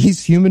he's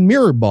human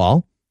mirror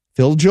ball,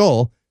 Phil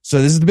Joel.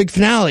 So this is the big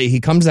finale. He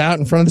comes out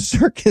in front of the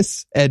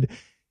circus and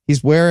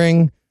he's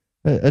wearing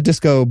a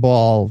disco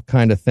ball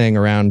kind of thing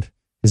around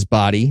his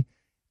body.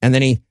 And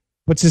then he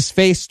puts his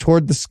face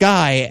toward the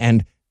sky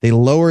and they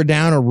lower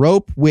down a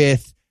rope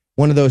with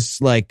one of those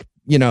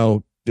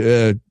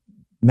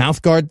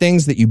mouth guard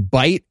things that you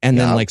bite and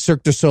then like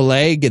Cirque du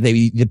Soleil,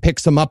 they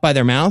picks them up by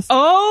their mouth.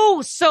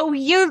 Oh, so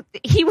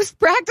he was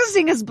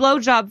practicing his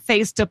blowjob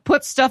face to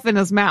put stuff in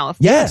his mouth.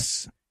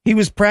 Yes. He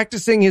was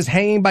practicing his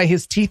hanging by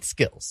his teeth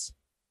skills.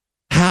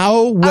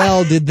 How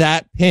well did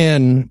that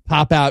pin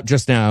pop out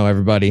just now,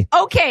 everybody?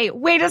 Okay,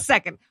 wait a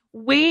second.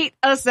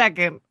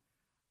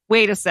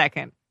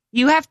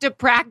 You have to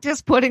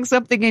practice putting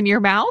something in your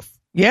mouth?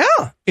 Yeah.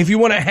 If you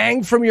want to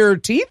hang from your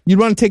teeth. You'd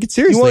want to take it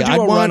seriously. You want to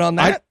do a run on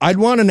that? I'd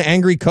want an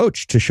angry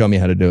coach to show me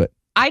how to do it.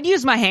 I'd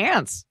use my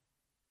hands.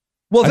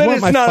 Well, I then want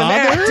it's my not father.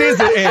 an act, is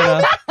it,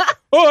 Anna?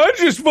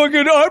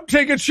 I'll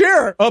take a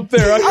chair up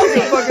there.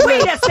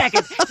 Wait a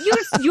second.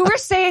 You were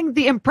saying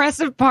the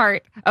impressive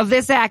part of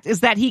this act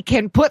is that he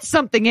can put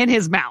something in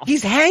his mouth.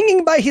 He's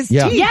hanging by his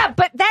teeth. Yeah,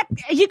 but that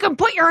you can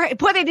put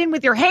it in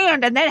with your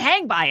hand and then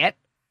hang by it.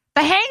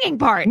 The hanging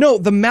part. No,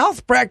 the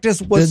mouth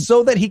practice was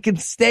so that he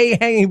could stay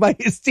hanging by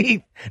his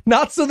teeth,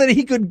 not so that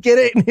he could get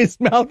it in his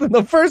mouth in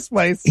the first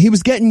place. He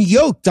was getting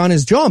yoked on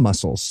his jaw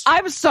muscles.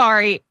 I'm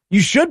sorry.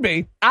 You should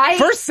be.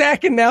 First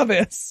sack and now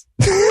this.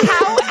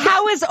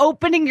 How is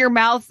opening your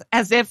mouth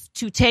as if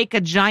to take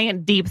a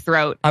giant deep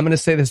throat? I'm going to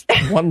say this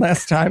one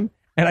last time,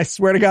 and I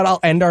swear to God,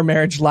 I'll end our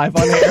marriage live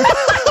on air.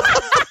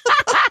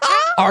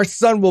 Our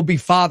son will be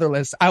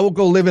fatherless. I will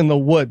go live in the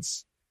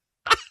woods.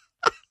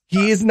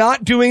 He is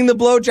not doing the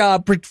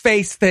blowjob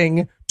face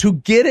thing to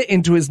get it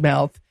into his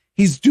mouth.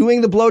 He's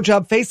doing the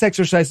blowjob face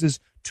exercises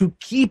to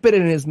keep it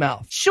in his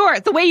mouth. Sure.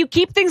 The way you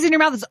keep things in your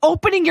mouth is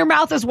opening your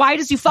mouth as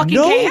wide as you fucking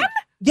can.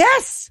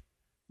 Yes.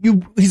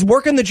 He's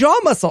working the jaw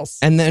muscles.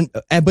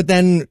 But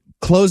then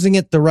closing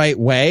it the right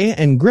way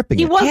and gripping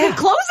it. He wasn't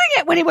closing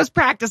it when he was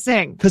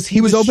practicing. Because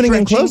he was opening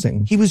and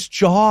closing. He was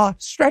jaw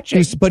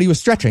stretching. But he was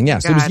stretching,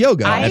 yes. God, it was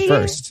yoga at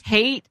first. I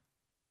hate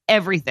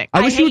everything.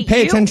 I wish you would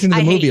pay attention to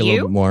the movie a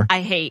little bit more.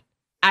 I hate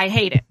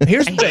it.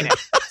 Here's the thing.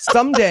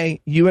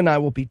 Someday you and I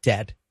will be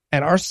dead.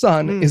 And our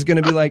son is going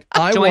to be like,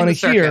 I want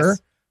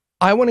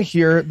to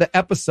hear the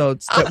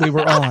episodes that we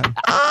were on.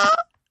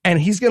 And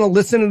he's going to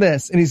listen to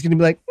this and he's going to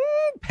be like,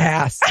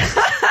 pass.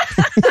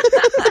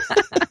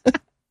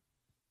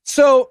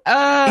 So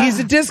he's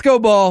a disco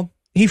ball.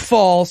 He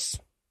falls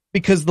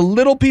because the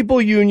Little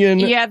People Union.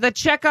 Yeah, the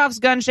Chekhov's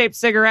gun-shaped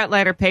cigarette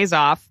lighter pays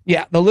off.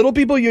 Yeah, the Little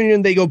People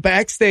Union, they go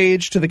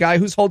backstage to the guy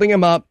who's holding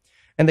him up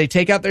and they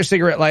take out their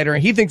cigarette lighter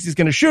and he thinks he's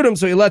going to shoot him.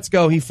 So he lets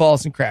go. He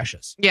falls and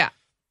crashes. Yeah.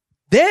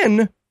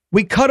 Then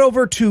we cut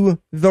over to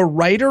the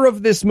writer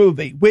of this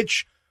movie,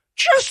 which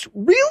just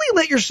really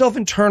let yourself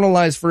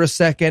internalize for a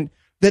second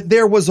that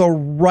there was a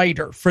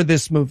writer for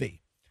this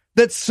movie.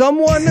 That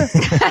someone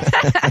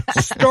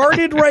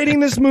started writing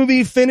this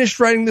movie, finished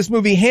writing this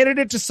movie, handed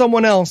it to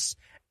someone else,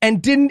 and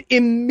didn't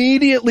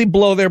immediately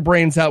blow their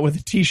brains out with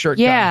a t-shirt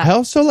gun. I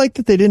also like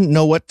that they didn't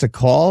know what to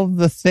call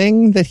the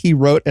thing that he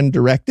wrote and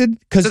directed.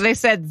 So they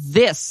said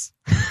this.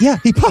 Yeah,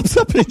 he pops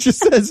up and it just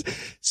says,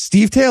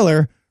 Steve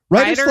Taylor,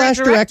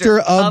 writer/director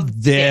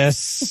of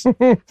this.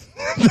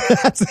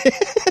 That's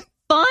it.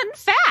 Fun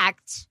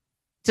fact,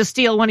 to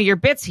steal one of your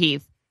bits,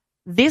 Heath,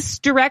 this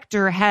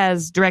director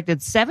has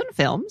directed 7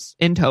 films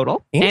in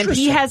total, and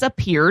he has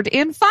appeared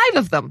in 5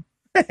 of them.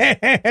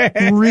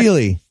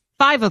 Really?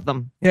 5 of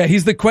them. Yeah,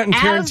 he's the Quentin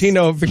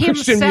Tarantino of the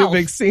Christian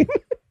music scene.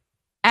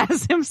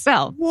 As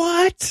himself.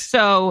 What?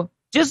 So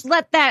just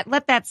let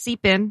that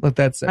seep in. Let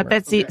that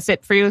sit.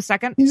 Sit for you a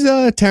second. He's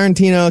a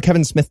Tarantino,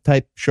 Kevin Smith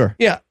type. Sure.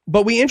 Yeah,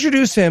 but we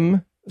introduce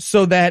him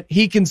so that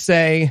he can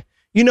say,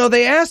 you know,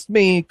 they asked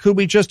me, could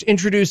we just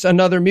introduce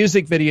another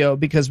music video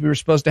because we were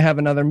supposed to have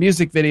another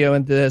music video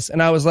into this.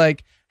 And I was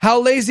like,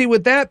 how lazy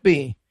would that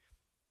be?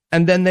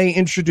 And then they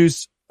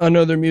introduce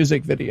another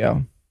music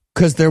video.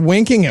 Because they're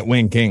winking at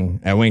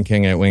winking.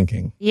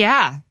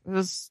 Yeah. It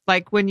was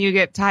like when you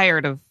get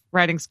tired of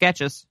writing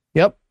sketches.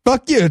 Yep.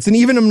 Fuck you. It's an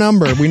even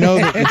number. We know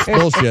that it's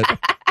bullshit.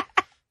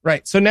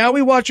 Right. So now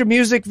we watch a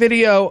music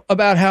video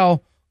about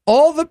how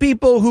all the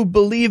people who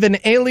believe in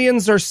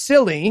aliens are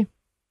silly.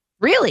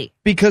 Really?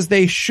 Because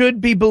they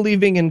should be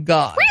believing in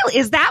God. Really?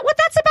 Is that what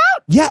that's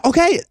about? Yeah,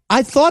 okay.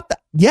 I thought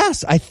that.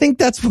 Yes, I think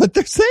that's what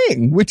they're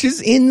saying, which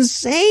is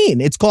insane.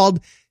 It's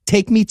called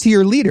Take Me to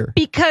Your Leader.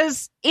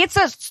 Because it's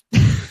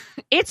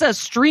a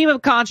stream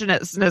of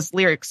consciousness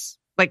lyrics.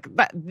 Like,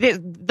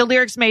 the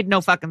lyrics made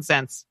no fucking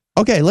sense.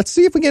 Okay, let's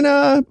see if we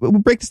can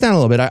break this down a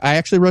little bit. I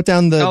actually wrote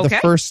down the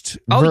first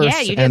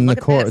verse and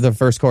the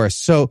first chorus.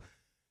 So,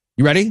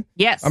 you ready?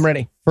 Yes. I'm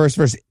ready. First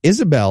verse,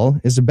 Isabel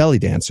is a belly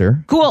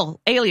dancer.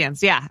 Cool.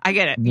 Aliens. Yeah, I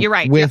get it. You're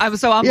right. I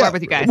was so on board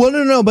with you guys. Well,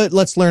 no, but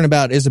let's learn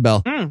about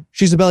Isabel.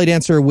 She's a belly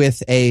dancer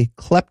with a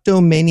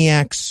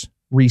kleptomaniac's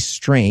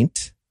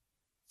restraint.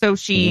 So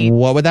she...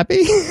 What would that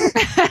be?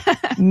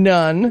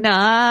 None.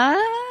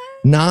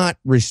 Not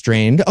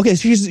restrained. Okay,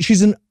 so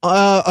she's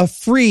a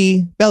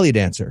free belly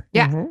dancer.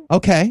 Yeah. Mm-hmm.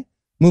 Okay,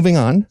 moving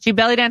on. She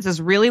belly dances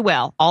really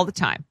well all the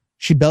time.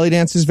 She belly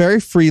dances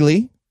very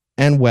freely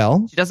and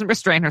well. She doesn't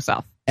restrain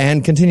herself.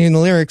 And continuing the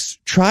lyrics,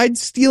 tried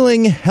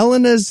stealing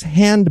Helena's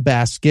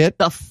handbasket.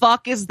 The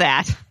fuck is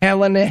that?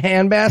 Helena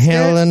handbasket?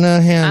 Helena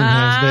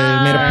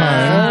handbasket. Made a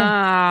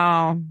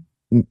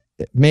pun.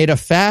 Made a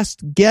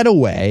fast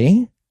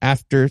getaway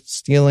after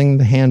stealing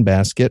the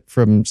handbasket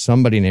from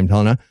somebody named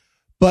Helena.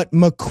 But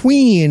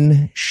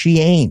McQueen, she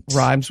ain't.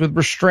 Rhymes with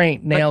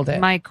restraint. Nailed it.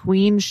 My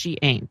queen, she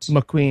ain't.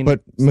 McQueen.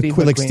 But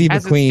like Steve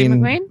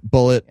McQueen,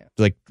 bullet,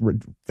 like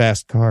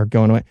fast car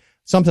going away.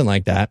 Something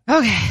like that.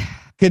 Okay.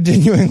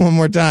 Continuing one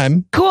more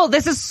time. Cool.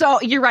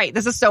 You're right.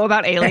 This is so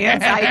about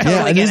aliens. I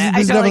totally get it.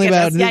 This is definitely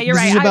about, yeah, you're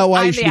right. This is about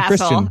why you should be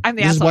asshole. Christian. I'm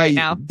the asshole right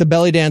now. The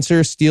belly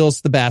dancer steals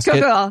the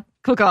basket.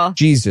 Cool.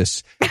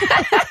 Jesus.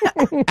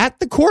 At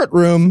the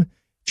courtroom,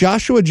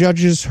 Joshua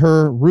judges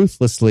her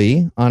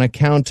ruthlessly on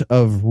account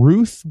of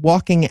Ruth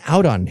walking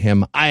out on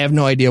him. I have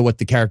no idea what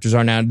the characters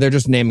are now. They're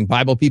just naming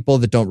Bible people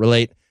that don't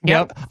relate.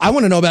 Yep. I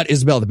want to know about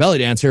Isabel the belly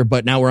dancer,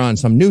 but now we're on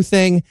some new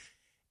thing.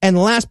 And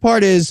the last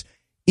part is,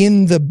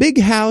 in the big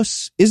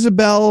house,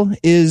 Isabel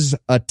is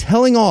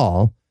telling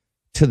all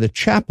to the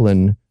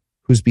chaplain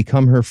who's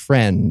become her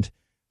friend,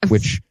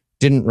 which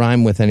didn't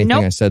rhyme with anything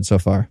I said so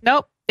far.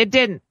 Nope, it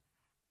didn't.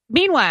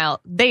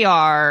 Meanwhile, they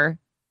are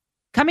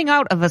coming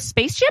out of a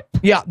spaceship.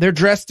 Yeah, they're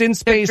dressed in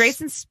space. They're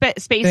dressed in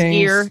space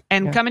gear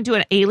and coming to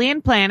an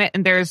alien planet.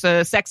 And there's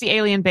a sexy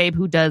alien babe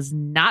who does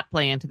not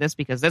play into this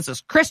because this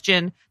is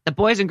Christian. The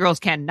boys and girls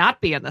cannot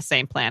be on the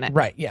same planet.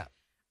 Right, yeah.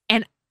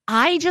 And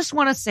I just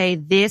want to say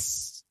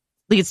this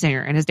lead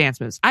singer and his dance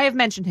moves. I have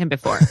mentioned him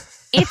before.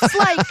 It's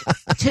like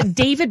to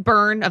David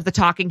Byrne of the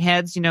Talking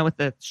Heads, you know, with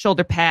the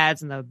shoulder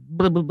pads and the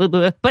blah, blah, blah,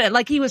 blah. But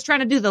like he was trying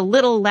to do the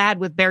little lad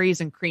with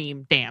berries and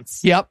cream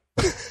dance. Yep.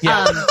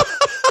 Yeah.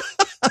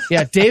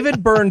 Yeah,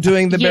 David Byrne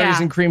doing the berries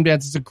and cream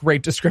dance is a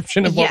great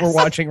description of what we're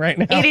watching right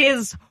now. It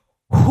is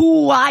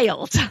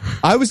wild.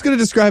 I was going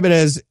to describe it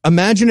as,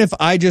 imagine if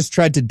I just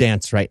tried to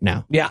dance right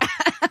now. Yeah.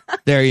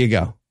 There you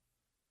go.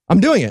 I'm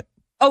doing it.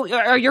 Oh,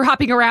 you're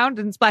hopping around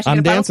and splashing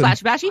I'm dancing.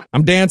 Splash bashy?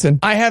 I'm dancing.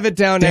 I have it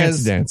down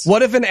as,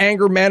 what if an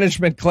anger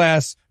management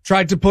class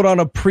tried to put on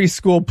a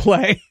preschool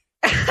play?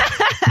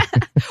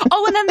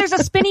 Oh, and then there's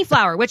a spinny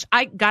flower, which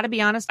I got to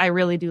be honest, I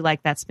really do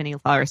like that spinny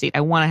flower seat.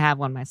 I want to have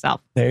one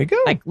myself. There you go.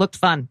 Like, looked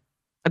fun.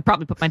 I'd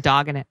probably put my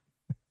dog in it.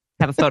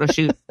 Have a photo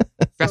shoot.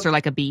 Dress her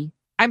like a bee.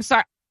 I'm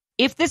sorry.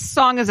 If this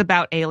song is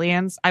about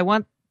aliens,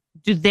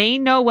 do they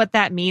know what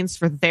that means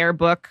for their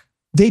book?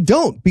 They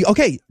don't.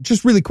 Okay,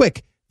 just really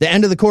quick. The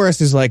end of the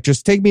chorus is like,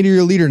 just take me to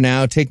your leader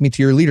now. Take me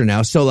to your leader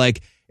now. So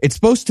like, it's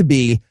supposed to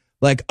be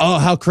like, oh,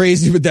 how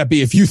crazy would that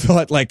be if you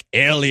thought like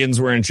aliens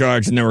were in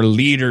charge and there were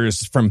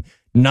leaders from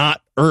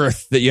not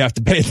Earth that you have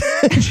to pay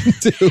attention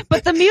to.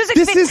 But the music...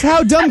 This is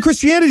how dumb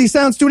Christianity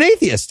sounds to an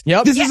atheist.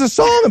 Yep. This is a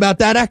song about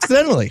that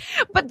accidentally.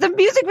 But the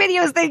music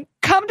videos, they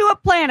come to a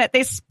planet,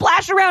 they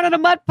splash around in a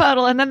mud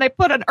puddle, and then they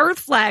put an Earth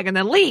flag and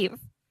then leave.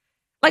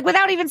 Like,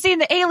 without even seeing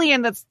the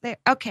alien that's there.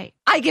 Okay,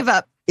 I give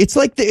up. It's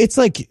like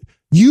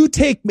you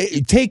take me,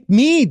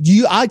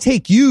 I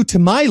take you to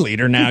my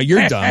leader now.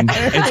 You're dumb.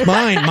 It's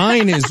mine.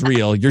 Mine is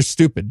real. You're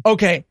stupid.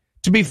 Okay.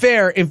 To be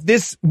fair, if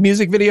this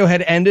music video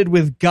had ended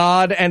with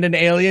God and an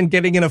alien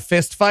getting in a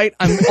fist fight,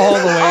 I'm all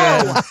the way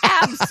in.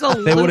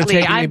 Absolutely. They would have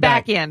taken me I'm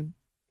back in.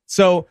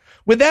 So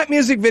with that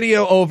music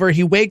video over,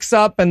 he wakes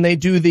up and they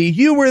do the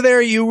you were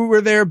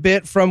there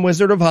bit from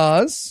Wizard of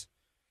Oz.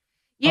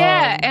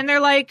 Yeah. And they're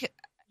like,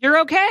 you're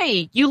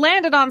okay. You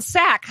landed on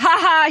Sack. Ha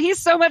ha. He's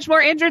so much more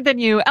injured than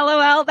you.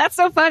 LOL. That's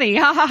so funny.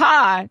 Ha ha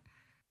ha.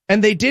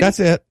 And they didn't. That's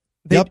it.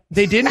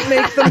 They didn't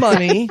make the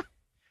money.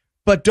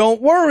 But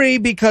don't worry,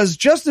 because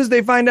just as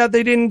they find out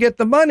they didn't get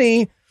the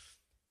money,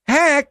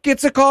 Hack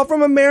gets a call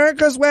from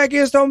America's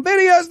Wackiest Home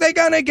Videos. They're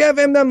going to give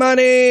him the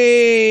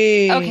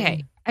money.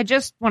 Okay. I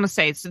just want to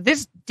say, so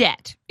this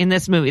debt in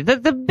this movie,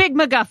 the big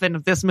MacGuffin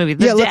of this movie,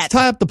 the debt. Let's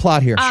tie up the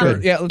plot here.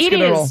 Sure. Yeah, let's it get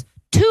it roll. is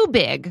too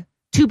big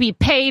to be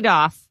paid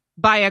off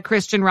by a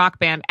Christian rock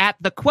band at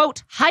the,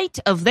 quote, height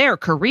of their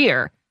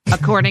career,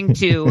 according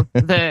to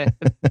the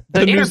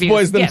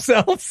Newsboys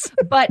themselves.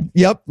 But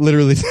yep,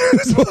 literally.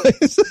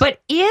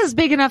 But is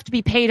big enough to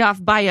be paid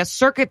off by a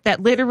circuit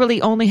that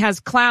literally only has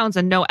clowns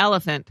and no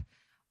elephant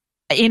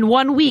in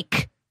 1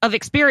 week of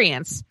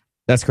experience.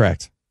 That's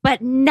correct.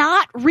 But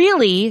not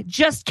really.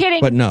 Just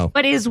kidding. But no.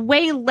 But is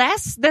way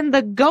less than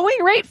the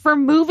going rate for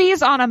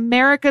movies on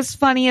America's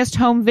Funniest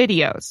Home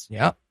Videos.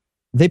 Yeah.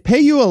 They pay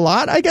you a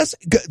lot, I guess,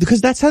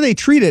 because that's how they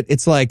treat it.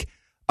 It's like,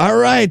 all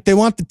right, they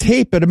want the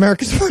tape at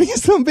America's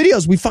Funniest Home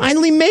Videos. We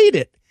finally made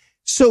it.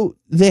 So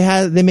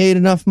they made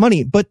enough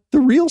money. But the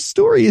real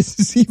story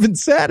is even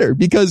sadder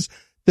because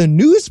the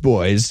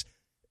Newsboys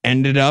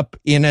ended up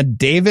in a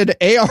David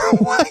A.R.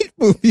 White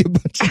movie a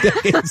bunch of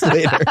decades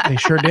later. They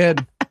sure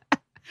did.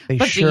 A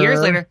bunch of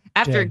years later,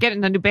 after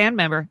getting a new band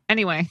member.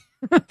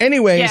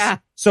 Anyways,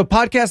 so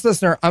podcast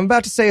listener, I'm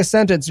about to say a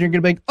sentence and you're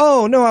going to be like,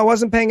 oh, no, I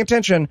wasn't paying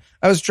attention.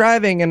 I was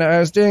driving and I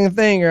was doing a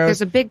thing. Or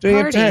there's a big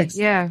doing party. A text.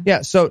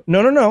 Yeah. So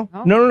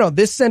no.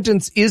 This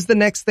sentence is the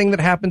next thing that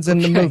happens in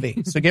the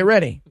movie. So get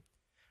ready.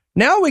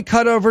 Now we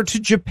cut over to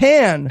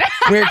Japan,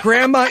 where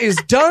Grandma is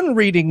done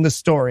reading the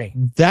story.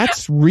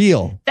 That's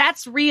real.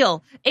 That's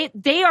real.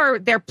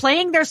 They're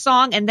playing their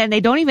song and then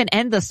they don't even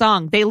end the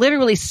song. They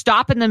literally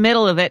stop in the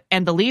middle of it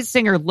and the lead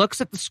singer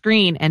looks at the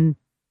screen and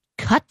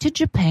cut to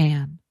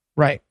Japan.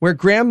 Right. Where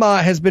Grandma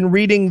has been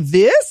reading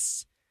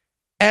this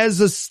as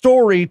a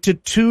story to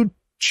two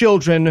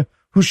children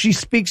who she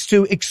speaks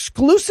to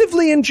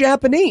exclusively in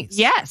Japanese.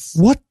 Yes.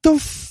 What the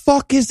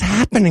fuck is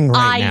happening now?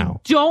 I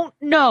don't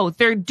know.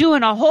 They're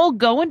doing a whole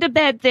going to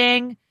bed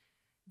thing.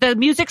 The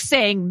music's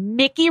saying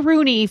Mickey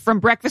Rooney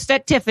from Breakfast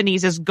at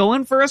Tiffany's is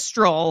going for a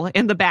stroll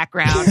in the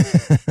background.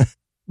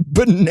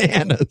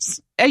 Bananas.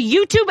 A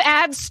YouTube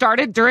ad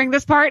started during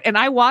this part, and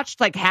I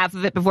watched like half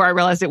of it before I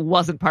realized it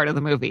wasn't part of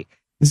the movie.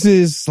 This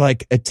is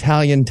like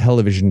Italian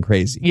television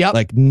crazy. Yep.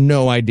 Like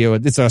no idea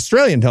what it's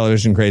Australian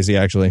television crazy,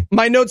 actually.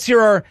 My notes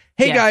here are,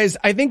 hey Yes. guys,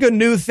 I think a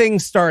new thing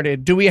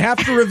started. Do we have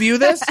to review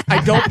this?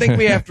 I don't think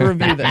we have to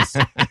review this.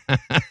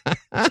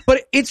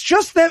 But it's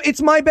just them.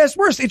 It's my best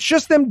worst. It's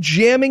just them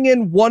jamming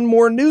in one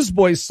more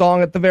Newsboys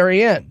song at the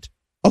very end.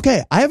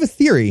 Okay, I have a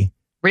theory.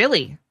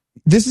 Really?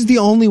 This is the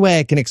only way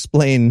I can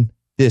explain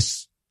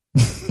this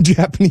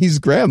Japanese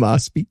grandma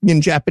speaking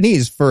in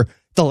Japanese for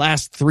the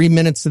last 3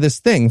 minutes of this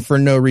thing for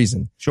no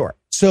reason. Sure.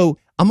 So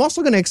I'm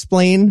also going to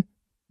explain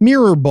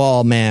Mirror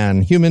Ball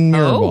Man, human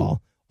mirror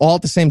ball, all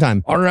at the same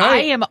time. All right. I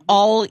am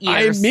all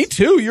ears. Me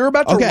too. You're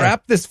about to Okay.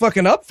 wrap this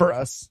fucking up for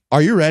us.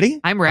 Are you ready?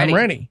 I'm ready. I'm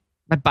ready.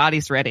 My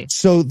body's ready.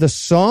 So the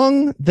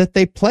song that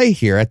they play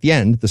here at the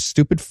end, the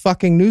stupid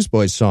fucking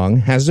Newsboys song,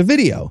 has a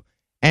video.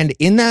 And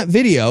in that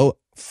video,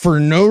 for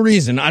no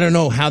reason, I don't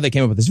know how they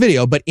came up with this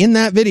video, but in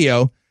that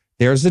video,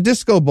 there's a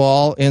disco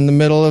ball in the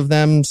middle of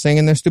them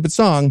singing their stupid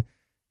song.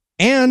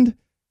 And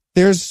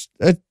there's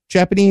a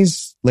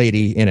Japanese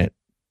lady in it.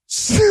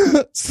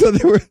 So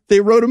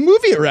they wrote a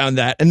movie around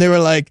that. And they were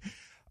like,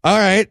 all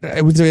right,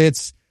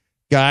 it's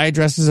guy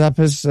dresses up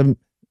as a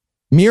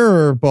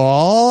mirror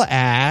ball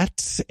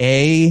at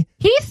a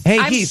Heath. Hey,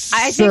 I'm- Heath.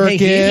 I think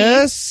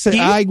circus.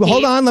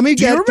 Hold on, let me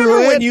Do you get through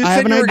remember it. when you I said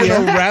have you an were going to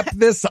idea. wrap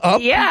this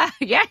up? Yeah,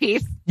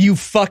 Heath. You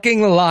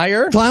fucking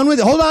liar. Clown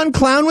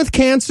with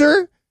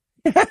cancer.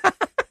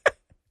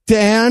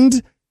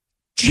 And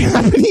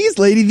Japanese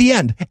lady, the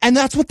end. And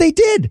that's what they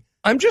did.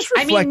 I'm just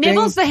I reflecting. mean,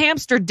 Nibbles the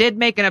hamster did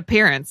make an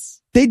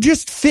appearance. They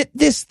just fit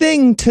this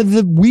thing to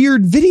the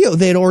weird video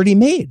they had already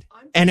made.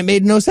 And it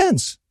made no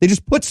sense. They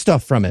just put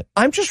stuff from it.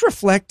 I'm just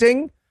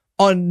reflecting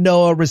on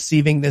Noah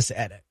receiving this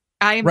edit.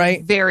 I am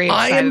Right? very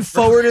excited. I am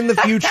forward in the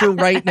future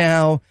right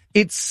now.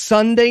 It's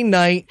Sunday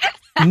night.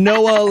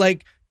 Noah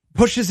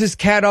pushes his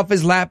cat off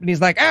his lap and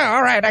he's like, oh,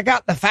 all right, I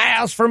got the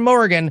files from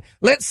Morgan.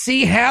 Let's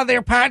see how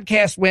their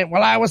podcast went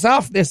while I was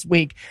off this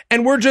week.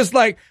 And we're just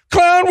like,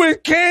 clown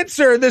with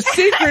cancer. The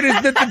secret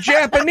is that the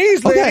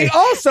Japanese lady Okay.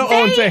 also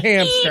They owns a eat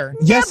hamster.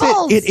 Yes,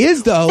 Nibbles. it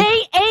is, though.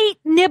 They ate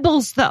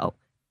Nibbles, though.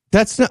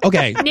 That's not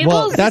okay. Nibbles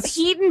Well, is that's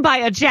eaten by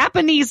a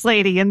Japanese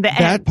lady in the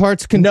that end.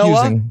 part's confusing.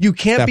 Noah, you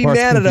can't That be part's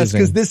mad at us confusing.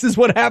 because this is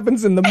what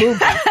happens in the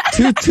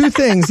movie. two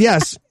things.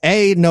 Yes.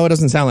 A, no, it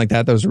doesn't sound like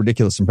that. That was a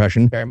ridiculous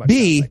impression. Very much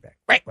B, sounds like that.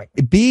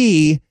 Right.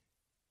 B,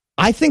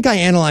 I think I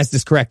analyzed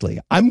this correctly.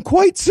 I'm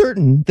quite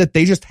certain that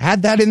they just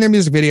had that in their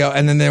music video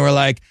and then they were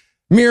like,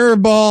 mirror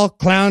ball,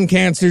 clown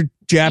cancer,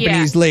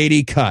 Japanese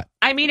lady cut.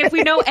 I mean, if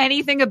we know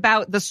anything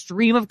about the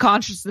stream of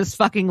consciousness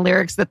fucking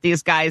lyrics that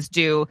these guys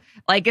do,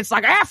 it's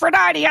like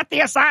Aphrodite at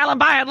the asylum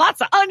buying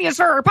lots of onions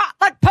for her pot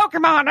like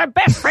Pokemon. Her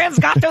best friends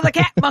got to the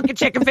cat, monkey,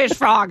 chicken, fish,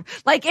 frog.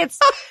 It's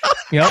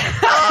Yep.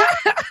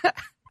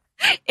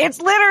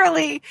 it's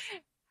literally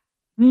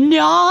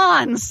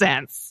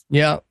nonsense.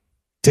 Yeah.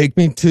 Take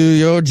me to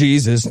your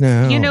Jesus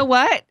now. You know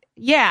what?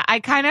 Yeah, I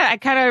kind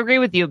of agree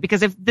with you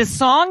because if the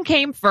song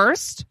came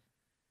first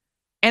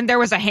and there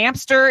was a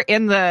hamster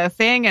in the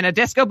thing and a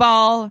disco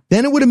ball,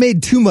 Then it would have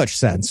made too much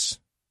sense.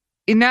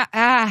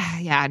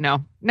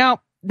 no.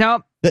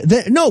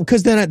 No,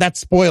 because then that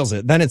spoils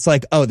it. Then it's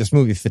like, oh, this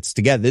movie fits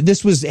together.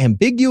 This was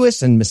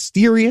ambiguous and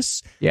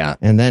mysterious. Yeah.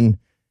 And then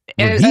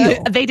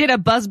reveal. They did a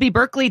Busby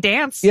Berkeley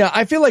dance. Yeah,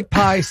 I feel like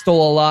Pi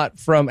stole a lot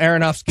from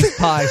Aronofsky's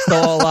Pi,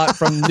 stole a lot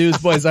from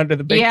Newsboys Under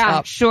the Big Yeah,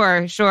 Top.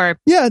 sure.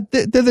 Yeah,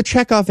 they're the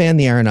Chekhov and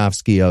the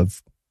Aronofsky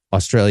of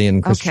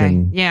Australian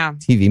Christian Okay, yeah.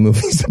 TV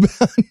movies about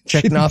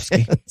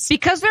Chekhnovsky. bands.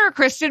 Because they're a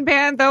Christian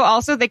band, though,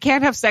 also they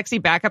can't have sexy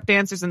backup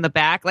dancers in the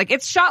back.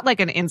 It's shot like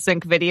an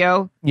NSYNC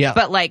video. Yeah.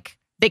 But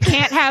they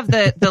can't have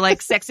the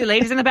sexy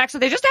ladies in the back, so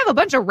they just have a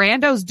bunch of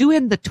randos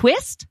doing the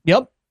twist.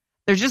 Yep.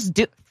 They're just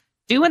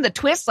doing the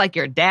twist like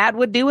your dad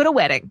would do at a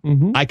wedding.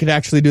 Mm-hmm. I could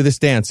actually do this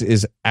dance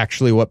is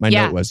actually what my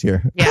Yeah. note was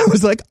here. Yeah. I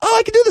was like, oh,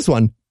 I could do this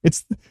one.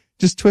 It's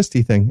just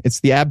twisty thing. It's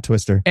the ab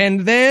twister.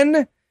 And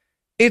then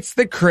it's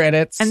the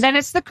credits. And then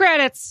it's the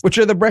credits. which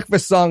are the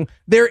breakfast song.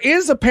 There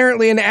is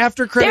apparently an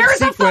after credit There is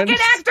sequence. a fucking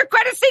after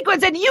credit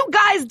sequence, and you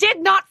guys did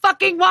not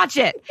fucking watch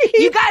it.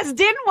 You guys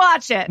didn't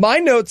watch it. My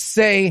notes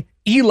say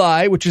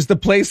Eli, which is the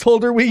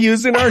placeholder we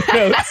use in our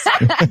notes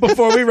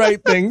before we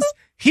write things.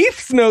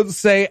 Heath's notes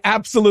say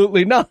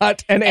absolutely not.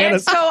 And And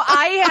Anna's so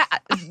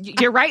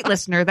you're right,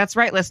 listener. That's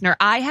right, listener.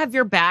 I have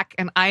your back,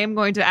 and I am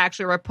going to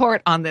actually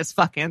report on this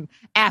fucking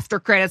after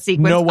credit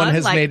sequence. no one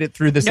has made it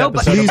through this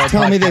nobody- episode. Please of our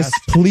tell me podcast. this.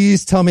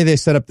 Please tell me they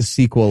set up the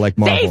sequel like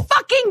They Marvel.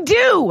 fucking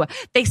do.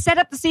 They set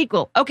up the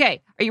sequel.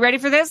 Okay, are you ready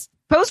for this?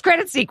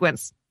 Post-credit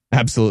sequence.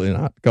 Absolutely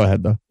not. Go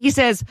ahead though. He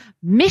says,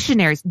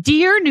 missionaries,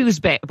 dear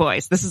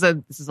Newsboys. This is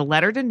a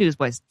letter to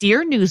Newsboys.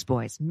 Dear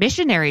Newsboys,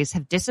 missionaries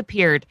have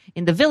disappeared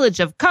in the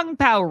village of Kung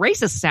Pao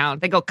racist sound.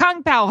 They go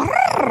Kung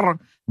Pao.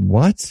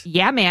 What?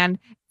 Yeah, man.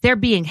 They're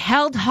being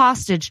held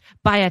hostage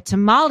by a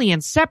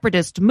Tamalian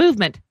separatist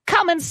movement.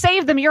 Come and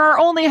save them. You're our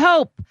only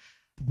hope.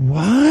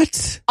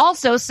 What?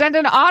 Also, send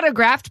an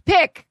autographed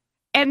pic.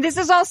 And this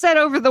is all said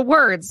over the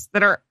words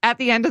that are at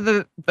the end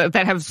of that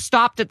have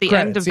stopped at the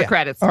end of the yeah.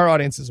 credits. Our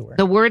audience is aware.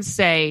 The words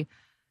say,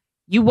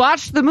 You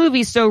watched the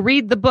movie, so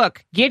read the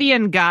book.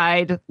 Gideon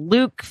Guide,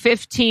 Luke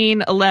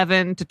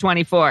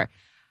 15:11-24.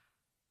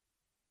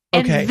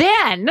 And Okay.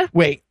 then...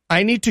 Wait,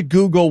 I need to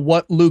Google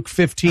what Luke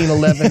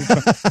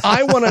 15:11.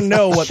 I want to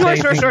know what Sure.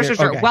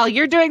 Okay. While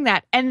you're doing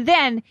that. And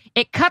then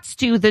it cuts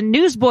to the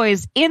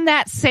Newsboys in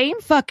that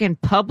same fucking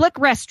public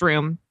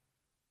restroom.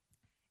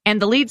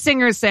 And the lead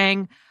singer is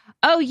saying,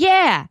 oh,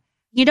 yeah,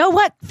 you know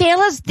what,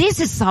 fellas? This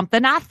is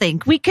something I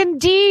think we can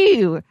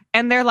do.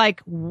 And they're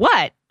like,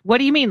 what? What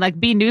do you mean? Like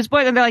be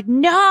newsboys? And they're like,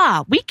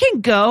 nah, we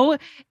can go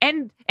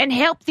and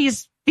help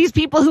these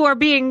people who are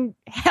being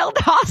held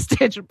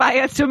hostage by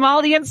a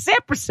Somalian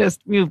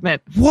separatist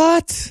movement.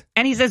 What?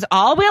 And he says,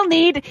 all we'll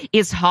need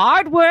is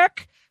hard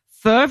work,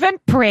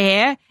 fervent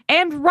prayer,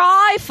 and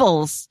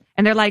rifles.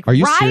 And they're like, are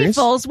you rifles?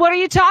 serious? What are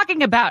you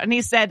talking about? And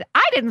he said,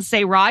 I didn't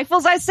say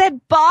rifles. I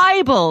said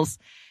Bibles.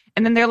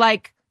 And then they're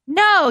like,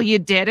 no, you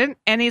didn't.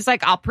 And he's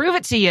like, I'll prove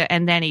it to you.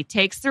 And then he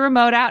takes the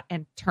remote out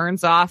and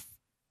turns off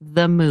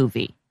the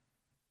movie.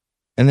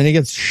 And then he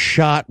gets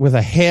shot with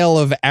a hail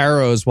of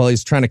arrows while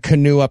he's trying to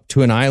canoe up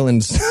to an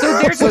island. So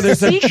There's a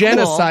sequel.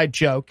 genocide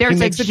joke. There's He a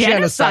makes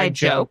genocide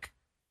joke.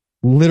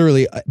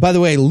 Literally. By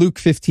the way, Luke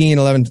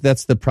 15:11,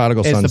 that's the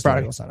prodigal It's son. the story.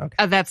 prodigal son.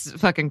 Okay. That's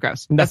fucking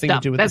gross. Nothing That's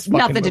to do with dumb. this That's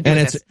fucking nothing to do And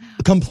with it's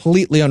this.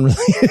 completely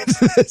unrelated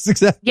to this.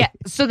 Exactly. Yeah.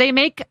 So they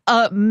make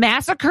a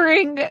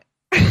massacre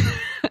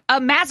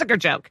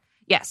joke.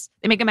 Yes.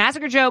 They make a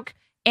massacre joke.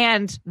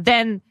 And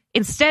then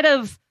instead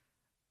of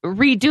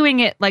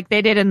redoing it like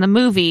they did in the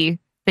movie,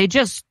 they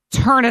just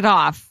turn it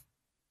off.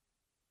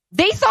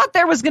 They thought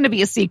there was going to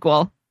be a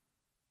sequel.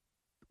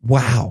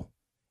 Wow.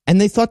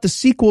 And they thought the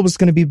sequel was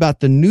going to be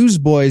about the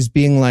Newsboys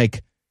being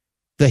like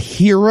the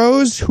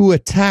heroes who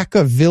attack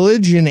a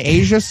village in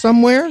Asia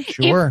somewhere.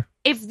 Sure.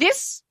 If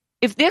this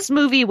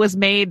movie was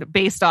made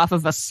based off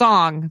of a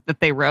song that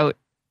they wrote,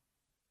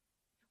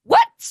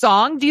 what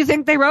song do you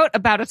think they wrote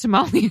about a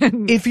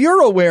Somalian? If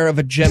you're aware of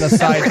a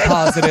genocide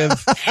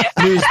positive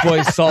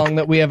Newsboys song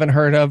that we haven't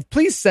heard of,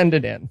 please send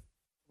it in.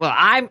 Well,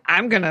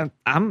 I'm gonna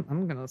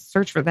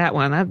search for that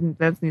one.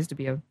 That needs to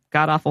be a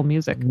god awful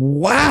music.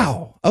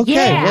 Wow. Okay.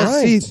 Yeah.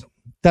 Well, see,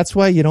 that's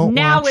why you don't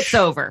Now watch it's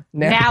over.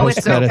 Now Now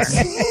it's over.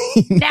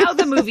 post-credits. Now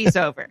the movie's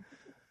over.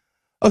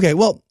 Okay.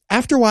 Well,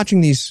 after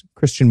watching these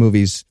Christian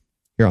movies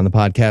here on the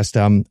podcast,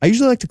 I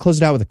usually like to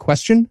close it out with a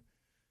question.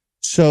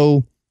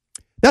 So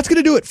that's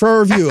going to do it for our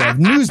review of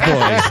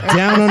Newsboys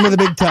Down Under the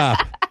Big Top.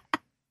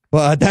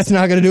 But that's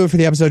not going to do it for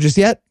the episode just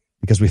yet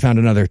because we found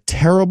another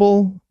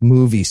terrible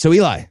movie. So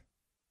Eli,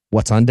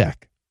 what's on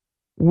deck?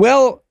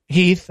 Well,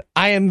 Heath,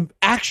 I am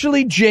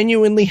actually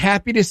genuinely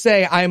happy to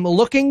say I'm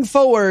looking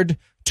forward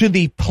to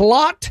the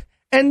plot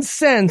and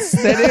sense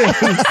that is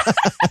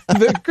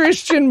the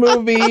Christian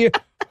movie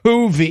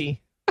Hoovy.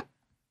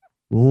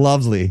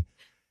 Lovely.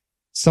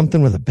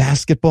 Something with a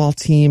basketball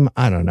team.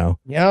 I don't know.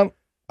 Yep.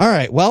 All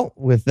right. Well,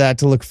 with that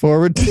to look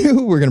forward to,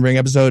 we're going to bring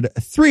episode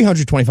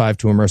 325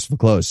 to a merciful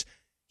close.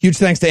 Huge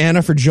thanks to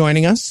Anna for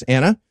joining us.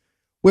 Anna,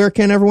 where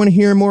can everyone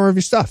hear more of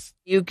your stuff?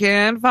 You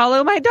can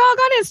follow my dog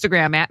on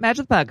Instagram at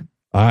MagicPug.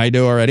 I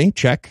do already.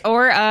 Check.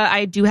 Or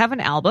I do have an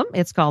album.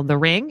 It's called The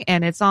Ring,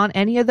 and it's on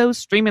any of those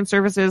streaming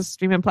services,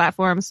 streaming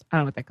platforms. I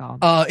don't know what they call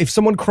them. If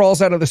someone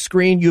crawls out of the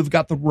screen, you've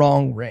got the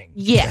wrong ring.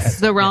 Yes,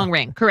 the wrong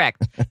ring.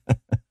 Correct.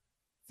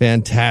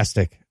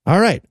 Fantastic. All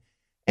right.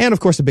 And of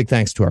course, a big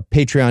thanks to our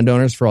Patreon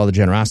donors for all the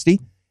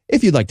generosity.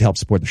 If you'd like to help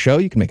support the show,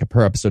 you can make a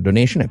per episode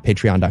donation at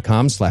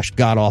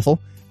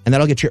patreon.com/godawful. And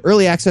that'll get you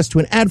early access to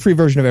an ad-free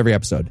version of every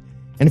episode.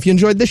 And if you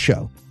enjoyed this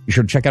show, be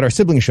sure to check out our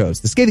sibling shows,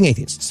 The Scathing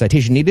Atheist,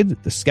 Citation Needed,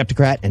 The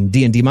Skeptocrat, and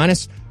D&D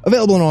Minus,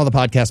 available in all the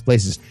podcast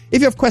places.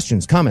 If you have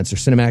questions, comments, or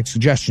cinematic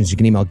suggestions, you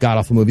can email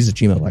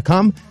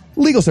godawfulmovies@gmail.com.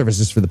 Legal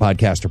services for the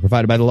podcast are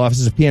provided by the law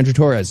offices of P. Andrew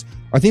Torres.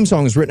 Our theme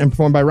song was written and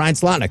performed by Ryan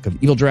Slotnick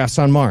of Evil Giraffes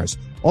on Mars.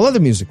 All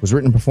other music was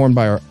written and performed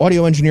by our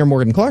audio engineer,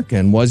 Morgan Clark,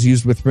 and was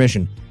used with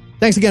permission.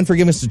 Thanks again for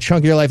giving us a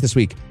chunk of your life this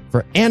week.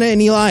 For Anna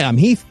and Eli, I'm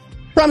Heath,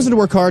 promising to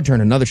work hard to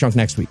earn another chunk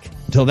next week.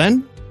 Until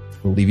then,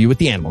 we'll leave you with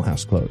the Animal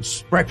House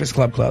close. Breakfast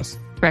Club close.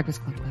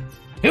 Breakfast Club close.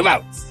 Who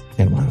votes?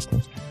 Animal House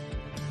close.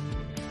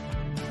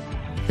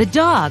 The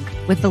dog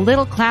with the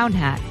little clown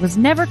hat was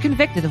never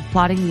convicted of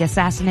plotting the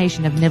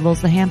assassination of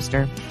Nibbles the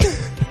hamster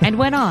and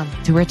went on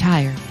to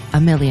retire a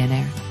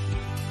millionaire.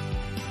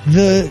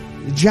 The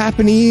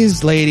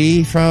Japanese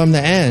lady from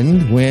the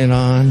end went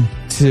on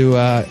to,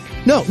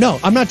 no,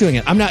 I'm not doing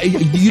it.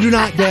 You do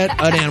not get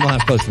an Animal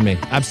House close from me.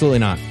 Absolutely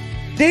not.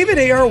 David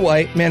A.R.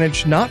 White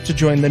managed not to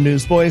join the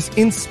Newsboys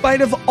in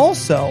spite of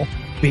also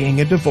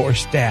being a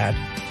divorced dad.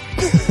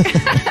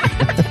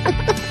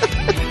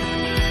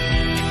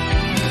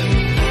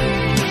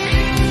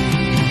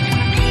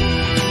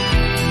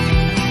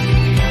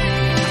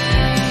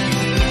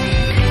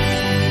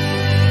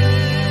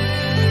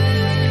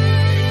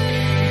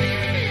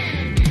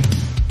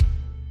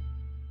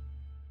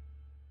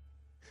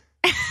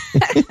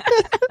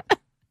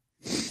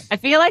 I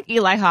feel feel like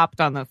Eli hopped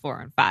on the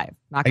 4 and 5.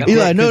 Not gonna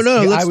Eli, lie. no,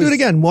 I let's do was it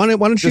again. Why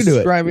don't you do it?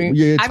 describing-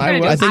 Yeah, I'm gonna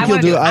do it. I think I you'll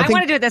wanna do do it. it. I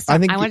wanna do it this time. I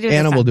think I wanna do it this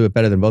Anna time. will do it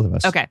better than both of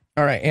us. Okay.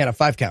 All right, Anna,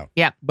 5 count.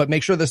 Yeah. But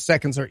make sure the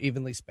seconds are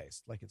evenly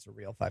spaced, like it's a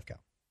real 5 count.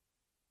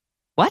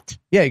 What?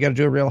 Yeah, you got to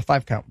do a real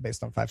 5 count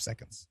based on 5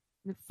 seconds.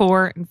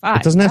 4 and 5.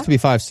 It doesn't have to be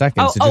 5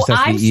 seconds. It just has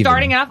to I'm be even.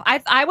 starting it off.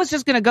 I was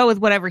just going to go with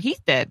whatever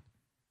Heath did.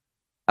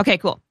 Okay,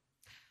 cool.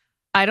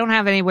 I don't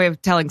have any way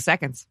of telling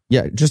seconds.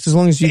 Yeah, just as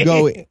long as you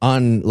go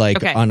on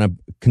Okay. on a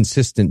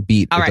consistent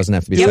beat. All It right. doesn't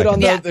have to be Do it seconds.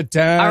 on Yeah.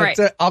 the All right.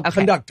 I'll Okay.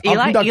 conduct. I'll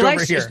Eli, conduct Eli,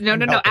 over here.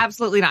 No,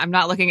 absolutely not. I'm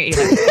not looking at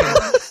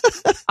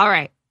Eli. All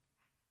right.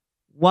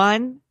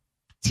 1,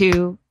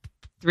 2,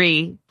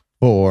 3,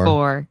 4,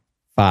 4,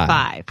 5.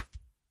 5.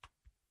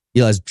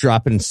 Eli's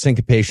dropping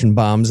syncopation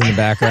bombs in the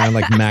background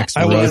like Max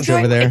I was Roach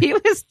over there. He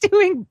was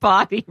doing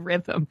body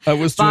rhythm. I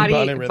was doing body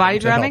rhythm body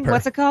to help drumming. her.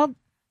 What's it called?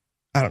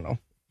 I don't know.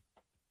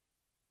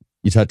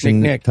 You touching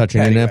Knick-knack,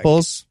 your paddywhack.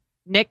 nipples?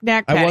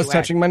 Knick-knack, I was paddywhack.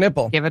 touching my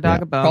nipple. Give a dog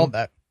Yeah. a bone. Called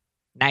that.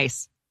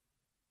 Nice.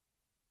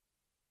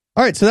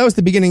 All right, so that was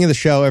the beginning of the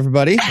show,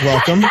 everybody.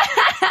 Welcome.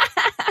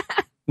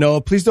 No,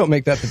 please don't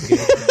make that the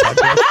beginning of the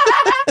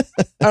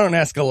podcast. I don't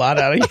ask a lot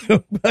out of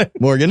you, but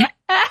Morgan,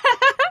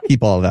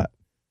 keep all of that.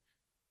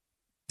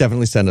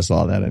 Definitely send us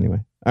all of that anyway.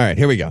 All right,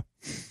 here we go.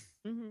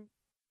 Mhm.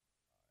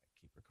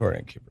 keep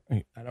recording.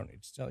 I don't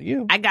need to tell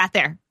you. I got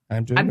there.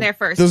 I'm doing I'm it. there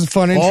first. This was a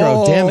fun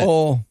intro. Damn it.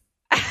 Oh,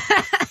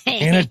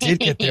 Anna did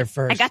get there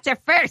first. I got there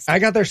first. I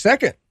got there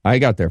second. I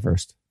got there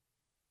first.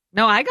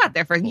 No, I got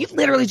there first. You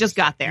literally just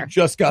got there.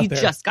 Just got You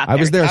there. just got there. I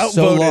was there so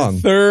Outvoted long.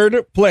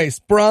 third place,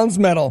 bronze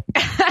medal.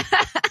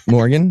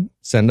 Morgan,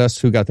 send us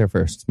who got there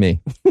first. Me.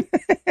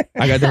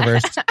 I got there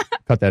first.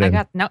 Cut that I in.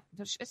 got no.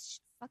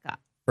 Fuck up.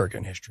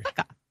 Bergen history. Fuck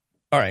off.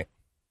 All right.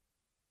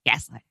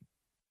 Gaslight.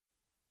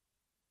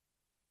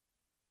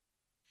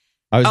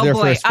 I was Oh there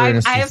boy, first. for I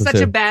instance have of such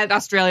two. a bad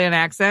Australian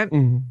accent.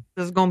 Mhm.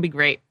 This is gonna be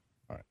great.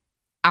 All right.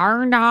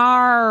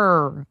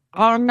 Arnar,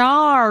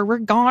 Arnar, we're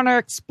gonna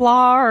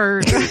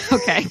explore.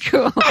 Okay,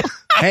 cool.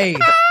 Hey,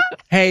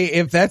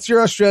 if that's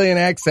your Australian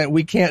accent,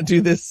 we can't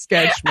do this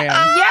sketch, man.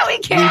 Yeah, we We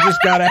can.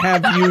 just got to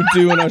have you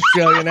do an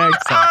Australian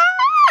accent.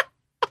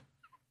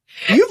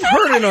 You've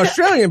heard an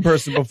Australian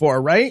person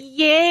before, right?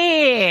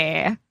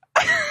 Yeah.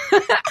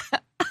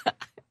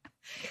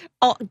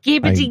 Oh,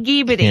 gibbity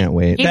gibbity. Can't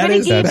wait.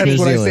 Gibbity That's That's New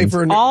what I say Zealand.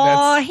 for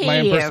Oh, that's my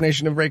hey.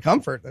 impersonation of Ray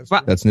Comfort.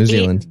 That's New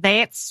Zealand.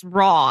 That's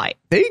right.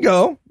 There you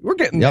go. We're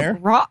getting Yep. there.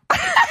 Right.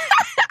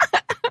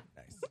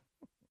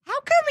 How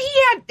come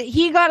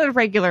he got a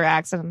regular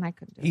accent and I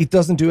couldn't do it? He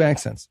doesn't do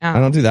accents. I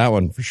don't do that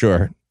one for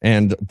sure.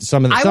 And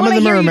some of I them want to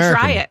are hear you American.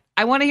 try it.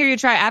 I want to hear you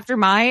try it after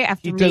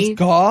He me. does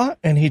Gaw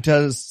and he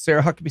does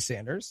Sarah Huckabee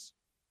Sanders.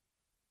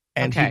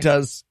 And Okay. he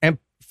does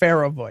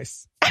Pharaoh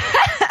voice.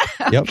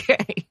 Yep.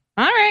 Okay.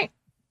 All right.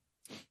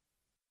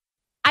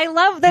 I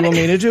love that. You want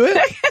me to do it?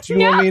 Do you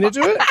want me to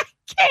do it? I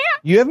can't.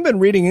 You haven't been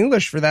reading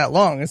English for that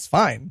long. It's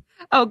fine.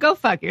 Oh, go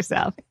fuck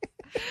yourself.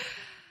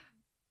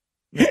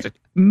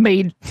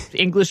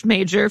 English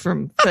major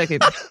from fucking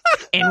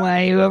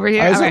NYU over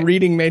here. I was All a right.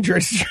 reading major.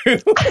 It's true.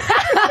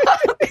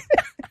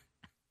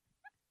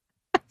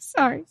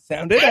 Sorry.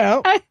 Sound it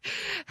out. God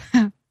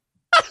damn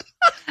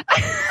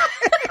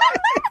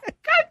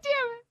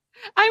it.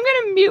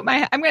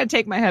 I'm going to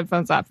take my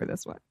headphones off for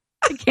this one.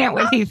 I can't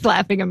with Heath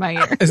laughing in my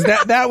ear. Is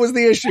that was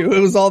the issue? It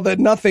was all the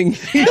nothing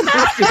he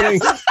was doing.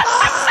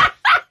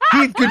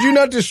 Heath, could you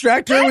not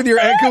distract her with your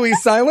echoey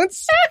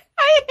silence?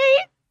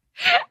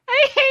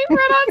 I hate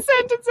run-on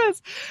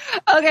sentences.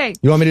 Okay.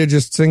 You want me to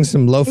just sing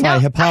some lo-fi No.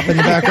 hip hop in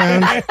the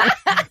background?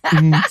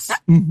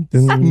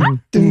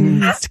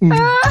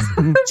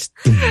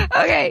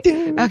 Okay.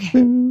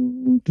 Okay.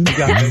 You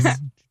got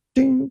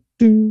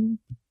this.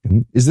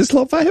 Is this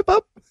lo-fi hip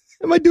hop?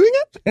 Am I doing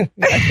it?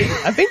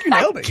 I think you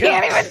nailed it.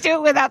 Can't Yeah. even do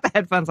it without the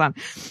headphones on.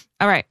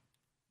 All right.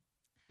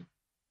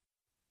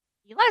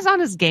 Eli's on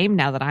his game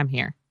now that I'm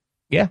here.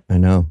 I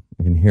know.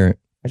 I can hear it.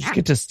 I just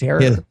get to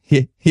stare at her.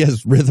 He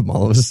has rhythm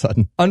all of a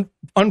sudden.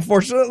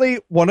 Unfortunately,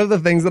 one of the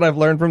things that I've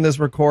learned from this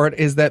record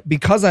is that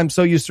because I'm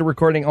so used to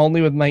recording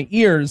only with my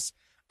ears,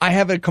 I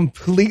have a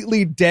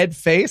completely dead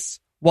face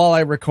while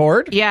I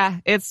record. Yeah,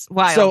 it's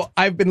wild. So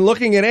I've been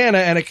looking at Anna,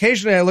 and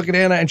occasionally I look at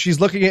Anna, and she's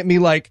looking at me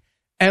like,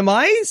 am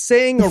I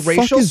saying a The fuck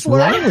racial is slur?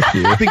 wrong with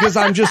you? Because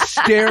I'm just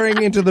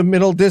staring into the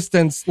middle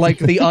distance like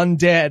the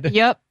undead.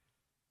 Yep.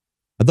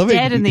 I'd love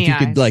Dead it in if the you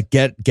could eyes. like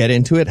get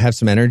into it, have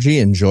some energy,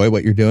 enjoy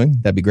what you're doing.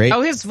 That'd be great.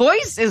 Oh, his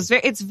voice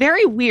it's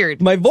very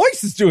weird. My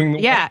voice is doing the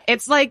Yeah, work.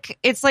 it's like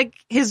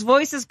his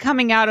voice is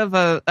coming out of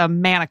a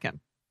mannequin.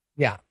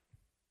 Yeah.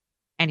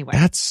 Anyway,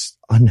 That's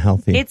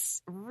unhealthy.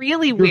 it's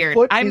really Your weird.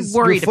 foot I'm is,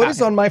 worried your foot about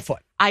is it. on my foot.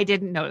 I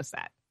didn't notice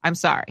that. I'm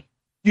sorry.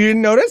 You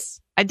didn't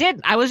notice? I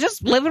didn't. I was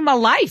just living my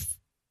life.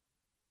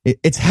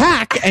 It's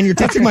hack, and you're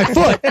touching my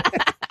foot.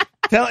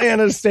 Tell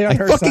Anna to stay on I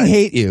her fucking side.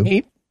 hate you.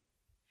 Heath?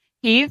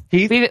 Heath,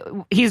 Heath?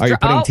 he's Are you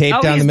putting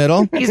tape down the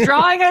middle? He's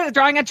drawing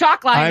a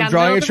chalk line. I'm down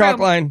drawing the a middle of the chalk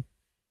room. line.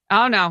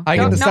 Oh no! I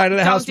Don't- get the side of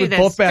the don't house do with this.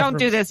 both Don't bathrooms.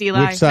 do this,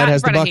 Eli. Which side Not in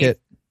has the front of Heath.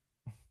 bucket?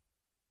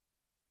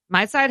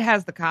 My side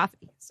has the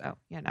coffee, so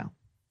you know.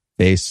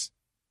 Base.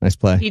 Nice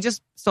play. He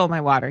just stole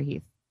my water,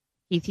 Heath.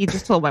 He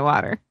just stole my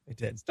water. I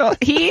did.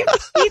 Heath,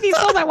 he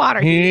stole my water.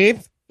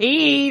 Heath,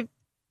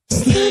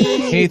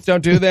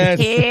 don't do that.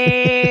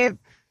 Heath.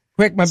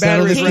 Quick, my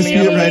Settle battery's this running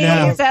dispute out. right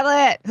now. Settle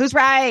it. Who's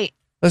right?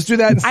 Let's do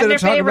that instead I'm of their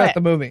talking about favorite.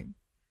 the movie.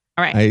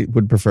 All right. I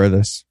would prefer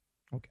this.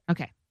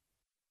 Okay.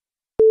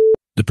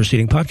 The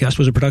preceding podcast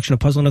was a production of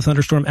Puzzle and a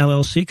Thunderstorm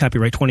LLC,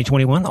 copyright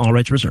 2021, all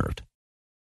rights reserved.